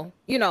Pharrell,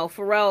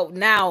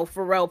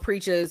 Pharrell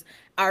preaches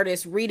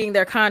artists reading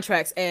their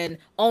contracts and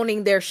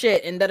owning their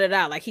shit and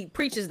da-da-da. Like he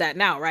preaches that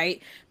now,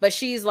 right? But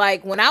she's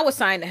like, when I was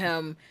signed to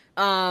him,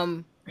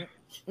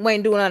 we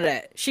ain't doing none of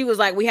that. She was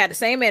like, we had the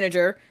same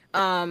manager.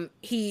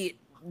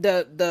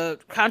 The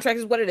contract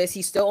is what it is.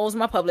 He still owns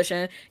my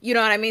publishing. You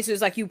know what I mean? So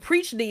it's like you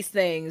preach these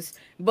things,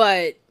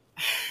 but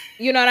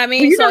you know what I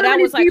mean? You so know that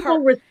was like people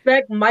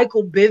respect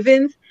Michael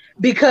Bivins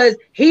because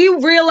he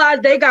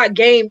realized they got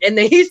gamed and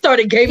then he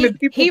started gaming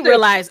people. He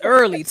realized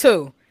early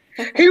too.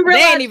 He realized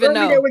they didn't even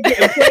know they were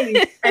getting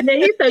played. And then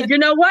he said, you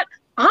know what?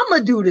 I'm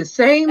gonna do the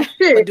same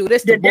shit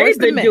that they've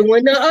been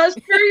doing to us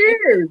for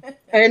years.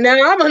 And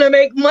now I'm gonna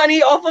make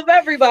money off of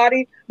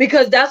everybody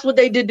because that's what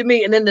they did to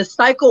me. And then the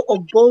cycle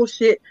of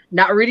bullshit,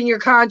 not reading your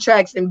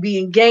contracts and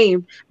being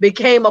gamed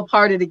became a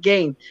part of the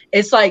game.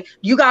 It's like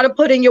you gotta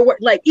put in your work.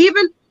 Like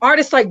even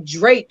artists like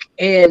Drake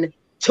and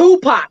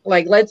Tupac,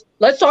 like let's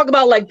talk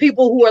about like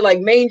people who are like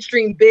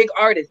mainstream big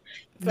artists.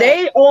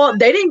 They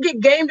didn't get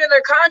gamed in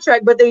their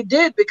contract, but they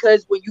did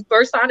because when you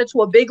first signed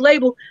into a big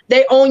label,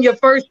 they own your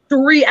first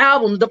 3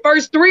 albums. The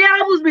first 3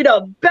 albums be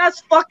the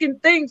best fucking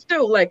things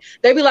too. Like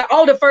they be like,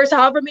 oh, the first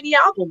however many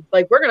albums,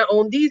 like we're gonna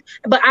own these.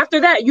 But after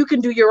that, you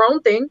can do your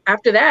own thing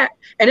after that.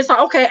 And it's like,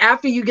 okay,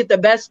 after you get the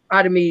best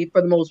out of me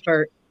for the most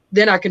part,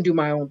 then I can do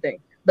my own thing.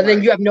 But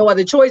then you have no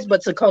other choice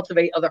but to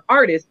cultivate other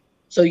artists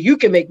so you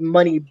can make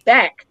money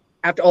back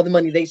after all the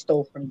money they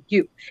stole from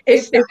you.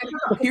 It's a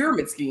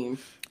pyramid scheme.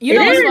 You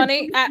know what's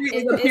funny?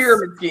 It's a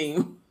pyramid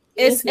scheme.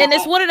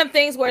 It's one of them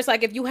things where it's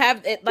like if you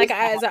have it, like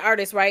as an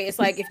artist, right? It's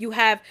like if you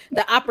have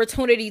the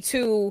opportunity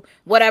to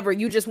whatever,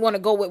 you just want to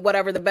go with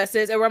whatever the best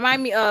is. It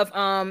remind me of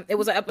it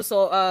was an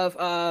episode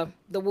of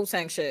the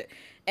Wu-Tang shit,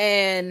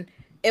 and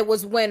it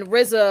was when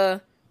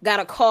RZA got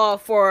a call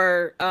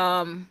for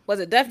was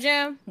it Def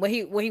Jam when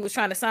he was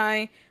trying to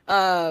sign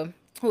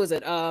who is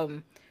it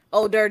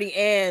Old Dirty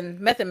and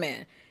Method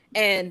Man.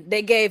 And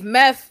they gave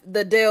Meth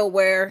the deal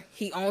where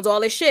he owns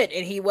all his shit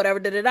and he whatever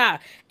da-da-da.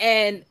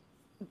 And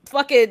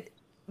fucking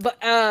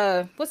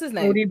what's his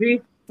name?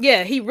 ODB?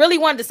 Yeah, he really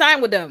wanted to sign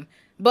with them.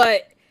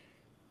 But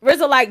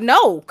RZA like,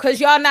 no,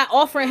 because y'all not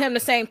offering him the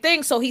same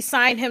thing. So he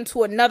signed him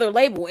to another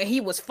label and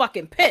he was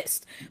fucking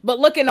pissed. But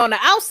looking on the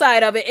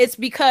outside of it, it's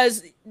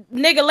because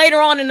nigga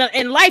later on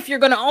in life you're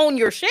gonna own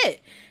your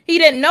shit. He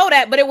didn't know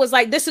that, but it was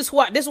like this is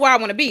where I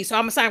want to be, so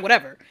I'm gonna sign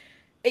whatever.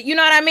 You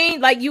know what I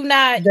mean? Like you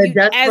not you,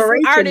 as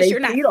an artist, you're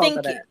not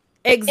thinking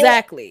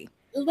exactly.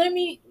 Let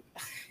me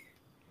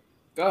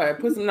go ahead,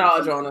 put some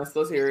knowledge on us.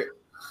 Let's hear it,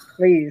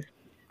 please.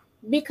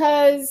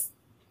 Because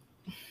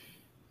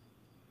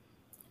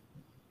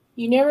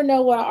you never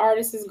know what an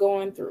artist is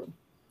going through.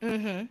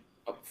 Mm-hmm.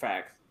 Oh,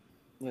 facts.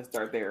 Let's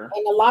start there.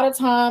 And a lot of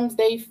times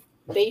they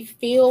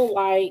feel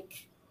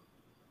like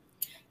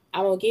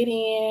I'm gonna get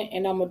in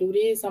and I'm gonna do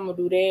this, I'm gonna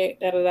do that,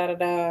 da da da da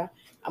da.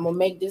 I'm gonna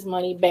make this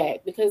money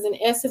back because in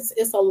essence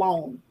it's a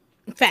loan.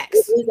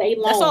 Facts. It is a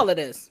loan. That's all it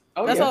is.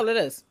 Oh, That's all it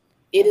is.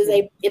 It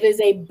is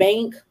a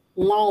bank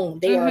loan.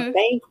 They are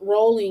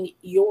bankrolling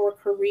your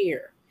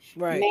career.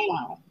 Right.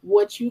 Now,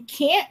 what you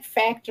can't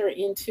factor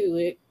into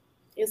it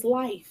is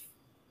life.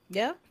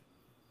 Yeah.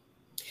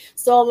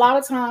 So a lot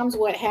of times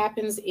what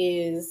happens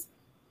is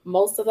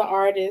most of the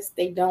artists,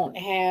 they don't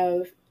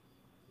have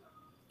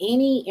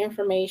any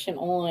information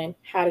on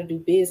how to do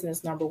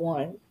business, number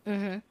one.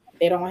 Mm-hmm.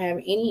 They don't have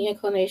any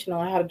inclination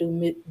on how to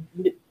do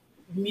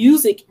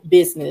music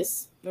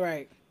business.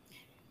 Right.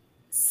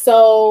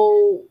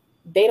 So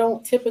they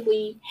don't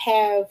typically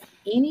have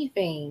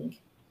anything.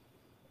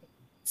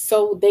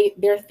 So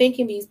they're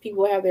thinking these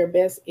people have their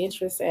best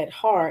interests at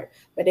heart,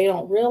 but they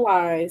don't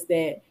realize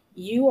that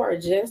you are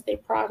just a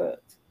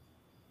product.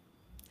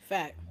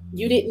 Fact.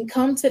 You didn't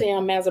come to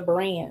them as a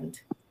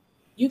brand.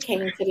 You came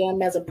to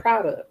them as a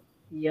product.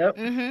 Yep.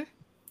 Mm-hmm.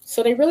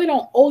 So they really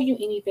don't owe you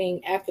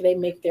anything after they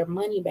make their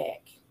money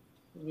back.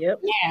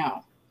 Yep.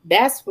 Now,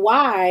 that's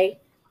why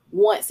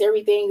once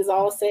everything is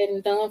all said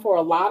and done for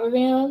a lot of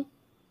them,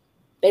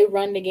 they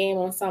run the game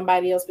on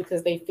somebody else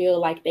because they feel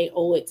like they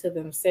owe it to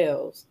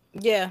themselves.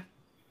 Yeah.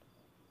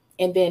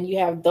 And then you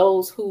have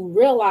those who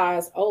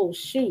realize, oh,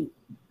 shoot,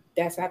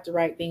 that's not the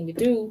right thing to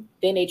do.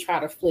 Then they try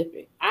to flip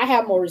it. I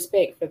have more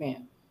respect for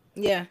them.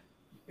 Yeah.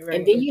 Right.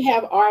 And then you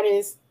have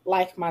artists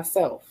like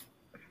myself.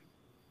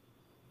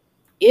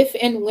 If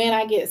and when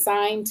I get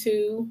signed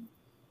to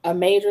a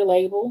major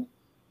label,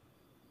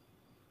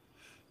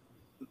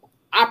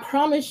 I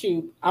promise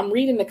you, I'm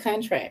reading the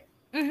contract.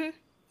 Mm-hmm.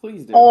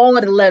 Please do. All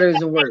of the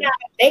letters of work.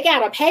 They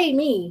gotta pay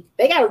me.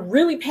 They gotta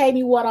really pay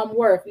me what I'm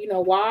worth. You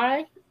know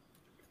why?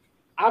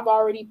 I've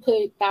already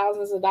put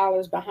thousands of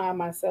dollars behind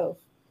myself.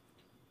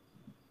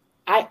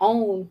 I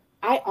own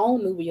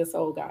Nubia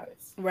Soul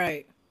Goddess.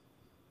 Right.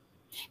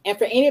 And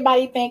for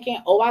anybody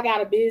thinking, oh, I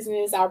got a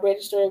business, I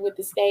registered with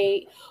the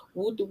state,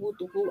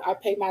 I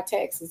pay my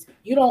taxes.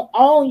 You don't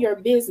own your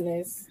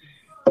business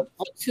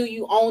until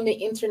you own the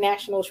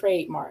international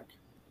trademark.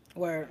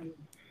 Where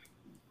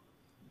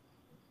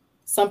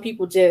some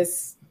people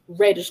just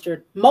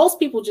registered. Most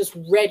people just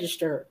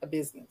register a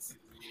business.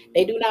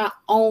 They do not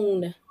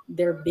own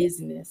their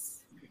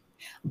business.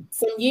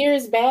 Some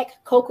years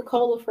back,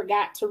 Coca-Cola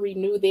forgot to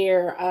renew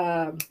their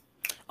I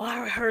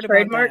heard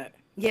trademark. About that.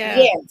 Yeah.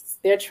 Yes,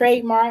 their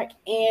trademark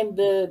and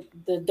the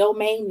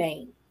domain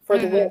name for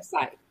the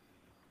website.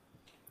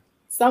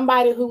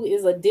 Somebody who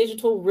is a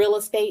digital real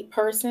estate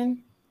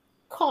person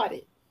caught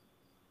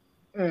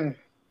it.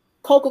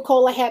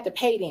 Coca-Cola had to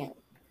pay them.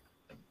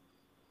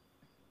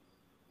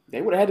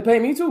 They would have had to pay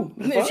me too.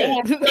 They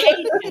had to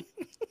pay them.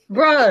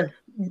 Bruh,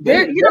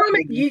 you know how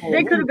many,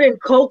 they could have been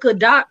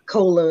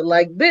Coca.Cola.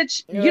 Like,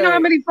 bitch, you know how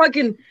many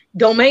fucking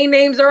domain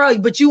names there are?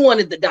 But you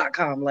wanted the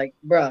 .com. Like,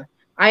 bruh,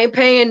 I ain't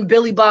paying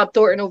Billy Bob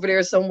Thornton over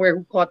there somewhere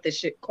who caught this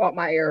shit, caught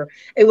my error.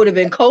 It would have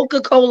been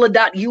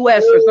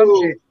Coca-Cola.us or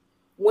some shit.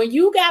 When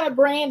you got a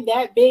brand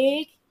that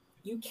big,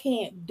 you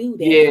can't do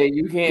that. Yeah,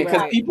 you can't.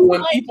 Because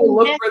when people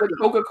look for the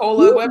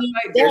Coca-Cola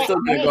website, they're still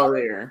going to go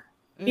there.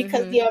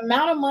 Because the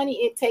amount of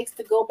money it takes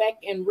to go back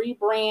and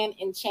rebrand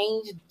and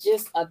change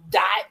just a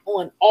dot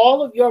on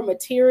all of your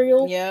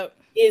material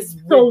is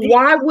ridiculous. So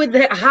why would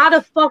that? How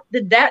the fuck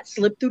did that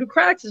slip through the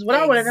cracks? Is what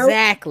I want to know.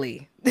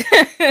 Exactly.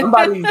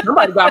 somebody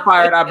got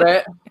fired, I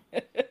bet.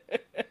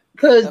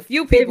 Because if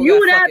you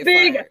that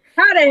big,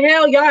 how the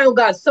hell y'all don't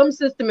got some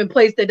system in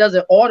place that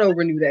doesn't auto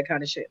renew that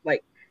kind of shit?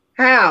 Like,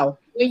 how?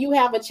 When you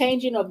have a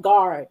changing of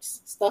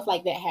guards, stuff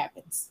like that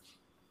happens.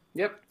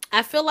 Yep.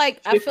 I feel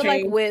like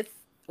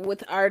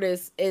with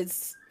artists,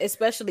 it's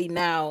especially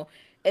now,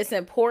 it's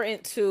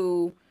important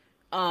to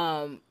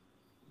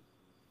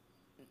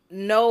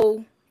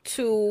know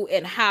to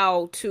and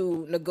how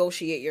to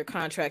negotiate your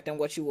contract and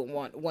what you would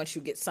want once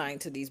you get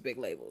signed to these big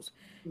labels.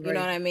 Right. You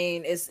know what I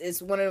mean?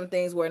 It's one of the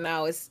things where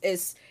now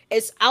it's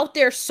out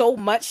there so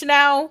much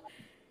now.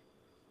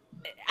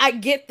 I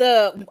get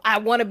I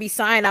want to be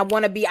signed.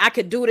 I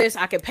could do this.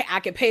 I could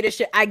pay this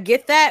shit. I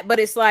get that, but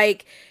it's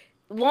like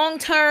long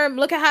term,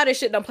 look at how this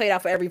shit done played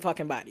out for every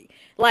fucking body.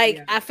 Like,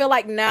 I feel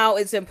like now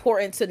it's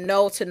important to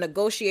know to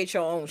negotiate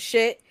your own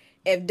shit.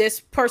 If this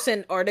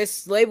person or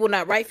this label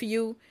not right for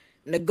you,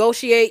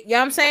 negotiate. You know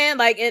what I'm saying?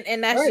 Like,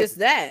 and that's just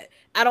that.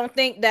 I don't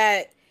think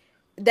that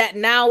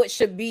now it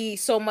should be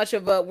so much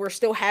of we're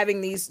still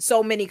having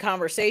so many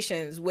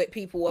conversations with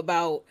people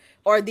about,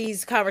 or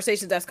these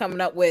conversations that's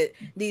coming up with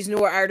these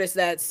newer artists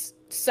that's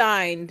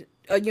signed,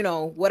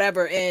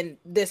 whatever, and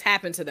this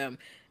happened to them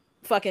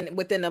fucking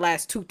within the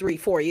last 2, 3,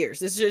 4 years.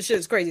 This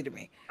is crazy to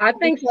me. I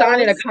think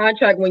signing a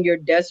contract when you're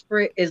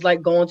desperate is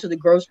like going to the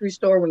grocery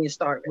store when you're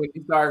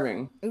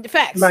starving.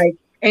 Facts. Like,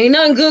 ain't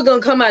nothing good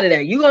gonna come out of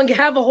that. You're gonna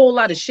have a whole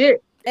lot of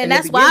shit. And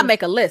that's why I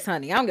make a list,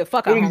 honey. I don't give a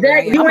fuck.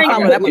 Exactly. You're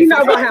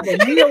not gonna have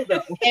a meal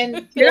though.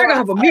 And you're not gonna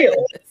have a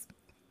meal.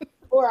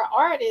 For an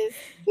artist,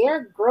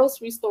 their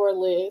grocery store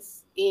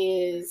list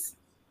is,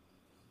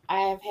 I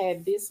have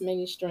had this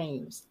many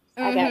streams.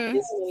 I got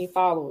this many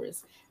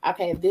followers. I've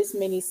had this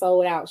many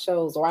sold out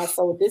shows, or I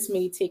sold this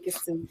many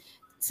tickets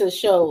to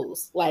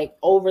shows, like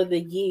over the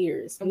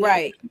years.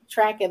 Right. Keep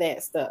track of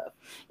that stuff.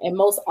 And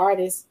most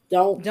artists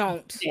don't do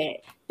that.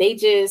 They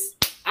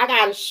just, I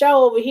got a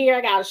show over here.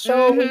 I got a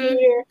show over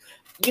here.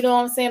 You know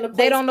what I'm saying?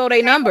 They don't know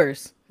their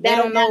numbers. They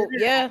don't know.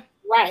 Yeah.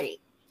 Right.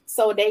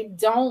 So they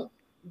don't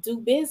do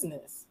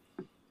business.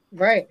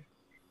 Right.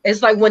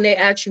 It's like when they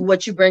ask you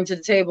what you bring to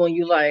the table and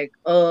you like,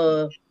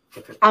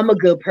 I'm a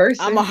good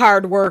person. I'm a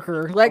hard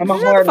worker. Like, I'm a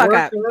hard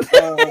worker.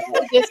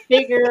 Just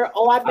figure,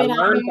 I've been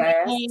out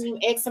here playing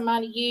X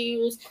amount of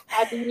years.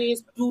 I do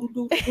this,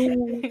 do.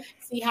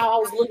 See how I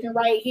was looking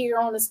right here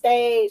on the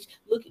stage.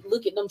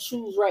 Look at them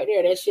shoes right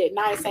there. That shit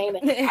nice, ain't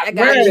it? I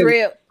got a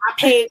drip. I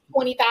paid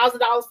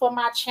 $20,000 for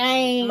my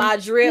chain. My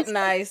drip,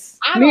 nice.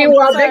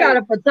 Meanwhile, they got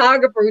a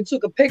photographer who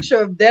took a picture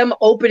of them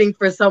opening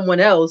for someone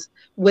else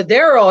with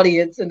their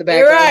audience in the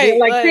background. Right,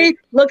 like, see,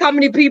 look how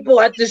many people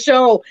at the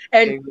show,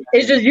 and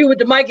it's just you with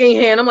the mic in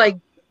your hand. I'm like,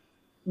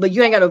 but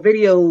you ain't got no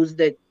videos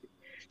that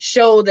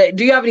show that.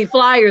 Do you have any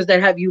flyers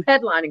that have you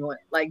headlining on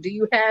it? Like, do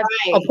you have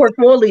a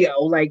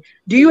portfolio? Like,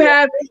 do you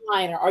have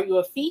headliner? Are you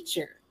a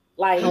feature?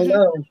 Like,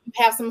 hello, you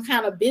have some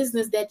kind of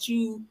business that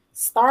you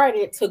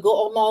started to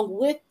go along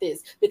with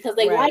this, because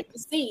they like to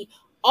see,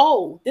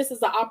 this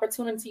is an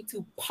opportunity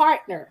to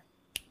partner.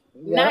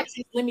 Not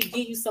just let me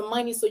give you some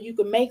money so you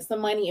can make some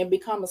money and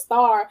become a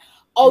star.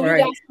 You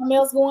got something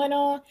else going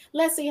on?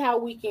 Let's see how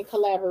we can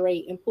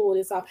collaborate and pull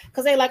this off.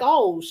 Because they like,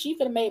 she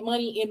finna make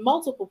money in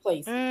multiple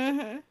places.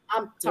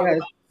 I'm talking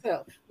about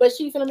myself, but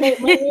she finna make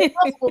money in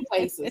multiple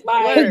places.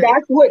 Like,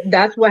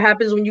 that's what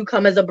happens when you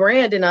come as a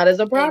brand and not as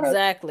a product.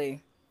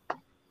 Exactly.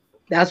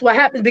 That's what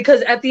happens,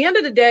 because at the end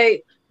of the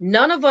day,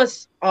 none of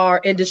us are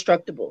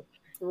indestructible.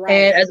 Right.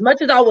 And as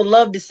much as I would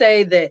love to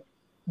say that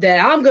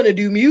I'm gonna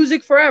do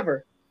music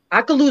forever,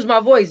 I could lose my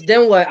voice.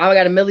 Then what? I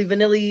got to Milli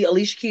Vanilli,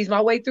 Alicia Keys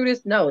my way through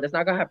this? No, that's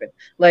not gonna happen.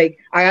 Like,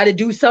 I got to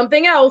do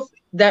something else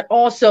that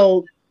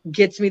also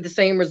gets me the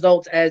same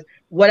results as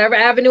whatever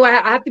avenue I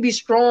have to be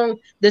strong.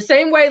 The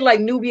same way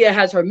like Nubia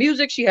has her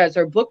music, she has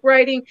her book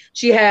writing,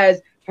 she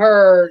has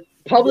her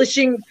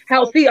publishing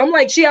house. See, I'm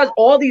like, she has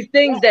all these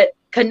things that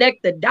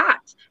connect the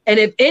dots. And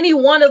if any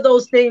one of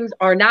those things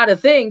are not a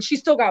thing, she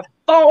still got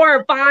 4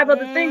 or 5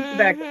 other things to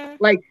back up.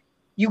 Like,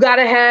 you got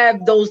to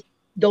have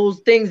those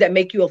things that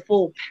make you a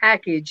full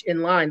package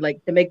in line,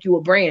 like to make you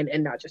a brand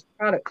and not just a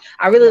product.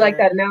 I really like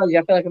that analogy.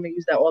 I feel like I'm gonna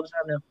use that all the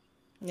time now.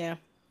 Yeah.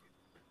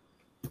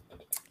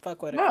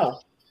 Fuck with it. Oh,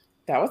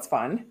 that was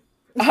fun.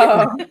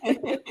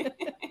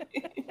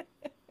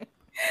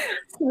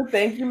 So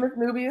thank you, Miss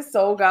Nubia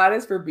Soul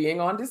Goddess, for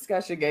being on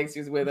Discussion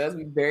Gangsters with us.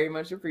 We very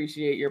much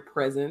appreciate your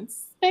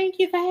presence. Thank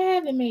you for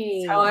having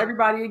me. Tell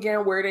everybody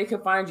again where they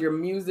can find your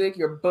music,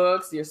 your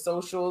books, your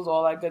socials,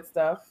 all that good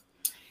stuff.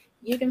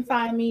 You can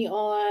find me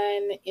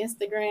on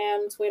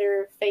Instagram,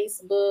 Twitter,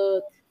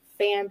 Facebook,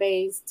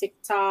 Fanbase,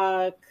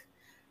 TikTok.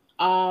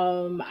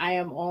 I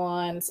am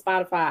on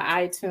Spotify,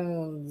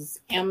 iTunes,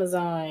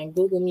 Amazon,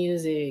 Google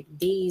Music,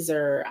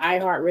 Deezer,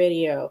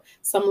 iHeartRadio,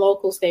 some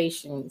local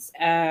stations.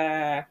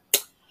 My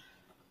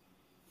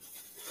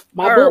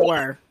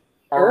book.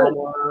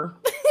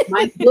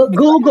 My book.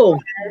 Google.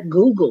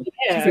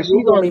 Yeah,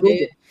 Google.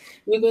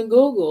 You can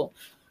Google.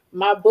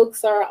 My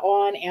books are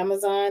on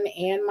Amazon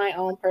and my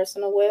own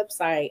personal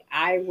website.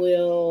 I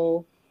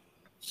will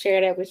share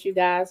that with you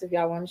guys if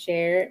y'all want to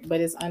share it, but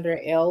it's under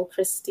L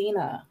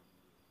Christina.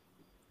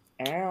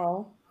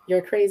 Ow.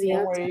 You're crazy.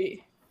 Can't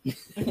wait.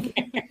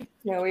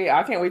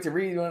 I can't wait to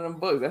read one of them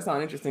books. That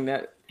sounds interesting.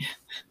 That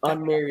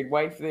unmarried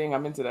wife thing.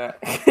 I'm into that.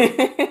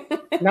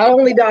 Not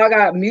only do I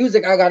got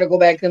music I got to go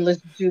back and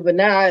listen to, but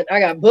now I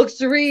got books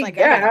to read. Like,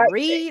 I gotta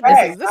read.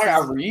 I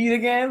gotta read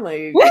again.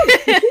 Like,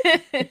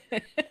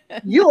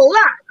 you a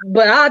lot,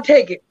 but I'll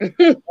take it.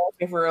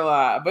 Asking for a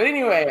lot. But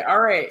anyway,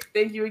 all right.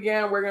 Thank you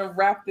again. We're gonna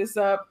wrap this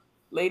up.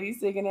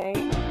 Ladies, say good night.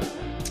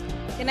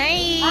 Good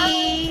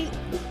night.